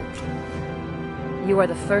uphold. You are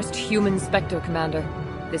the first human Spectre, Commander.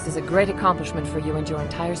 This is a great accomplishment for you and your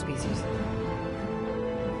entire species.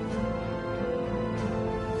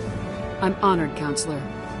 I'm honored, Counselor.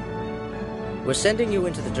 We're sending you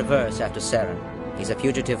into the Traverse after Saren. He's a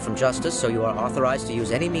fugitive from justice, so you are authorized to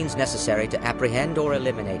use any means necessary to apprehend or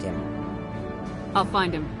eliminate him. I'll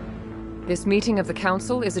find him. This meeting of the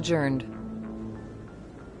Council is adjourned.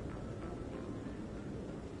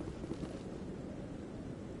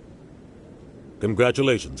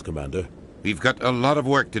 Congratulations, Commander. We've got a lot of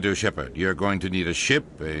work to do, Shepard. You're going to need a ship,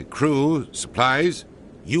 a crew, supplies.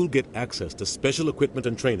 You'll get access to special equipment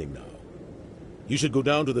and training now. You should go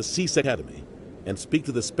down to the CSEC Academy and speak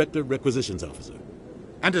to the Spectre Requisitions Officer.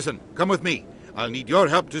 Anderson, come with me. I'll need your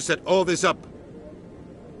help to set all this up.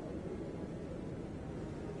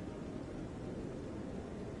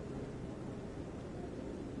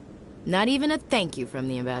 Not even a thank you from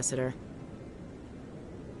the Ambassador.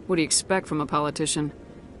 What do you expect from a politician?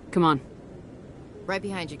 Come on. Right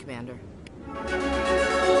behind you, Commander.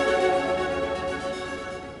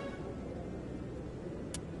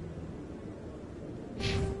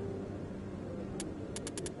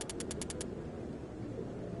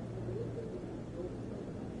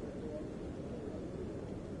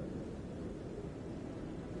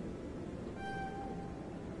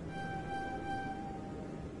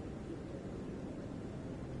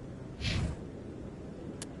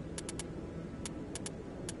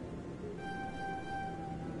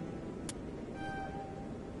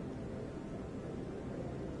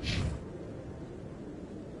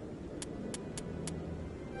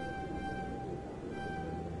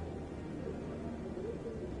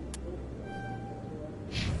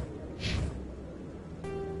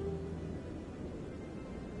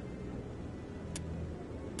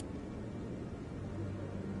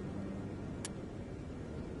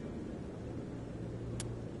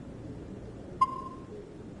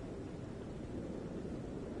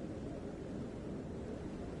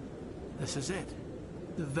 This is it.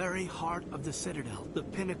 The very heart of the Citadel, the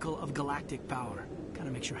pinnacle of galactic power.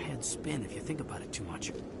 Kinda makes your head spin if you think about it too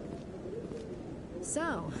much.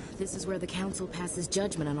 So, this is where the Council passes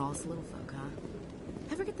judgment on all us little folk,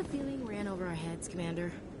 huh? Ever get the feeling we're in over our heads,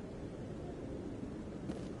 Commander?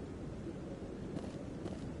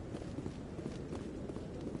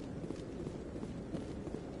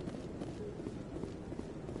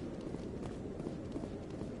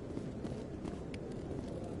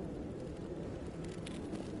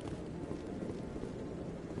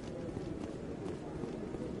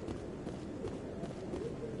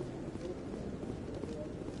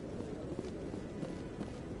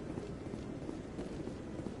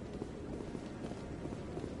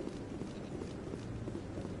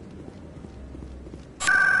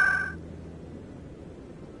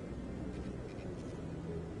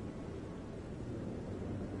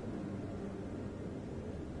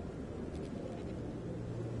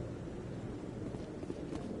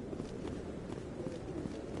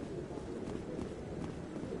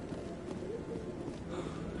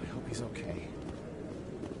 is okay.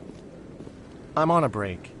 I'm on a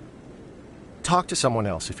break. Talk to someone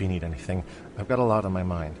else if you need anything. I've got a lot on my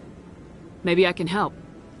mind. Maybe I can help.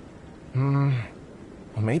 Well,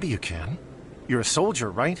 maybe you can. You're a soldier,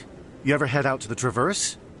 right? You ever head out to the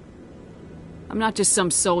Traverse? I'm not just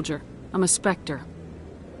some soldier. I'm a Spectre.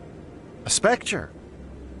 A Spectre?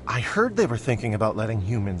 I heard they were thinking about letting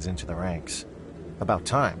humans into the ranks. About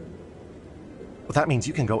time. Well, that means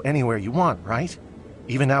you can go anywhere you want, right?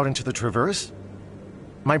 Even out into the Traverse?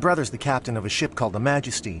 My brother's the captain of a ship called the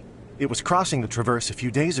Majesty. It was crossing the Traverse a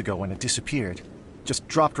few days ago when it disappeared. Just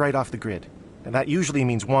dropped right off the grid. And that usually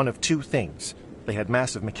means one of two things. They had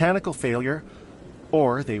massive mechanical failure,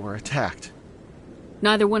 or they were attacked.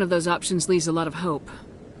 Neither one of those options leaves a lot of hope.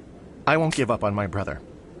 I won't give up on my brother.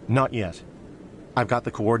 Not yet. I've got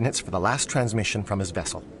the coordinates for the last transmission from his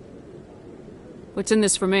vessel. What's in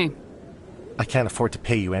this for me? I can't afford to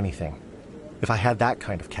pay you anything. If I had that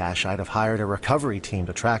kind of cash, I'd have hired a recovery team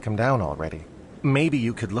to track him down already. Maybe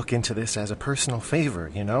you could look into this as a personal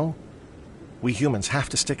favor, you know? We humans have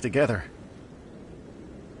to stick together.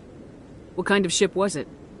 What kind of ship was it?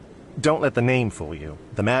 Don't let the name fool you.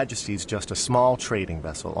 The Majesty's just a small trading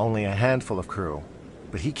vessel, only a handful of crew.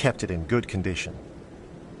 But he kept it in good condition.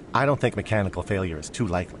 I don't think mechanical failure is too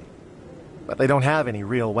likely. But they don't have any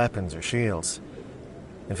real weapons or shields.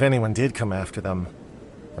 If anyone did come after them,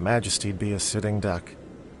 the Majesty'd be a sitting duck.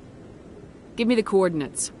 Give me the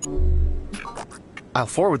coordinates. I'll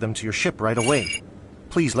forward them to your ship right away.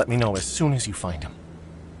 Please let me know as soon as you find them.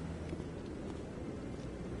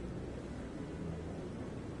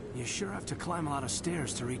 You sure have to climb a lot of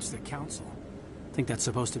stairs to reach the council. Think that's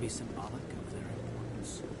supposed to be symbolic of their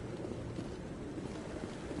importance.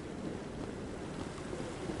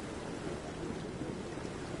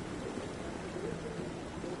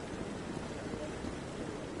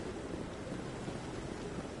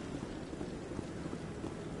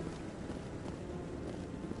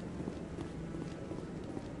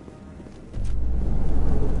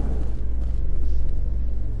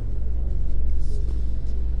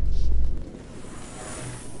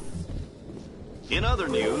 In other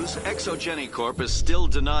news, Exogeny Corp is still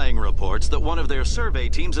denying reports that one of their survey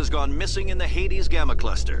teams has gone missing in the Hades Gamma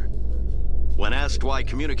Cluster. When asked why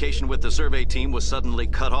communication with the survey team was suddenly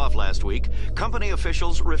cut off last week, company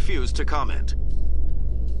officials refused to comment.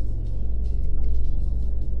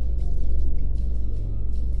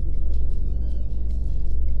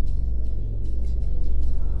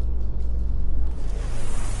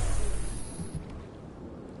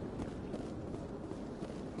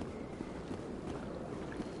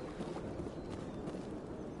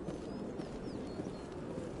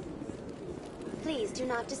 Please do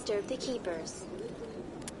not disturb the keepers.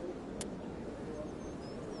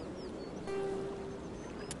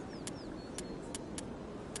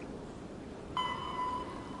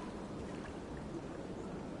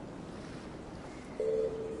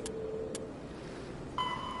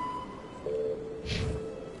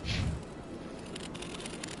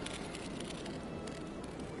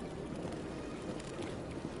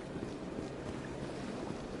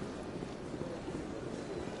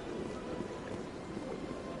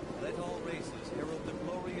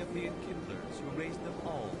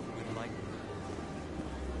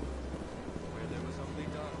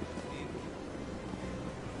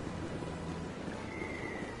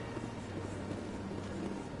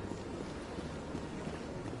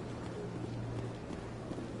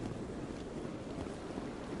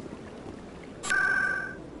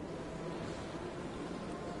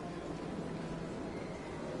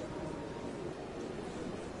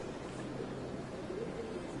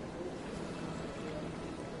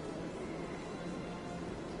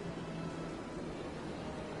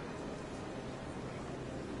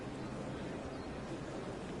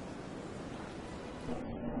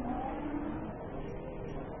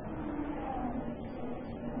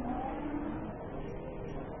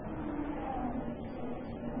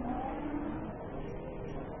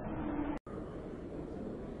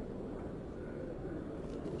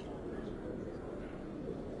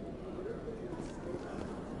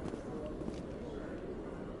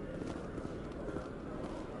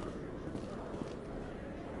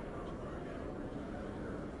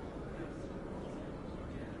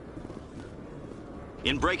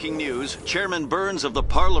 In breaking news, Chairman Burns of the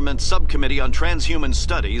Parliament Subcommittee on Transhuman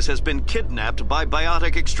Studies has been kidnapped by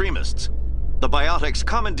biotic extremists. The biotics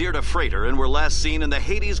commandeered a freighter and were last seen in the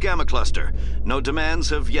Hades Gamma Cluster. No demands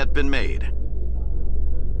have yet been made.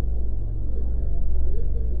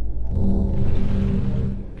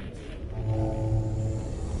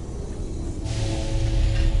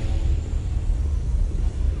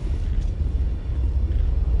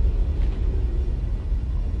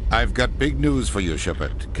 I've got big news for you,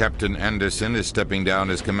 Shepard. Captain Anderson is stepping down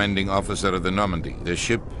as commanding officer of the Normandy. The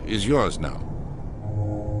ship is yours now.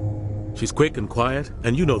 She's quick and quiet,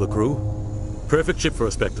 and you know the crew. Perfect ship for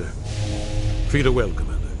a Spectre. Treat her well,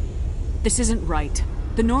 Commander. This isn't right.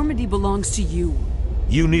 The Normandy belongs to you.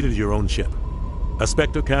 You needed your own ship. A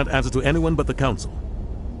Spectre can't answer to anyone but the Council.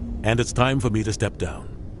 And it's time for me to step down.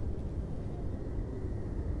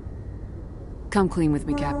 Come clean with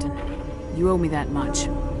me, Captain. You owe me that much.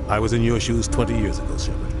 I was in your shoes 20 years ago,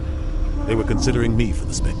 Shepard. They were considering me for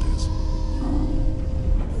the Spectres.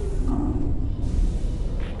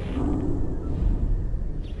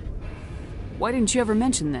 Why didn't you ever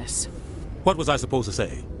mention this? What was I supposed to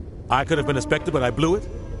say? I could have been a Spectre, but I blew it?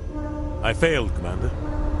 I failed, Commander.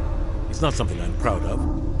 It's not something I'm proud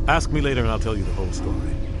of. Ask me later and I'll tell you the whole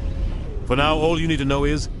story. For now, all you need to know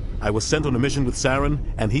is, I was sent on a mission with Saren,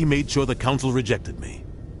 and he made sure the Council rejected me.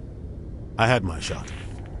 I had my shot.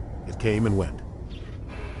 It came and went.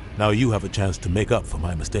 Now you have a chance to make up for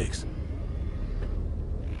my mistakes.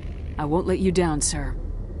 I won't let you down, sir.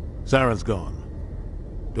 Saren's gone.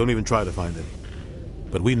 Don't even try to find him.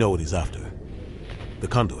 But we know what he's after. The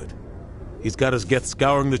conduit. He's got his Geth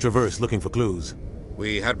scouring the Traverse looking for clues.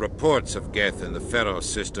 We had reports of Geth in the Pharos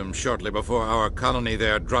system shortly before our colony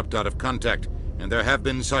there dropped out of contact, and there have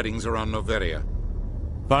been sightings around Noveria.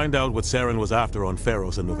 Find out what Saren was after on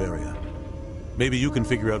Pharos and Noveria. Maybe you can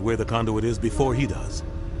figure out where the conduit is before he does.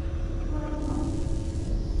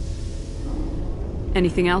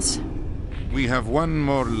 Anything else? We have one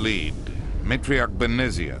more lead. Matriarch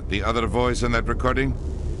Benezia, the other voice in that recording.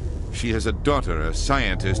 She has a daughter, a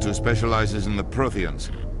scientist who specializes in the Protheans.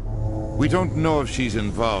 We don't know if she's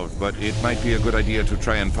involved, but it might be a good idea to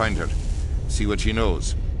try and find her. See what she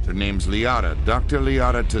knows. Her name's Liara, Dr.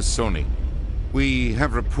 Liara Tassoni. We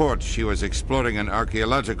have reports she was exploring an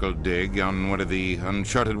archaeological dig on one of the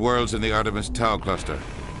uncharted worlds in the Artemis Tau cluster.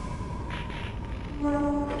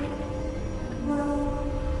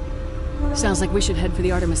 Sounds like we should head for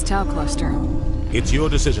the Artemis Tau cluster. It's your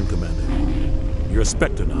decision, Commander. You're a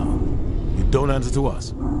Spectre now. You don't answer to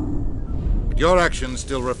us. But your actions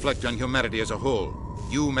still reflect on humanity as a whole.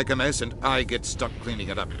 You make a mess and I get stuck cleaning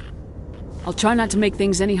it up. I'll try not to make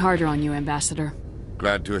things any harder on you, Ambassador.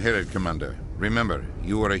 Glad to hear it, Commander. Remember,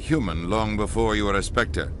 you were a human long before you were a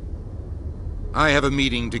Spectre. I have a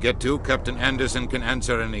meeting to get to. Captain Anderson can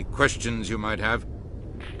answer any questions you might have.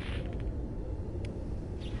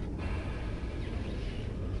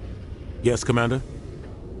 Yes, Commander?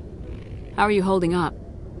 How are you holding up?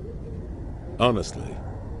 Honestly,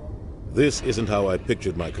 this isn't how I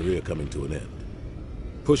pictured my career coming to an end.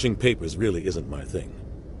 Pushing papers really isn't my thing,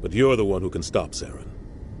 but you're the one who can stop Saren.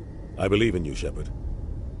 I believe in you, Shepard.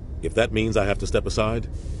 If that means I have to step aside,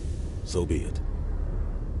 so be it.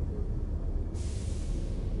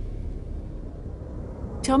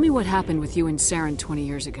 Tell me what happened with you and Saren 20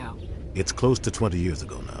 years ago. It's close to 20 years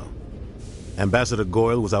ago now. Ambassador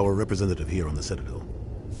Goyle was our representative here on the Citadel.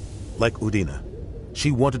 Like Udina,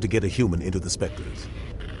 she wanted to get a human into the Spectres.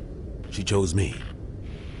 She chose me.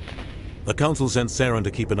 The Council sent Saren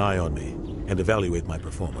to keep an eye on me and evaluate my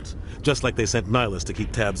performance, just like they sent Nihilus to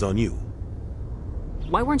keep tabs on you.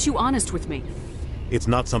 Why weren't you honest with me? It's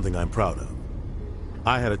not something I'm proud of.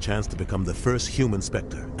 I had a chance to become the first human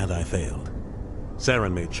Spectre, and I failed.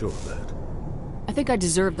 Saren made sure of that. I think I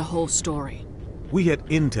deserve the whole story. We had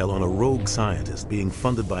intel on a rogue scientist being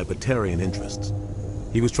funded by Batarian interests.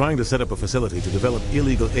 He was trying to set up a facility to develop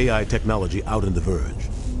illegal AI technology out in the Verge.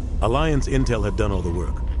 Alliance intel had done all the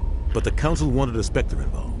work, but the Council wanted a Spectre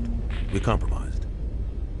involved. We compromised.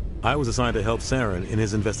 I was assigned to help Saren in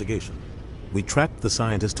his investigation. We tracked the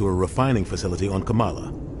scientist to a refining facility on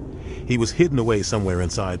Kamala. He was hidden away somewhere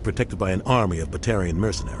inside, protected by an army of Batarian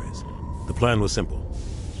mercenaries. The plan was simple.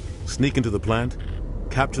 Sneak into the plant,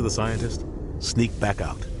 capture the scientist, sneak back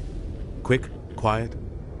out. Quick, quiet,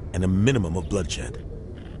 and a minimum of bloodshed.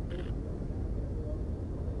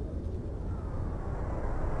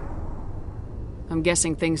 I'm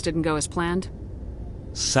guessing things didn't go as planned?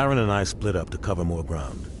 Saren and I split up to cover more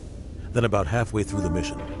ground. Then about halfway through the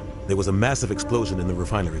mission, there was a massive explosion in the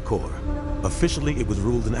refinery core. Officially, it was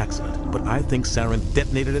ruled an accident, but I think Saren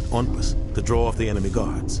detonated it on purpose to draw off the enemy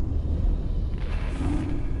guards.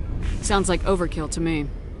 Sounds like overkill to me.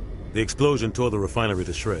 The explosion tore the refinery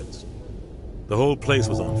to shreds. The whole place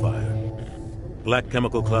was on fire. Black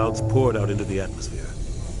chemical clouds poured out into the atmosphere.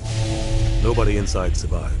 Nobody inside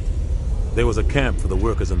survived. There was a camp for the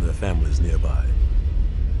workers and their families nearby.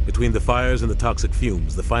 Between the fires and the toxic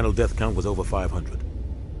fumes, the final death count was over 500.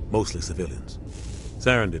 Mostly civilians.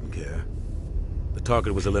 Saren didn't care. The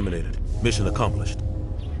target was eliminated, mission accomplished.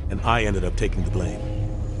 And I ended up taking the blame.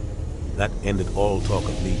 That ended all talk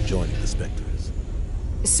of me joining the Spectres.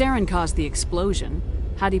 Saren caused the explosion.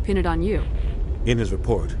 How'd he pin it on you? In his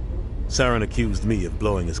report, Saren accused me of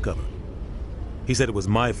blowing his cover. He said it was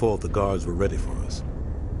my fault the guards were ready for us.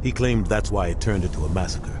 He claimed that's why it turned into a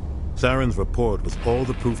massacre. Saren's report was all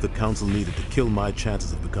the proof the Council needed to kill my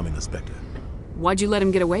chances of becoming a Spectre. Why'd you let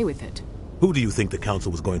him get away with it? Who do you think the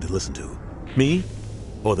Council was going to listen to? Me?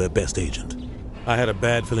 Or their best agent? I had a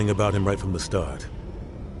bad feeling about him right from the start.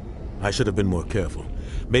 I should have been more careful.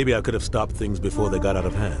 Maybe I could have stopped things before they got out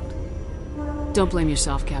of hand. Don't blame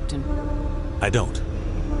yourself, Captain. I don't.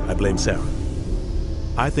 I blame Saren.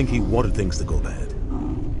 I think he wanted things to go bad.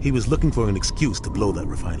 He was looking for an excuse to blow that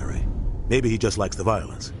refinery. Maybe he just likes the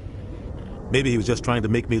violence. Maybe he was just trying to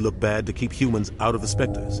make me look bad to keep humans out of the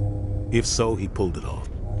Spectres. If so, he pulled it off.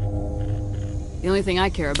 The only thing I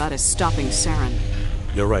care about is stopping Saren.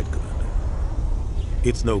 You're right, Commander.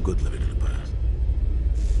 It's no good living in the past.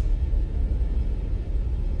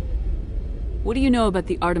 What do you know about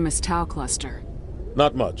the Artemis Tau cluster?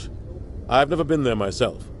 Not much. I've never been there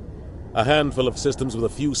myself. A handful of systems with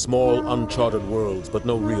a few small, uncharted worlds, but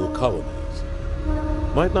no real colonies.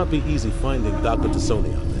 Might not be easy finding Dr.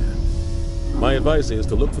 Tassoni out there. My advice is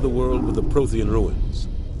to look for the world with the Prothean ruins.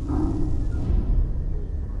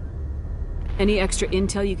 Any extra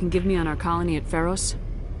intel you can give me on our colony at Pharos?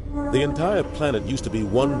 The entire planet used to be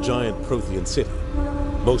one giant Prothean city.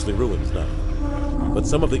 Mostly ruins now. But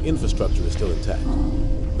some of the infrastructure is still intact.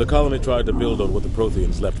 The colony tried to build on what the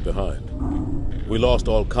Protheans left behind. We lost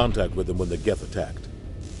all contact with them when the Geth attacked.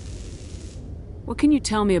 What can you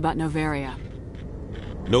tell me about Novaria?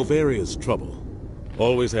 Novaria's trouble.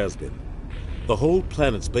 Always has been. The whole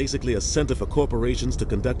planet's basically a center for corporations to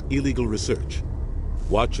conduct illegal research.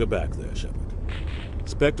 Watch your back there, Shepard.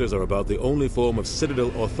 Spectres are about the only form of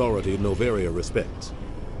Citadel authority Novaria respects.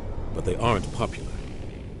 But they aren't popular.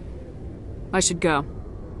 I should go.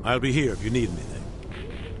 I'll be here if you need anything.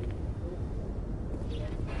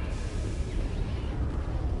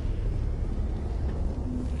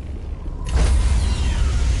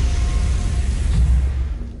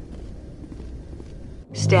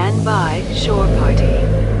 Stand by, shore party.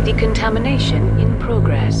 Decontamination in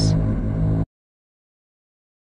progress.